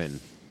not Banffin.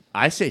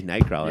 I say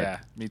Nightcrawler. Yeah,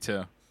 me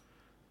too.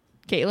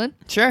 Caitlin?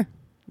 Sure.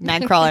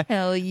 Nightcrawler.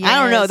 Hell yes.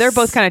 I don't know. They're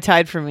both kind of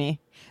tied for me.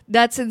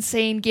 That's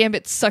insane.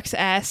 Gambit sucks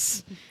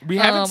ass. We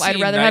haven't seen I'd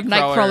rather have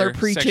Nightcrawler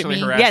preach at sexually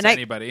me. harass Yeah,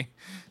 anybody.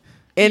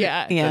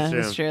 Yeah.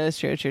 That's That's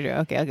true.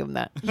 Okay, I'll give him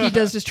that. He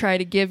does just try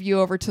to give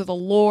you over to the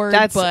Lord,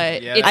 That's-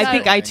 but Yeah, it's I that's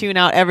think not- I tune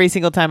out every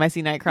single time I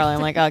see Nightcrawler.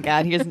 I'm like, oh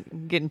god, he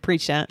isn't getting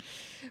preached at.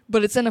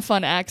 but it's in a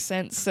fun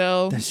accent,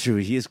 so That's true.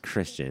 He is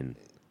Christian.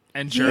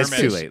 And It's German.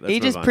 too late. Let's He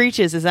move just on.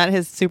 preaches. Is that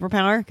his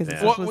superpower? Because Yeah.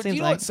 it's What, what it what, seems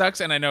you know like. what sucks?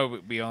 And I know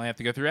we only have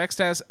to go through X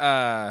test.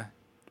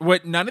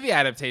 What none of the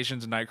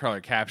adaptations of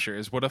Nightcrawler capture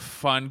is what a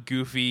fun,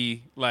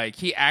 goofy, like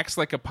he acts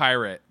like a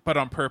pirate, but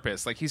on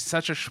purpose. Like he's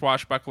such a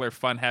swashbuckler,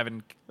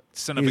 fun-having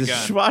son of He's a a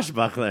gun.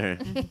 swashbuckler.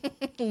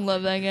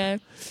 love that guy.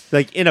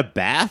 Like in a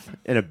bath?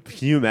 Can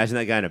you imagine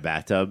that guy in a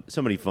bathtub?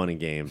 So many fun and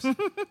games.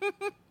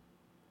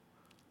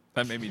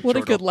 That made me. What a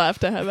chortle. good laugh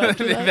to have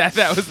after that.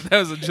 that was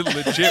a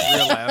legit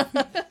real laugh.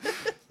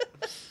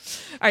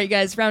 All right,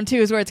 guys, round 2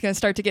 is where it's going to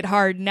start to get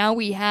hard. Now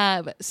we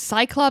have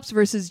Cyclops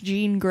versus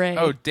Jean Grey.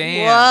 Oh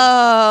damn!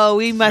 Whoa,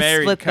 we must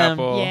Married split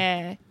couple.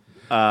 Yeah.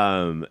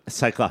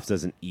 Cyclops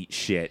doesn't eat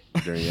shit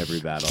during every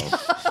battle.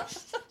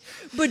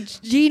 But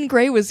Jean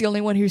Grey was the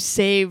only one who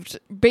saved.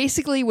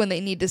 Basically, when they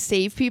need to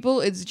save people,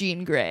 it's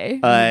Jean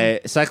Grey.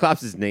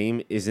 Cyclops'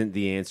 name isn't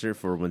the answer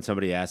for when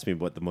somebody asks me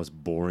what the most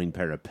boring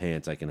pair of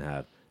pants I can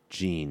have.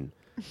 Jean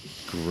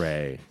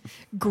Grey.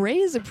 Grey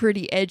is a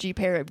pretty edgy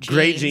pair of jeans.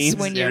 Gray jeans?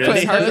 When Yeah, you really?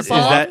 put hard to those Is pull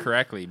on. that- off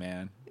correctly,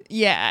 man.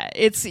 Yeah,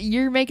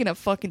 you're making a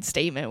fucking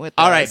statement with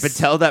All this. right, but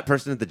tell that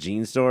person at the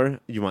jean store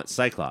you want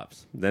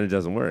Cyclops. Then it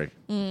doesn't work.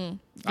 I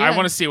Yeah,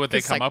 want to see what they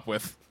 'cause come up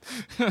with.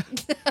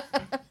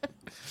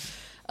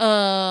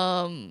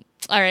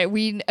 All right,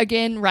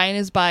 Ryan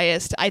is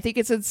biased. I think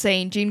it's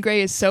insane. Jean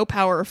Grey is so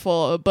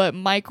powerful, but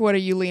Mike, what are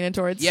you leaning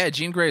towards? Yeah,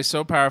 Jean Grey is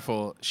so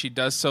powerful. She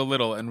does so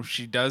little, and when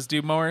she does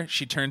do more,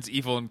 she turns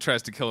evil and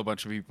tries to kill a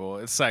bunch of people.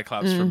 It's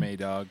Cyclops for me,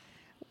 dog.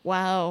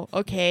 Wow.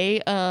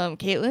 Okay.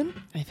 Caitlin?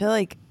 I feel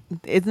like,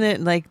 isn't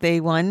it like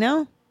they won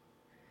now?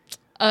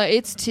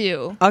 It's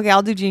 2. Okay,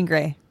 I'll do Jean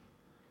Grey.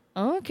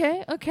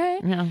 Okay.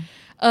 Yeah.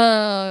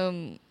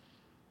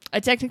 I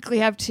technically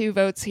have 2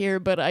 votes here,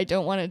 but I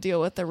don't want to deal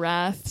with the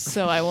wrath,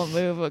 so I will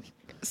move a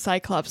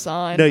Cyclops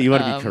on. No, you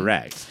want to be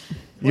correct.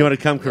 You want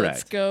to come Let's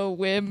correct. go,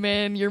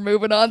 women. You're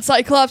moving on.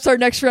 Cyclops, our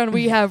next round,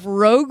 we have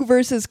Rogue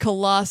versus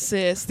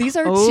Colossus. These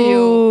are 2.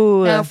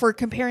 Ooh. Now, for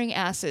comparing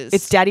asses.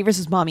 It's daddy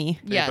versus mommy.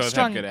 They yeah, both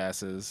strong, have good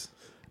asses.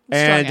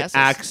 And asses.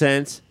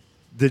 accents.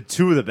 The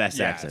 2 of the best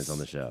Yes. accents on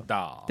the show.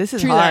 Doll. This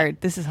is True that.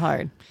 hard. This is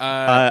hard.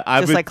 I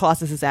Just would like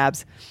Colossus's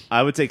abs.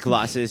 I would say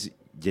Colossus,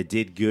 you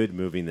did good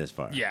moving this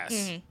far.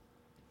 Yes.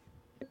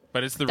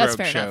 But it's the That's Rogue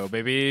fair show, enough.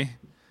 baby.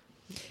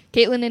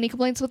 Caitlin, any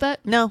complaints with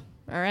that? No.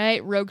 All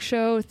right, Rogue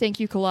Show. Thank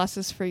you,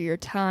 Colossus, for your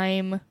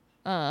time.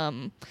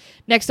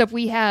 Next up,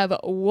 we have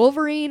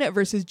Wolverine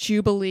versus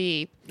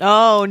Jubilee.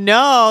 Oh,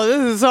 no.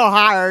 This is so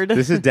hard.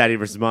 This is Daddy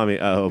versus Mommy.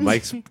 Oh,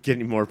 Mike's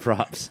getting more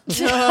props.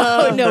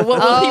 Oh no! What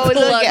will he Oh,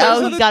 pull look,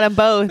 out? he got them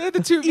both. They're the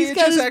 2 He's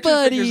got VHS his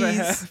action figures I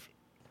buddies.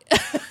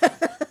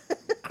 have.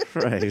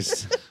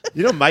 Christ.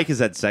 You know Mike has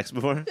had sex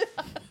before?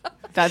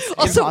 That's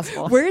Also,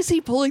 impossible. where is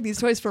he pulling these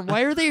toys from?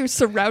 Why are they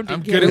surrounding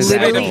I'm him? good at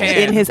Literally sleight of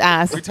hand. in his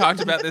ass. We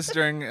talked about this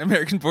during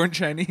American Born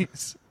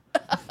Chinese.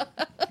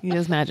 He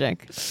does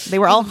magic. They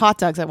were all hot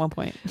dogs at one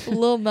point.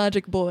 Little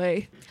magic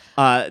boy.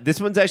 This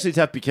one's actually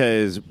tough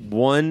because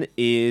one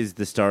is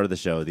the star of the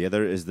show. The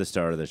other is the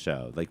star of the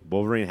show. Like,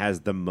 Wolverine has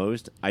the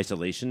most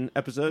isolation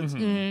episodes,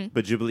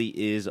 but Jubilee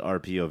is our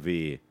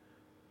POV.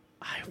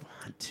 I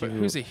want to. But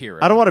who's a hero?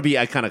 I don't want to be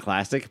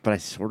iconoclastic, but I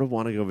sort of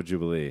want to go with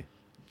Jubilee.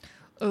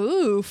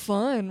 Ooh,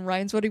 fun.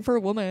 Ryan's voting for a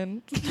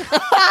woman.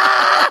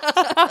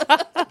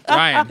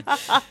 Ryan.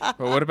 But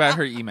what about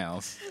her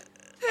emails?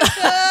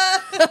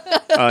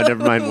 Oh, never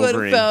mind What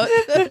Wolverine.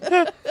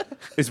 about?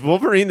 Is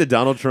Wolverine the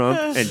Donald Trump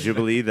and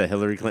Jubilee the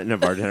Hillary Clinton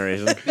of our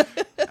generation?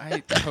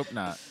 I hope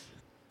not.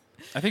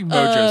 I think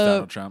Mojo's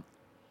Donald Trump.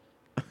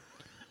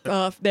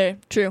 There,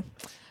 true.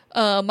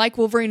 Mike,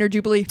 Wolverine, or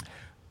Jubilee?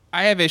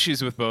 I have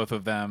issues with both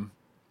of them.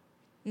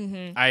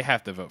 I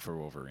have to vote for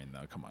Wolverine,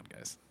 though. Come on,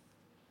 guys.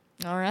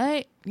 All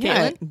right.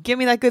 Yeah, Caitlin? give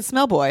me that good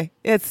smell, boy.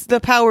 It's the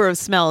power of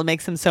smell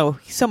makes him so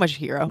much a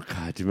hero.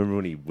 God, do you remember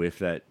when he whiffed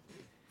that?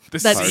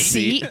 This That Car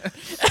seat.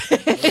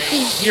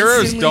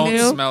 Heroes Instantly don't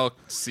knew. smell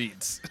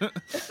seats.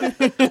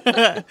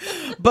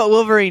 But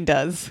Wolverine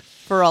does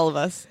for all of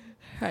us.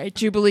 All right,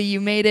 Jubilee, you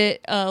made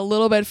it a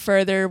little bit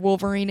further.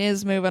 Wolverine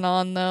is moving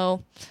on,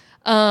 though.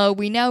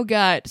 We now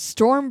got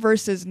Storm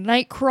versus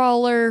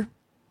Nightcrawler.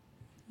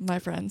 My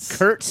friends.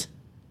 Kurt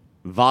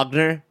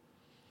Wagner,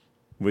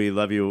 we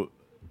love you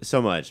so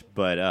much,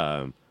 but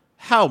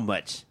how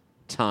much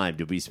time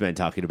did we spend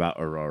talking about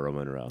Aurora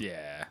Monroe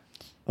Yeah.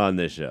 on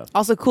this show?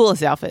 Also,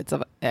 coolest outfits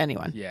of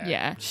anyone. Yeah.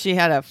 Yeah. She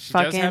had a She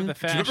fucking. does have the Do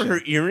you fashion. remember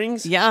her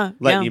earrings? Yeah,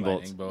 Lightning yeah.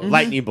 bolts. Lightning bolts.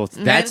 Lightning bolts.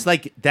 That's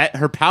like that.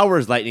 Her power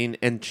is lightning,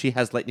 and she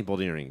has lightning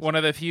bolt earrings. One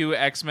of the few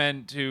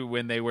X-Men who,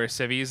 when they wear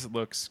civvies,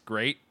 looks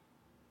great.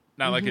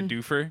 Not like a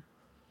doofer.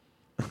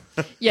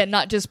 Yeah,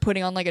 not just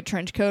putting on like a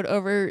trench coat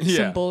over Yeah.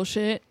 some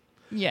bullshit.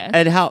 Yeah.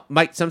 And how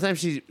Mike? Sometimes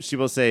she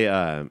will say,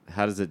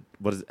 "How does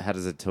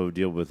a toad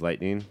deal with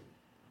lightning?"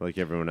 Like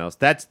everyone else.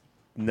 That's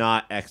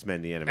not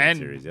X-Men the animated And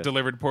series. Yeah.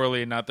 delivered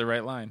poorly and not the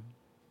right line.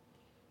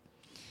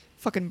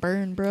 Fucking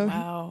burn, bro.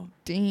 Wow.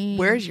 Dang.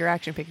 Where's your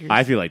action figures?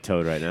 I feel like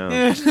Toad right now.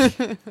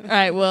 All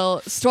right,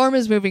 well, Storm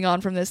is moving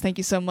on from this. Thank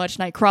you so much,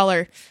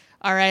 Nightcrawler.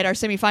 All right, our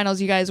semifinals,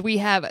 you guys. We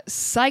have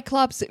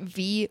Cyclops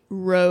v.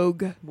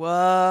 Rogue.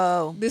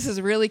 Whoa. This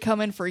is really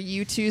coming for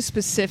you two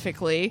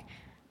specifically.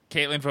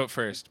 Caitlin, vote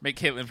first. Make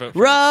Caitlin vote first.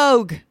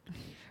 Rogue.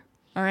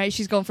 All right,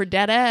 she's going for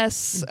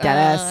Deadass.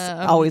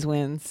 Deadass always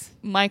wins.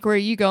 Mike, where are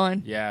you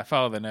going? Yeah,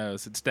 follow the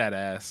nose. It's dead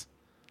ass.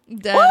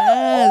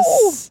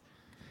 Deadass.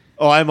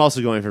 Oh, I'm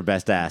also going for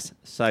best ass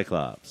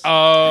Cyclops.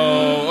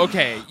 Oh,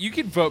 okay. You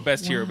can vote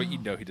best hero, but you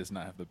know he does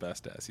not have the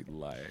best ass. You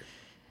liar.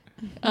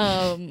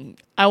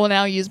 I will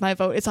now use my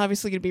vote. It's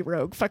obviously going to be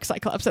Rogue. Fuck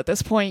Cyclops at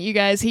this point, you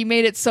guys. He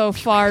made it so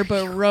far,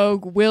 but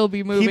Rogue will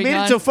be moving He made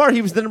on. it so far.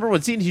 He was the number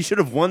one seed. He should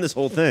have won this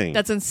whole thing.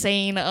 That's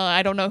insane.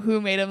 I don't know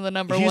who made him the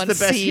number He's one the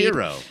best seed.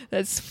 hero.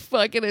 That's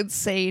fucking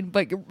insane.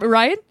 But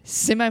Ryan,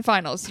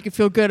 semifinals. You can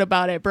feel good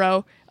about it,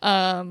 bro.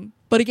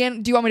 But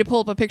again, do you want me to pull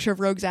up a picture of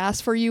Rogue's ass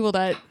for you? Will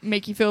that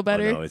make you feel Oh,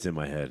 better? no, it's in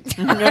my head.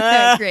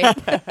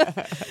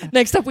 Great.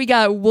 Next up, we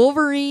got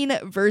Wolverine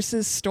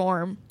versus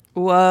Storm.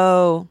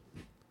 Whoa.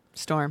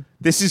 Storm.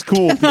 This is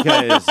cool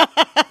because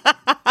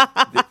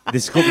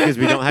this is cool because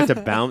we don't have to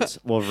bounce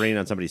Wolverine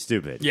on somebody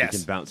stupid. Yes. We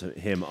can bounce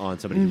him on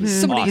somebody who's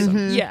Somebody,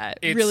 awesome. yeah,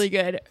 It's- really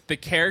good. The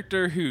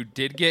character who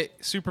did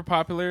get super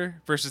popular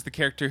versus the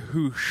character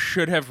who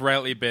should have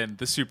rightly been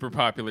the super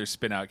popular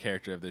spin-out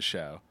character of this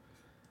show.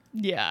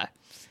 Yeah.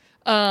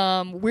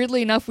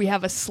 Weirdly enough, we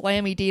have a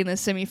Slammy D in the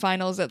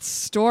semifinals. That's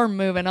Storm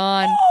moving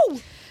on.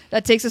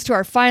 That takes us to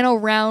our final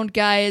round,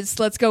 guys.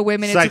 Let's go,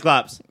 women.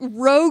 Cyclops. It's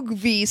Rogue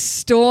v.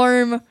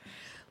 Storm.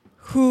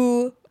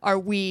 Who are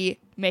we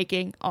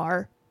making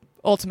our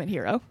ultimate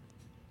hero?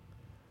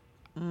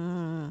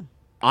 I'm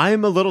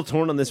a little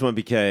torn on this one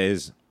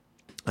because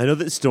I know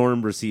that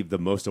Storm received the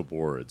most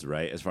awards,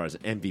 right? As far as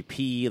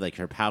MVP, like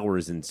her power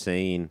is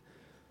insane.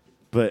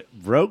 But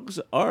Rogue's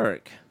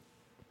arc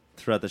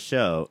throughout the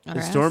show,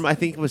 Storm, I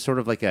think, was sort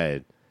of like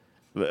a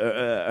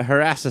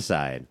her ass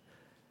aside.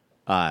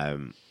 I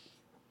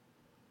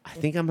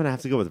think I'm gonna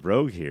have to go with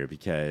Rogue here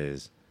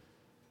because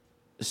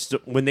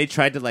when they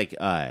tried to like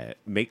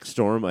make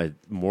Storm a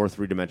more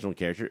 3-dimensional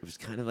character, it was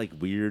kind of like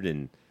weird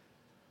and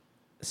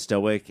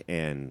stoic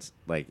and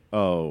like,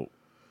 oh,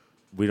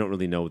 we don't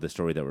really know the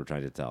story that we're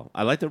trying to tell.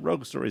 I like the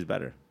Rogue stories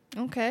better.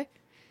 Okay.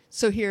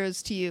 So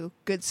here's to you.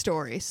 Good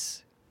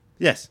stories.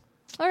 Yes.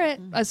 All right.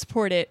 I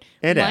support it.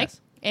 And Mike?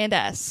 S. And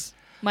S.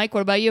 Mike,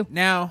 what about you?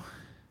 Now,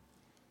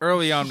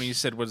 early on when you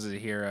said, what is a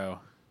hero?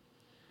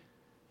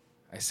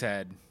 I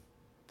said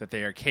that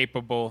they are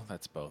capable.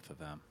 That's both of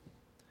them.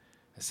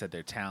 I said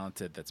they're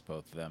talented. That's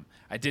both of them.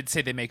 I did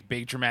say they make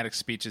big dramatic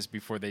speeches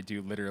before they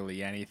do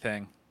literally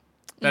anything.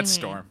 That's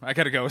Storm. I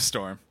got to go with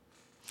Storm.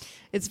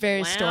 It's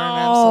very Storm,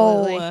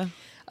 absolutely.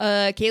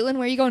 Caitlin,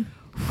 where are you going?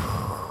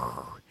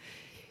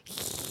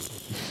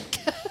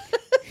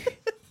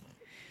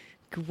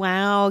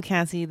 Wow,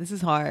 Cassie, this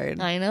is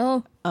hard. I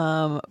know.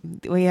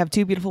 We have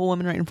two beautiful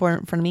women right in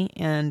front of me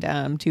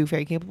and two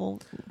very capable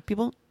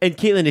people. And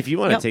Caitlin, if you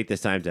want to take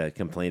this time to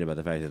complain about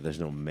the fact that there's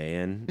no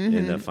man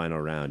in the final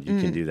round, you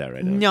can do that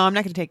right now. No, I'm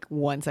not going to take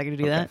 1 second to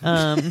do that.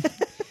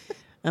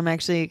 I'm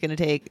actually going to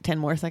take 10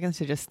 more seconds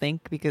to just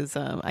think because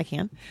I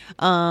can.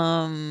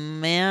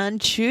 And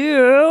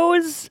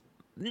choose.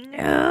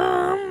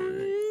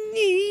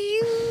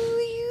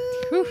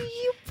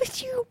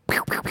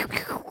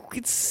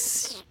 It's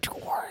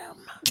Storm.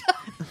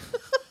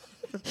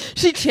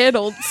 She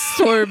channeled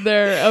Storm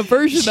there, a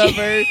version of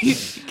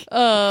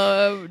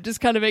her.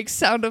 Just kind of makes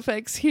sound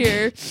effects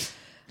here.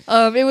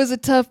 It was a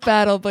tough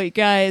battle, but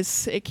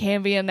guys, it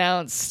can be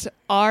announced.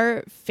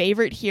 Our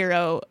favorite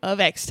hero of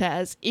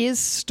XTAS is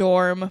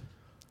Storm.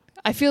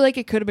 I feel like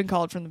it could have been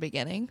called from the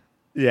beginning.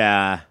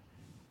 Yeah.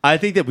 I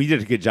think that we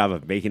did a good job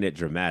of making it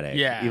dramatic.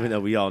 Yeah. Even though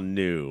we all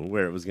knew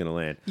where it was going to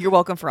land. You're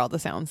welcome for all the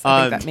sounds.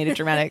 I think that made it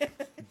dramatic.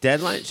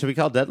 Deadline? Should we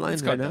call Deadline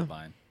Let's right go now?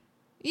 Deadline.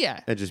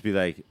 Yeah. And just be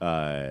like,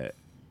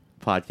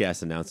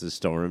 podcast announces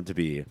Storm to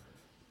be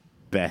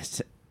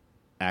best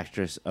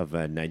actress of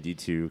a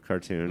 92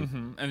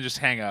 cartoon. And just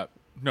hang up.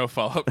 No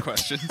follow-up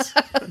questions.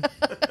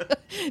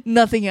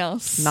 Nothing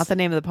else. Not the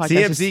name of the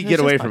podcast. TMZ, get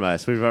away from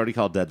us. We've already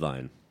called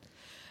Deadline.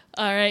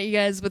 All right, you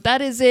guys, but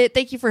that is it.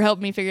 Thank you for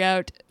helping me figure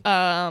out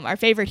our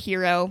favorite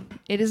hero.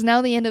 It is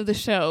now the end of the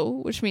show,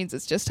 which means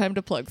it's just time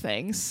to plug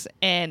things.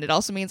 And it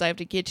also means I have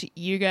to get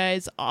you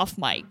guys off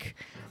mic.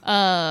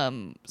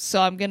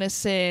 So I'm going to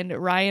send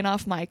Ryan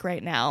off mic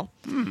right now.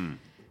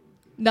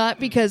 Not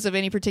because of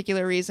any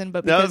particular reason,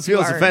 but because it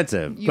feels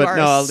offensive, you but are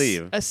no, I'll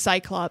leave. A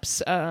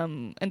Cyclops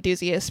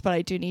enthusiast, but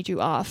I do need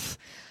you off.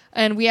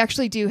 And we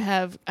actually do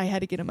have, I had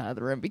to get him out of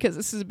the room because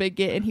this is a big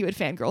get and he would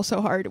fangirl so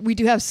hard. We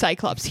do have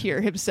Cyclops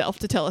here himself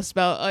to tell us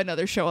about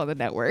another show on the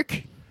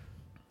network.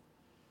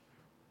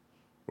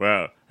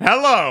 Well,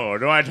 hello.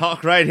 Do I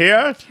talk right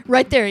here?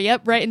 Right there,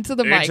 yep, right into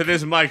the mic. Into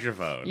this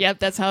microphone. Yep,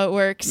 that's how it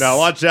works. Now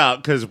watch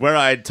out, because where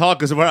I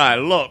talk is where I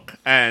look,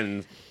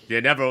 and you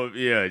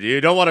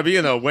don't want to be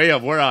in the way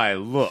of where I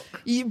look.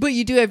 But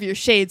you do have your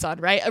shades on,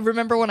 right? I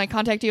remember when I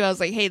contacted you, I was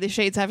like, hey, the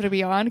shades have to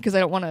be on because I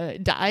don't want to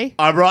die.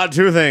 I brought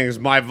two things,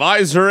 my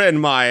visor and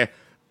my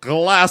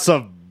glass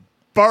of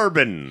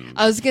bourbon.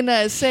 I was going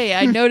to say,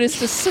 I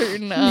noticed a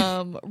certain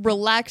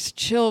relaxed,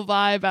 chill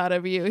vibe out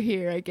of you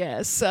here, I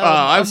guess.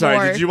 I'm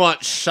sorry, did you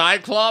want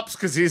Cyclops?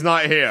 Because he's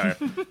not here.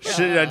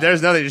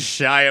 There's nothing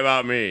shy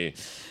about me.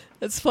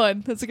 That's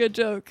fun. That's a good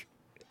joke.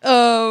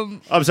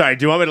 I'm sorry,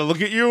 do you want me to look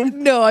at you?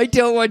 No, I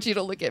don't want you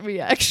to look at me,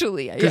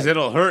 actually. Because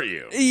it'll hurt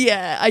you.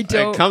 Yeah, I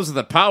don't. It comes with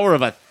the power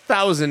of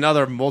 1,000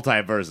 other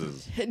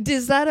multiverses.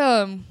 Does that,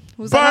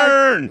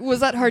 burn! Was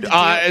that hard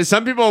to do?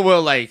 Some people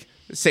will,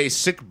 say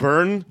sick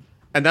burn,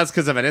 and that's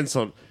because of an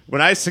insult.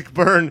 When I sick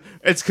burn,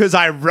 it's because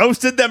I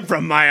roasted them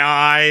from my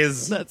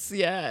eyes. That's,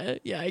 yeah,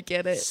 I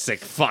get it.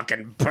 Sick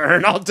fucking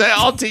burn.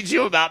 I'll teach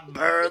you about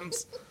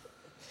burns.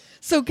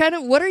 So kind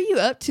of, what are you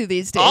up to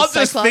these days, I'll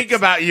just Cyclops? think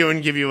about you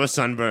and give you a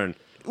sunburn.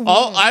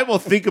 I will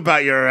think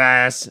about your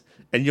ass,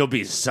 and you'll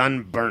be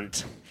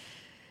sunburnt.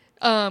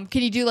 Can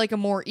you do a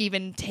more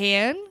even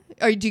tan?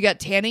 Or do you got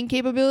tanning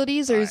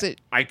capabilities, or is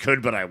it? I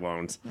could, but I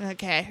won't.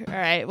 Okay, all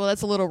right. Well,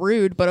 that's a little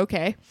rude, but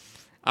okay.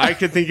 I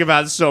could think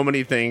about so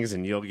many things,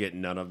 and you'll get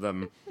none of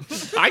them.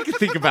 I could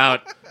think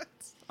about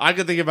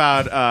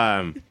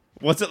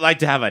what's it like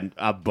to have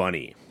a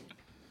bunny,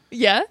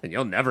 Yeah, and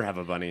you'll never have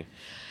a bunny.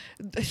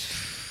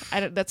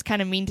 that's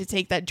kind of mean to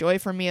take that joy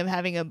from me of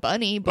having a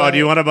bunny. But Do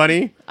you want a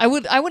bunny? I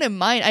wouldn't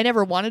mind. I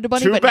never wanted a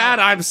bunny. Too but bad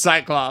I'm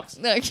Cyclops.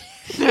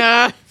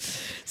 now-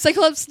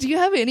 Cyclops, do you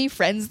have any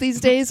friends these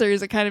days, or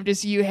is it kind of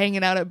just you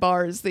hanging out at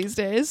bars these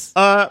days?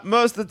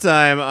 Most of the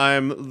time,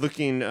 I'm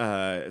looking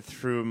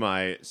through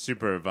my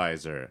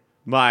supervisor.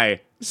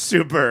 My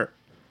supervisor.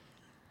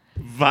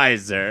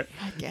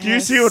 Do you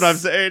see what I'm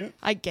saying?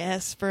 I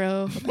guess,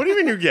 bro. What do you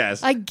mean you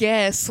guess? I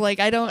guess. Like,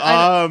 I don't.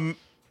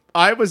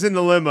 I was in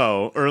the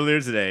limo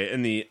earlier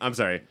today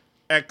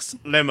X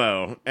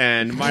limo,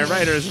 and my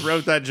writers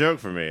wrote that joke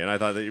for me, and I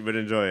thought that you would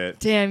enjoy it.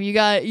 Damn,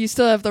 you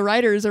still have the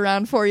writers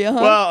around for you, huh?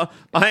 Well,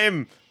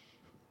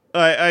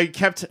 I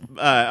kept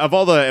of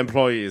all the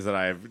employees that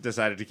I've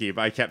decided to keep,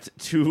 I kept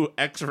 2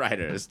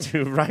 ex-writers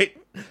to write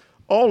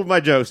all of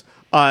my jokes.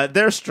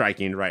 They're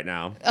striking right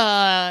now.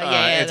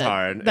 It's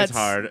hard.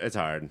 It's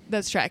hard.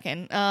 That's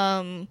tracking.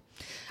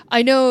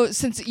 I know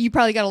since you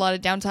probably got a lot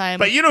of downtime.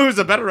 But you know who's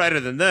a better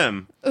writer than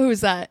them? Who's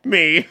that?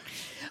 Me.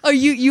 Oh,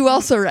 you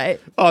also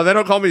write. Oh, they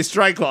don't call me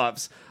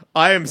Striclops.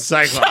 I am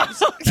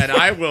Cyclops, and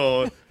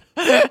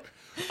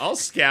I'll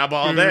scab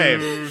all day.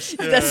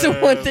 That's the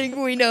one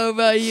thing we know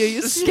about you.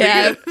 You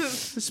scab.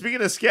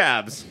 Speaking of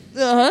scabs,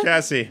 Uh-huh.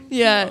 Cassie,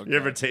 Yeah. you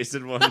ever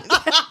tasted one?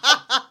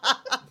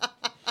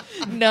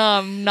 No,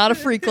 I'm not a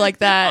freak like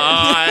that.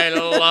 I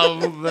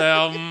love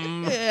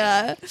them.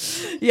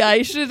 Yeah,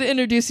 I should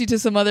introduce you to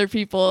some other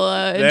people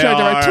in charge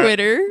of our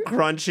Twitter.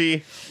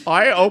 Crunchy.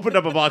 I opened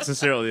up a box of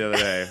cereal the other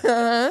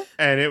day,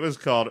 and it was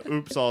called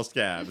Oops All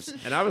Scabs.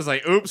 And I was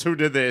like, oops, who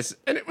did this?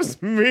 And it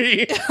was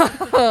me.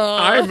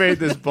 I made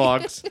this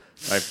box.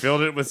 I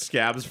filled it with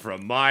scabs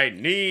from my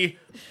knee.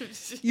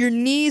 Your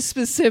knee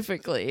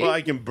specifically. Well,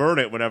 I can burn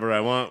it whenever I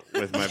want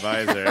with my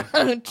visor.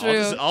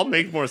 True. I'll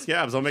make more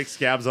scabs. I'll make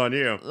scabs on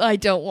you. I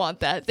don't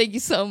want that. Thank you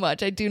so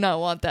much. I do not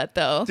want that,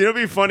 though. Do you know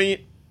what'd be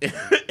funny?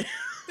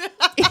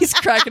 He's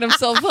cracking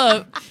himself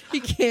up. He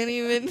can't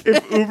even.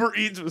 If Uber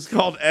Eats was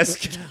called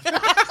Escab.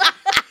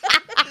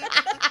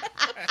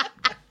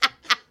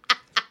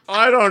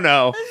 I don't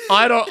know.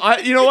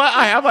 You know what?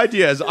 I have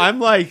ideas. I'm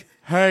like,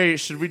 hey,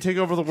 should we take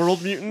over the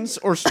world, mutants,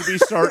 or should we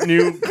start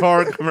new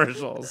car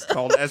commercials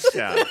called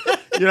Escab?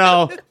 You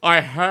know, I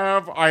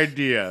have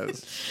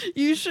ideas.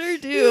 You sure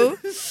do.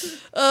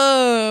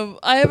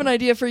 I have an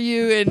idea for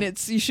you,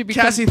 and you should be.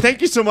 Cassie,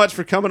 thank you so much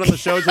for coming on the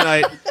show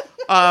tonight.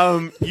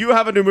 You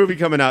have a new movie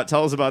coming out.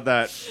 Tell us about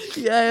that.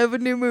 Yeah, I have a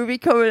new movie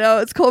coming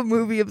out. It's called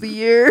Movie of the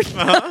Year.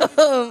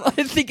 Uh-huh.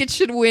 I think it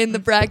should win the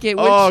bracket.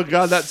 Which, Oh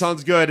God, that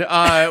sounds good.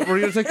 We're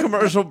gonna take a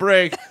commercial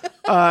break.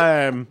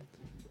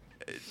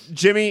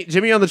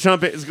 Jimmy on the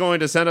trumpet is going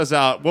to send us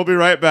out. We'll be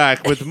right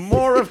back with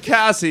more of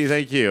Cassie.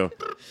 Thank you.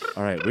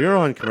 All right, we are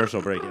on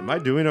commercial break. Am I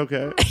doing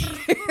okay?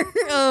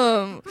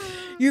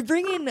 you're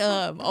bringing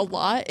a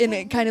lot, and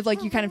it kind of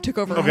like you kind of took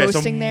over Okay,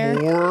 hosting so there.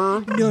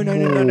 more.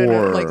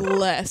 No, like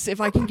less. If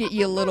I can get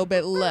you a little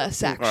bit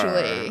less,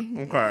 actually.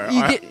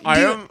 Okay. I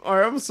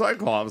am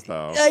Cyclops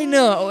though. I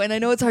know, and I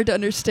know it's hard to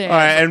understand. All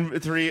right,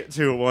 and 3,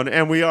 2, 1,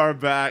 and we are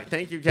back.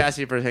 Thank you,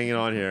 Cassie, for hanging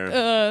on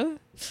here.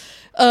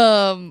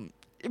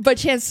 But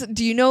Chance,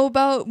 do you know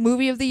about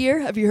Movie of the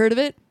Year? Have you heard of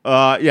it?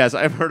 Yes,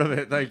 I've heard of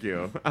it. Thank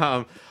you.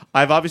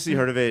 I've obviously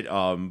heard of it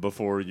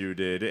before you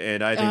did,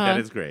 and I think that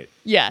is great.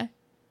 Yeah.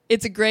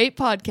 It's a great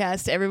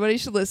podcast. Everybody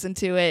should listen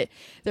to it.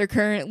 They're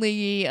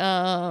currently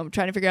trying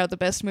to figure out the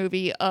best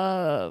movie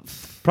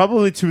of...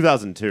 Probably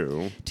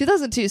 2002.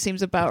 2002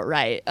 seems about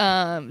right.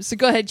 So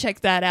go ahead,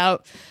 check that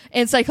out.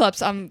 And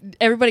Cyclops,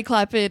 everybody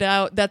clap it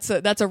out. That's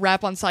a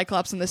wrap on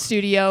Cyclops in the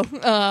studio.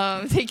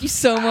 Thank you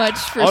so much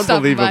for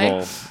stopping by.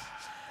 Unbelievable.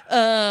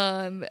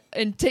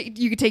 And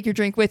you can take your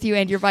drink with you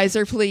and your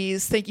visor,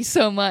 please. Thank you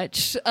so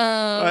much.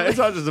 It's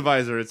not just a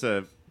visor; it's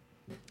a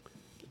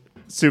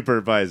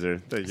supervisor.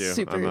 Thank you.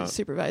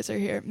 Supervisor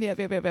here.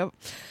 Yep.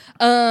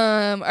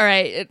 All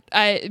right.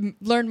 I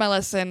learned my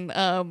lesson.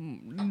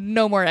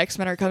 No more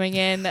X-Men are coming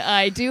in.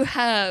 I do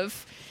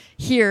have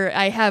here.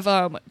 I have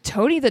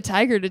Tony the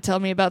Tiger to tell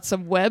me about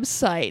some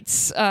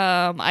websites.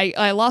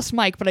 I lost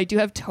Mike, but I do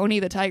have Tony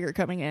the Tiger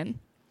coming in.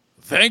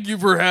 Thank you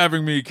for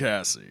having me,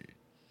 Cassie.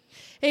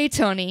 Hey,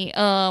 Tony.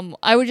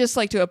 I would just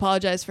like to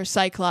apologize for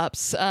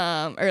Cyclops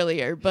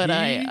earlier, but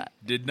He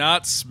did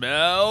not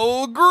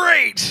smell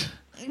great.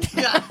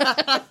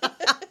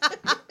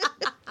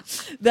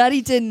 That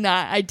he did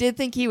not. I did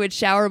think he would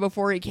shower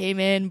before he came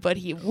in, but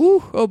he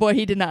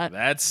did not.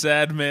 That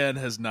sad man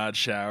has not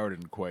showered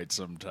in quite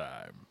some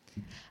time.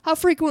 How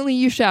frequently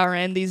you shower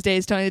in these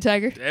days, Tony the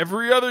Tiger?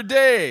 Every other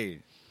day.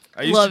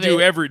 I used Love to do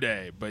it. every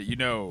day, but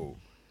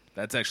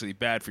that's actually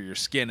bad for your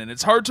skin, and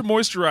it's hard to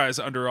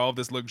moisturize under all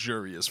this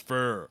luxurious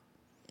fur.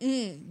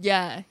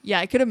 Yeah,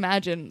 I could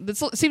imagine.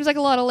 This seems like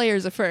a lot of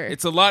layers of fur.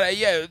 It's a lot.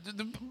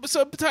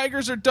 Some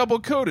tigers are double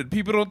coated.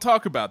 People don't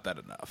talk about that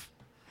enough.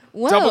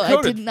 Well, Double I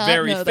coated, did not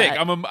very know thick.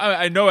 that.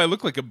 I know I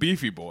look like a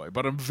beefy boy,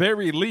 but I'm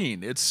very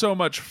lean. It's so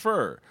much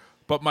fur.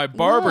 But my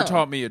barber Whoa.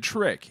 taught me a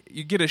trick.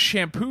 You get a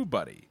shampoo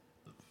buddy,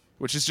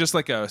 which is just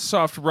like a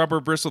soft rubber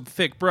bristled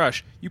thick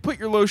brush. You put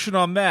your lotion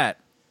on that.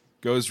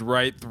 Goes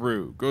right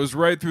through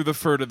the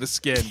fur to the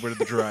skin, where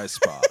the dry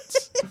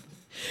spots.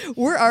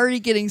 We're already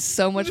getting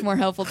so much more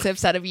helpful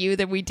tips out of you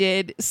than we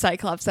did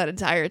Cyclops that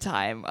entire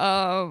time.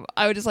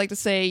 I would just like to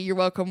say you're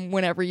welcome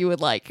whenever you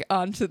would like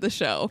onto the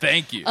show.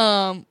 Thank you.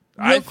 Real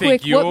I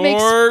quick, think you're what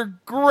makes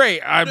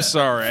great. I'm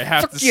sorry. I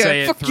have to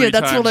say it fuck 3 you,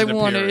 that's times what I in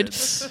wanted.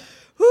 appearance.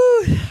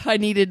 Whew, I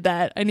needed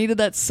that. I needed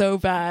that so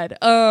bad.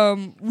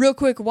 Real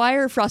quick, why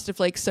are Frosted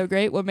Flakes so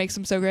great? What makes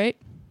them so great?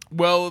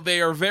 Well,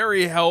 they are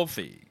very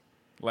healthy,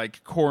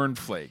 like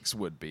cornflakes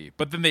would be.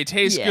 But then they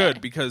taste Yeah.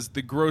 good because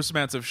the gross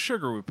amounts of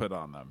sugar we put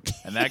on them.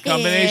 And that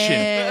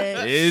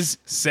combination is,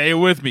 say it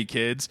with me,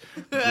 kids,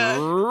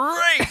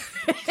 great.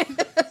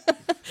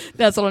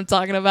 That's what I'm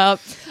talking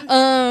about.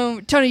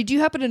 Tony, do you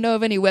happen to know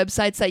of any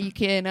websites that you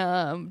can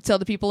tell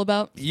the people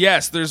about?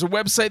 Yes, there's a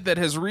website that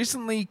has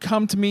recently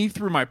come to me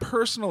through my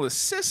personal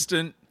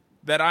assistant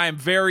that I am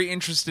very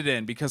interested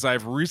in because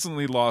I've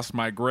recently lost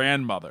my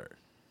grandmother.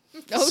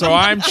 So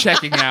I'm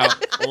checking out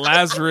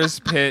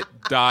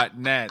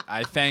LazarusPit.net.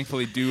 I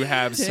thankfully do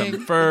have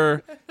some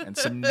fur and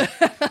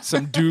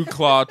some dew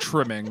claw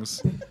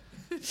trimmings, and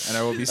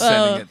I will be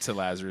sending it to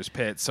Lazarus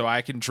Pit so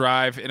I can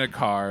drive in a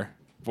car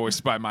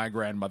voiced by my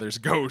grandmother's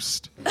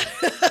ghost.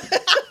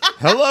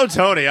 Hello,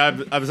 Tony.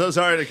 I'm so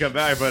sorry to come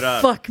back,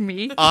 but Fuck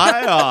me.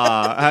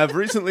 I have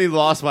recently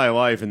lost my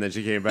wife, and then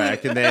she came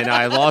back, and then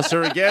I lost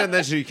her again, and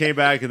then she came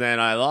back, and then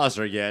I lost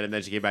her again, and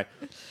then she came back.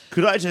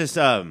 Could I just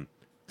dial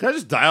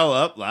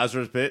up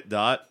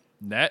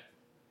LazarusPit.net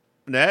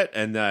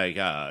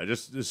and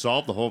just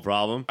solve the whole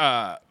problem?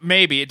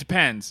 Maybe. It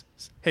depends.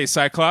 Hey,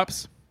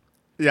 Cyclops,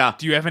 Yeah.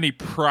 do you have any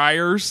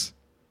priors?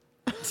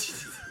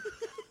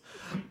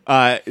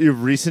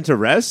 Recent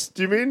arrest?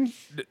 Do you mean?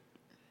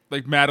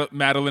 Like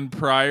Madeline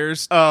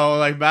Priors? Oh,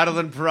 like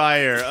Madeline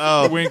Pryor.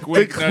 Oh, Wink,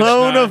 wink, the nudge,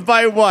 clone nudge. of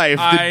my wife,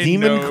 the I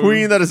demon know.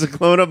 queen that is a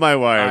clone of my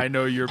wife. I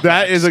know your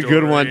That is a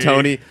good one, backstory.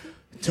 Tony.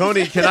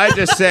 Tony, can I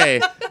just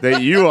say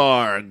that you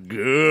are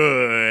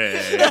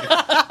good?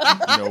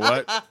 You know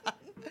what?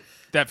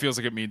 That feels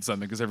like it means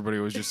something because everybody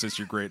always just says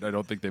you're great. I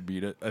don't think they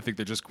mean it. I think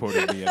they're just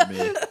quoting me and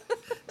me.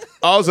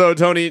 Also,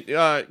 Tony,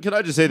 can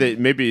I just say that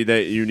maybe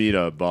that you need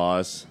a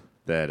boss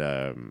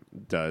that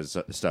does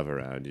stuff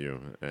around you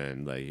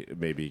and like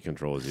maybe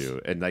controls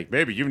you, and like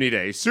maybe you need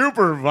a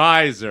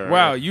supervisor.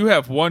 Wow, you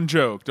have one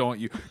joke, don't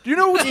you? Do you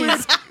know what's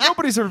weird?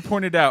 Nobody's ever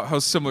pointed out how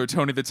similar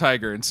Tony the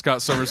Tiger and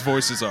Scott Summers'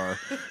 voices are.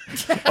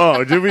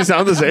 Oh, do we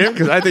sound the same?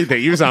 Because I think that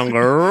you sound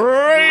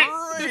great.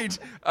 Great.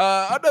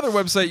 Another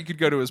website you could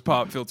go to is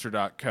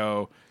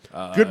popfilter.co.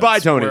 Goodbye,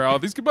 it's Tony. Where all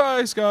these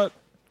goodbye, Scott.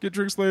 Get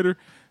drinks later.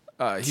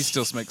 He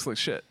still smells like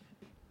shit.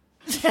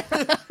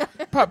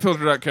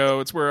 Popfilter.co.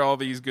 It's where all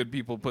these good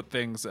people put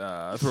things. Throw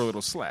a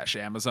little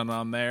 /Amazon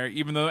on there.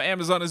 Even though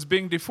Amazon is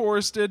being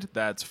deforested,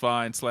 that's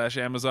fine.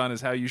 /Amazon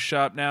is how you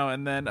shop now.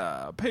 And then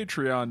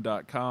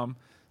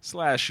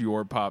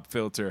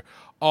patreon.com/yourpopfilter.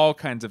 All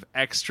kinds of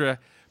extra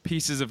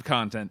pieces of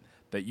content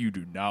that you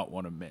do not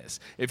want to miss.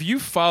 If you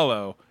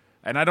follow,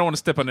 and I don't want to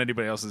step on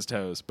anybody else's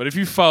toes, but if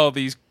you follow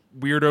these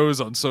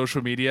weirdos on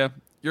social media,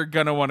 you're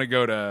going to want to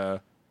go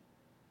to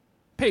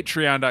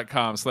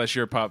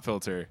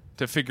patreon.com/yourpopfilter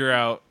to figure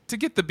out, to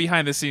get the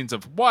behind the scenes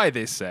of why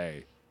they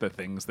say the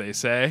things they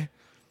say.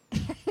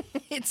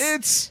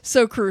 It's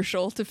so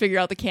crucial to figure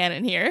out the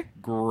canon here.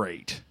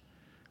 great.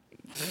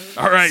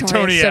 All right, Sorry,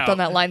 Tony I stepped out. on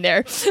that line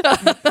there.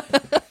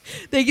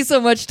 Thank you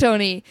so much,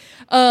 Tony.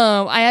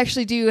 I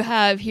actually do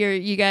have here,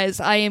 you guys,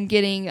 I am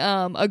getting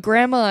a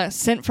grandma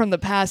sent from the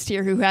past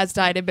here who has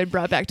died and been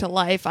brought back to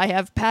life. I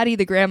have Patty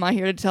the grandma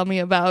here to tell me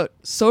about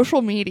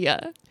social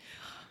media.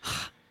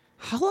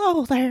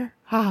 Hello there.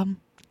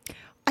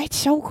 It's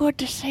so good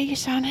to see you,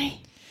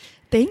 Sonny.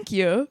 Thank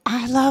you.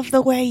 I love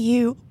the way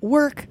you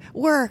work.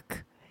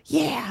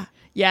 Yeah.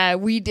 Yeah,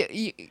 we do.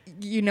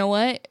 You know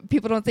what?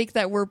 People don't think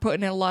that we're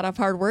putting in a lot of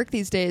hard work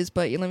these days,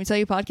 but let me tell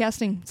you,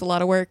 podcasting, it's a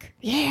lot of work.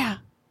 Yeah.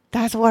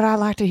 That's what I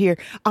like to hear.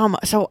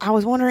 So I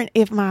was wondering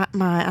if my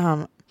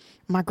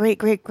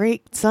great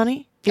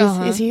Sonny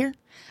is here.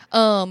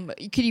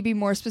 Could you be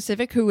more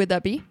specific? Who would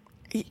that be?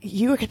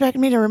 You expect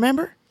me to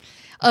remember?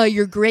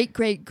 Your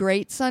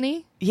great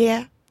Sonny?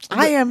 Yeah.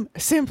 I am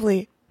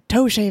simply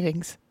toe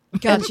shavings.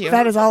 Got you.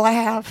 That is all I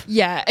have.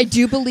 Yeah, I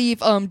do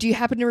believe. Do you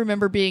happen to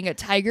remember being a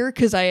tiger?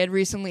 Because I had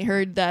recently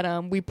heard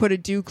that we put a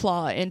dew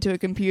claw into a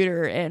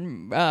computer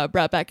and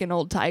brought back an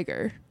old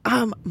tiger.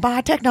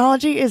 My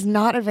technology is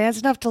not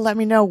advanced enough to let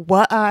me know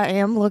what I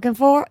am looking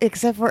for,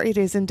 except for it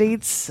is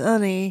indeed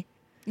Sonny.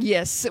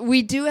 Yes,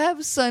 we do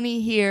have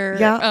Sonny here.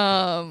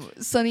 Yeah.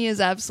 Sonny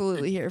is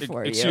absolutely here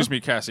for you. Excuse me,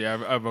 Cassie.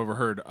 I've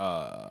overheard.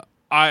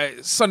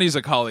 Sonny's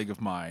a colleague of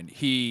mine.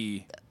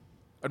 He,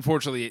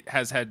 unfortunately,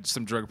 has had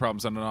some drug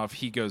problems on and off.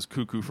 He goes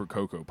cuckoo for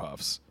Cocoa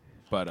Puffs.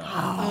 But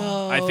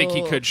I think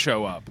he could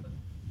show up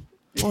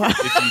if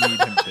you need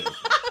him to.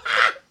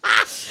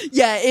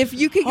 Yeah, if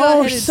you could go Oh,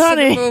 ahead and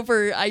Sonny. send him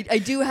over. I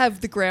do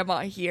have the grandma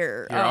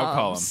here. Here, I'll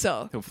call him.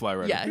 So He'll fly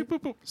right yeah. in. Boop,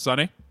 boop, boop.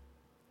 Sonny?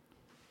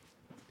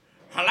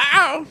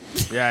 Hello.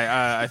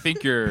 Yeah, I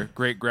think your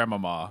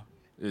great-grandmama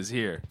is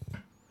here.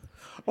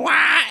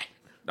 What?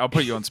 I'll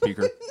put you on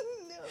speaker.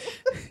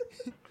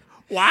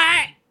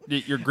 What?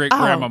 Your great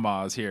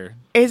grandmama is here.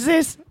 Is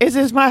this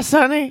my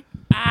Sonny?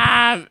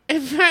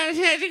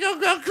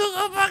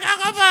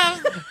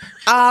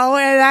 Oh,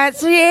 well,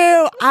 that's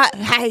you.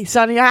 Hey,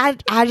 Sonny, I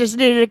just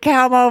needed to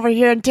come over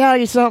here and tell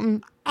you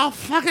something. I'll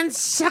fucking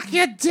suck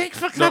your dick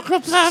for No, Cocoa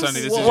Puffs. Sonny,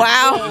 this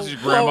Wow. is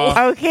your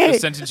grandma. Okay. The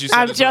sentence you said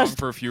I'm is wrong just-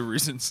 for a few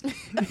reasons.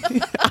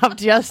 I'm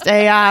just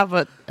AI,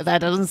 but that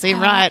doesn't seem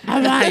right.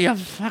 I want your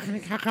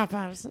fucking Cocoa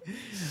Puffs.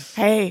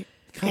 Hey,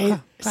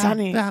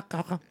 Sonny,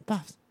 Cocoa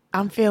Puffs.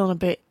 I'm feeling a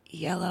bit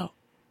yellow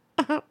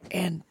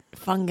and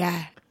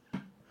fungi.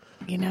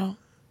 You know,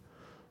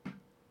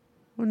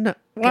 No,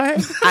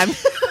 what? I'm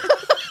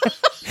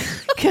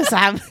because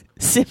I'm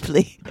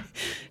simply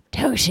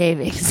toe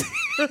shavings.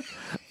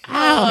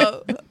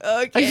 Oh, okay.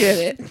 I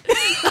get it.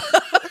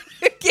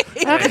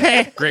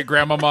 Okay. Great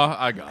grandmama,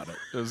 I got it.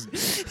 It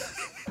was,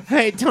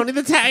 Hey, Tony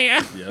the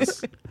Tiger.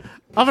 yes.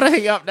 I'm gonna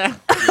hang up now.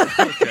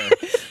 Okay.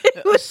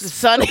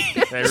 Sonny,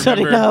 Hey,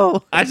 Sonny, remember,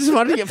 no. I just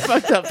want to get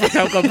fucked up for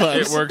Cocoa It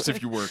Puffs. works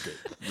if you work it.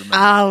 Remember.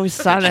 Oh,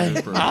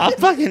 Sonny, I'll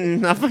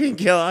fucking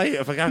kill all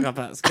you for Cocoa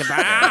Puffs.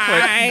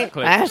 Goodbye.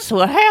 Click. that's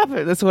what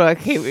happened. That's what I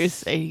came here to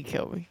say. He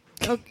killed me.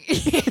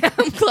 Okay.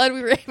 I'm glad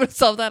we were able to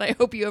solve that. I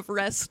hope you have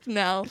rest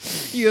now.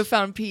 You have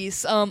found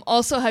peace.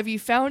 Also, have you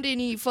found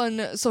any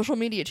fun social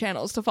media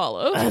channels to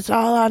follow? That's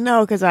all I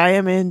know because I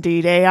am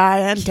indeed AI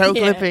and toe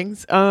Yeah.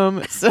 clippings.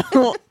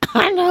 So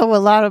I know a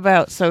lot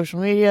about social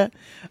media.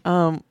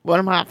 One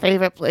of my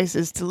favorite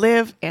places to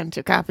live and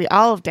to copy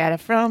all of data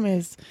from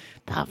is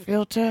Pop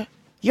Filter,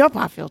 your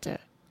Pop Filter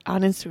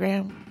on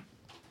Instagram.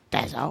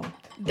 That's all.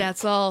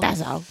 That's all.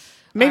 That's all.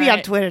 Maybe All on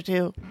right. Twitter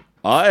too.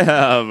 I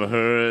have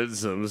heard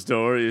some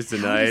stories How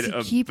tonight does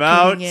it keep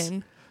about coming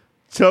in?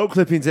 toe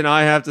clippings, and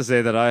I have to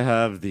say that I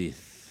have the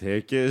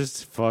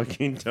thickest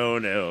fucking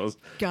toenails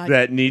God.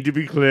 that need to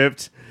be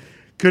clipped.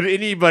 Could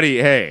anybody,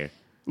 hey,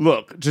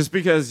 look, just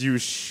because you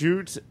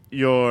shoot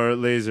your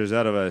lasers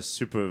out of a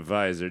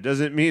supervisor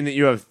doesn't mean that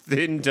you have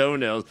thin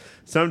toenails.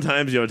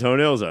 Sometimes your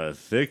toenails are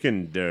thick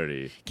and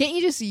dirty. Can't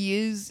you just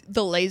use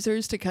the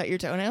lasers to cut your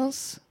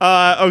toenails?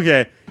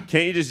 Okay.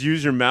 Can't you just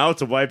use your mouth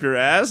to wipe your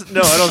ass?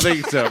 No, I don't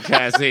think so,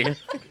 Cassie.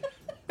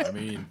 I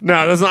mean,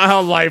 No, that's not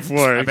how life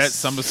works. I bet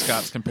some of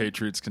Scott's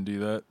compatriots can do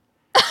that.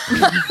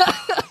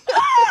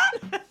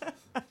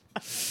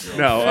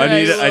 No, Alright,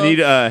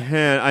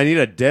 I need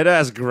a dead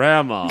ass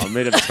grandma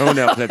made of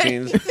toenail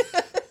clippings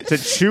to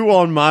chew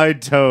on my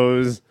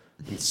toes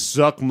and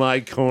suck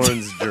my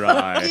corns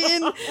dry.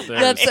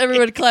 That's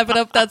everyone clap it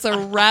up. That's a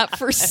wrap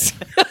for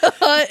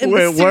Scott in the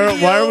Wait, why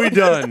studio. are we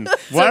done?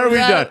 Why are we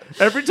done? wrap.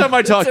 Every time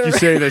I talk, It's a you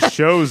say the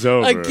show's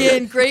over.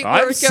 Again, great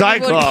I'm work,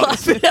 everyone.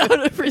 Cyclops. Clap it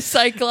out for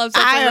Cyclops.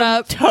 That's I a am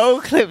wrap.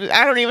 toe clipped.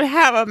 I don't even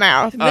have a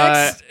mouth.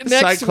 Next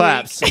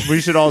Cyclops.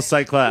 We should all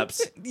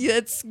Cyclops. Yeah,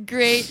 it's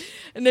great.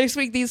 Next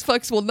week, these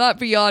fucks will not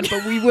be on,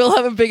 but we will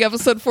have a big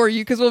episode for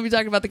you because we'll be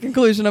talking about the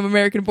conclusion of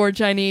American Born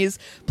Chinese.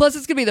 Plus,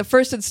 it's going to be the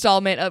first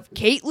installment of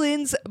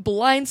Caitlin's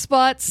Blind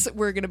Spots.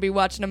 We're going to be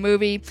watching a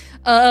movie.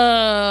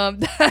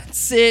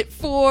 That's it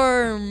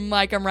for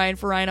Mike. I'm Ryan.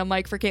 For Ryan, I'm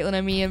Mike. For Caitlin,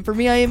 I'm Ian. For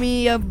me, I am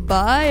Ian.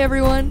 Bye,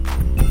 everyone.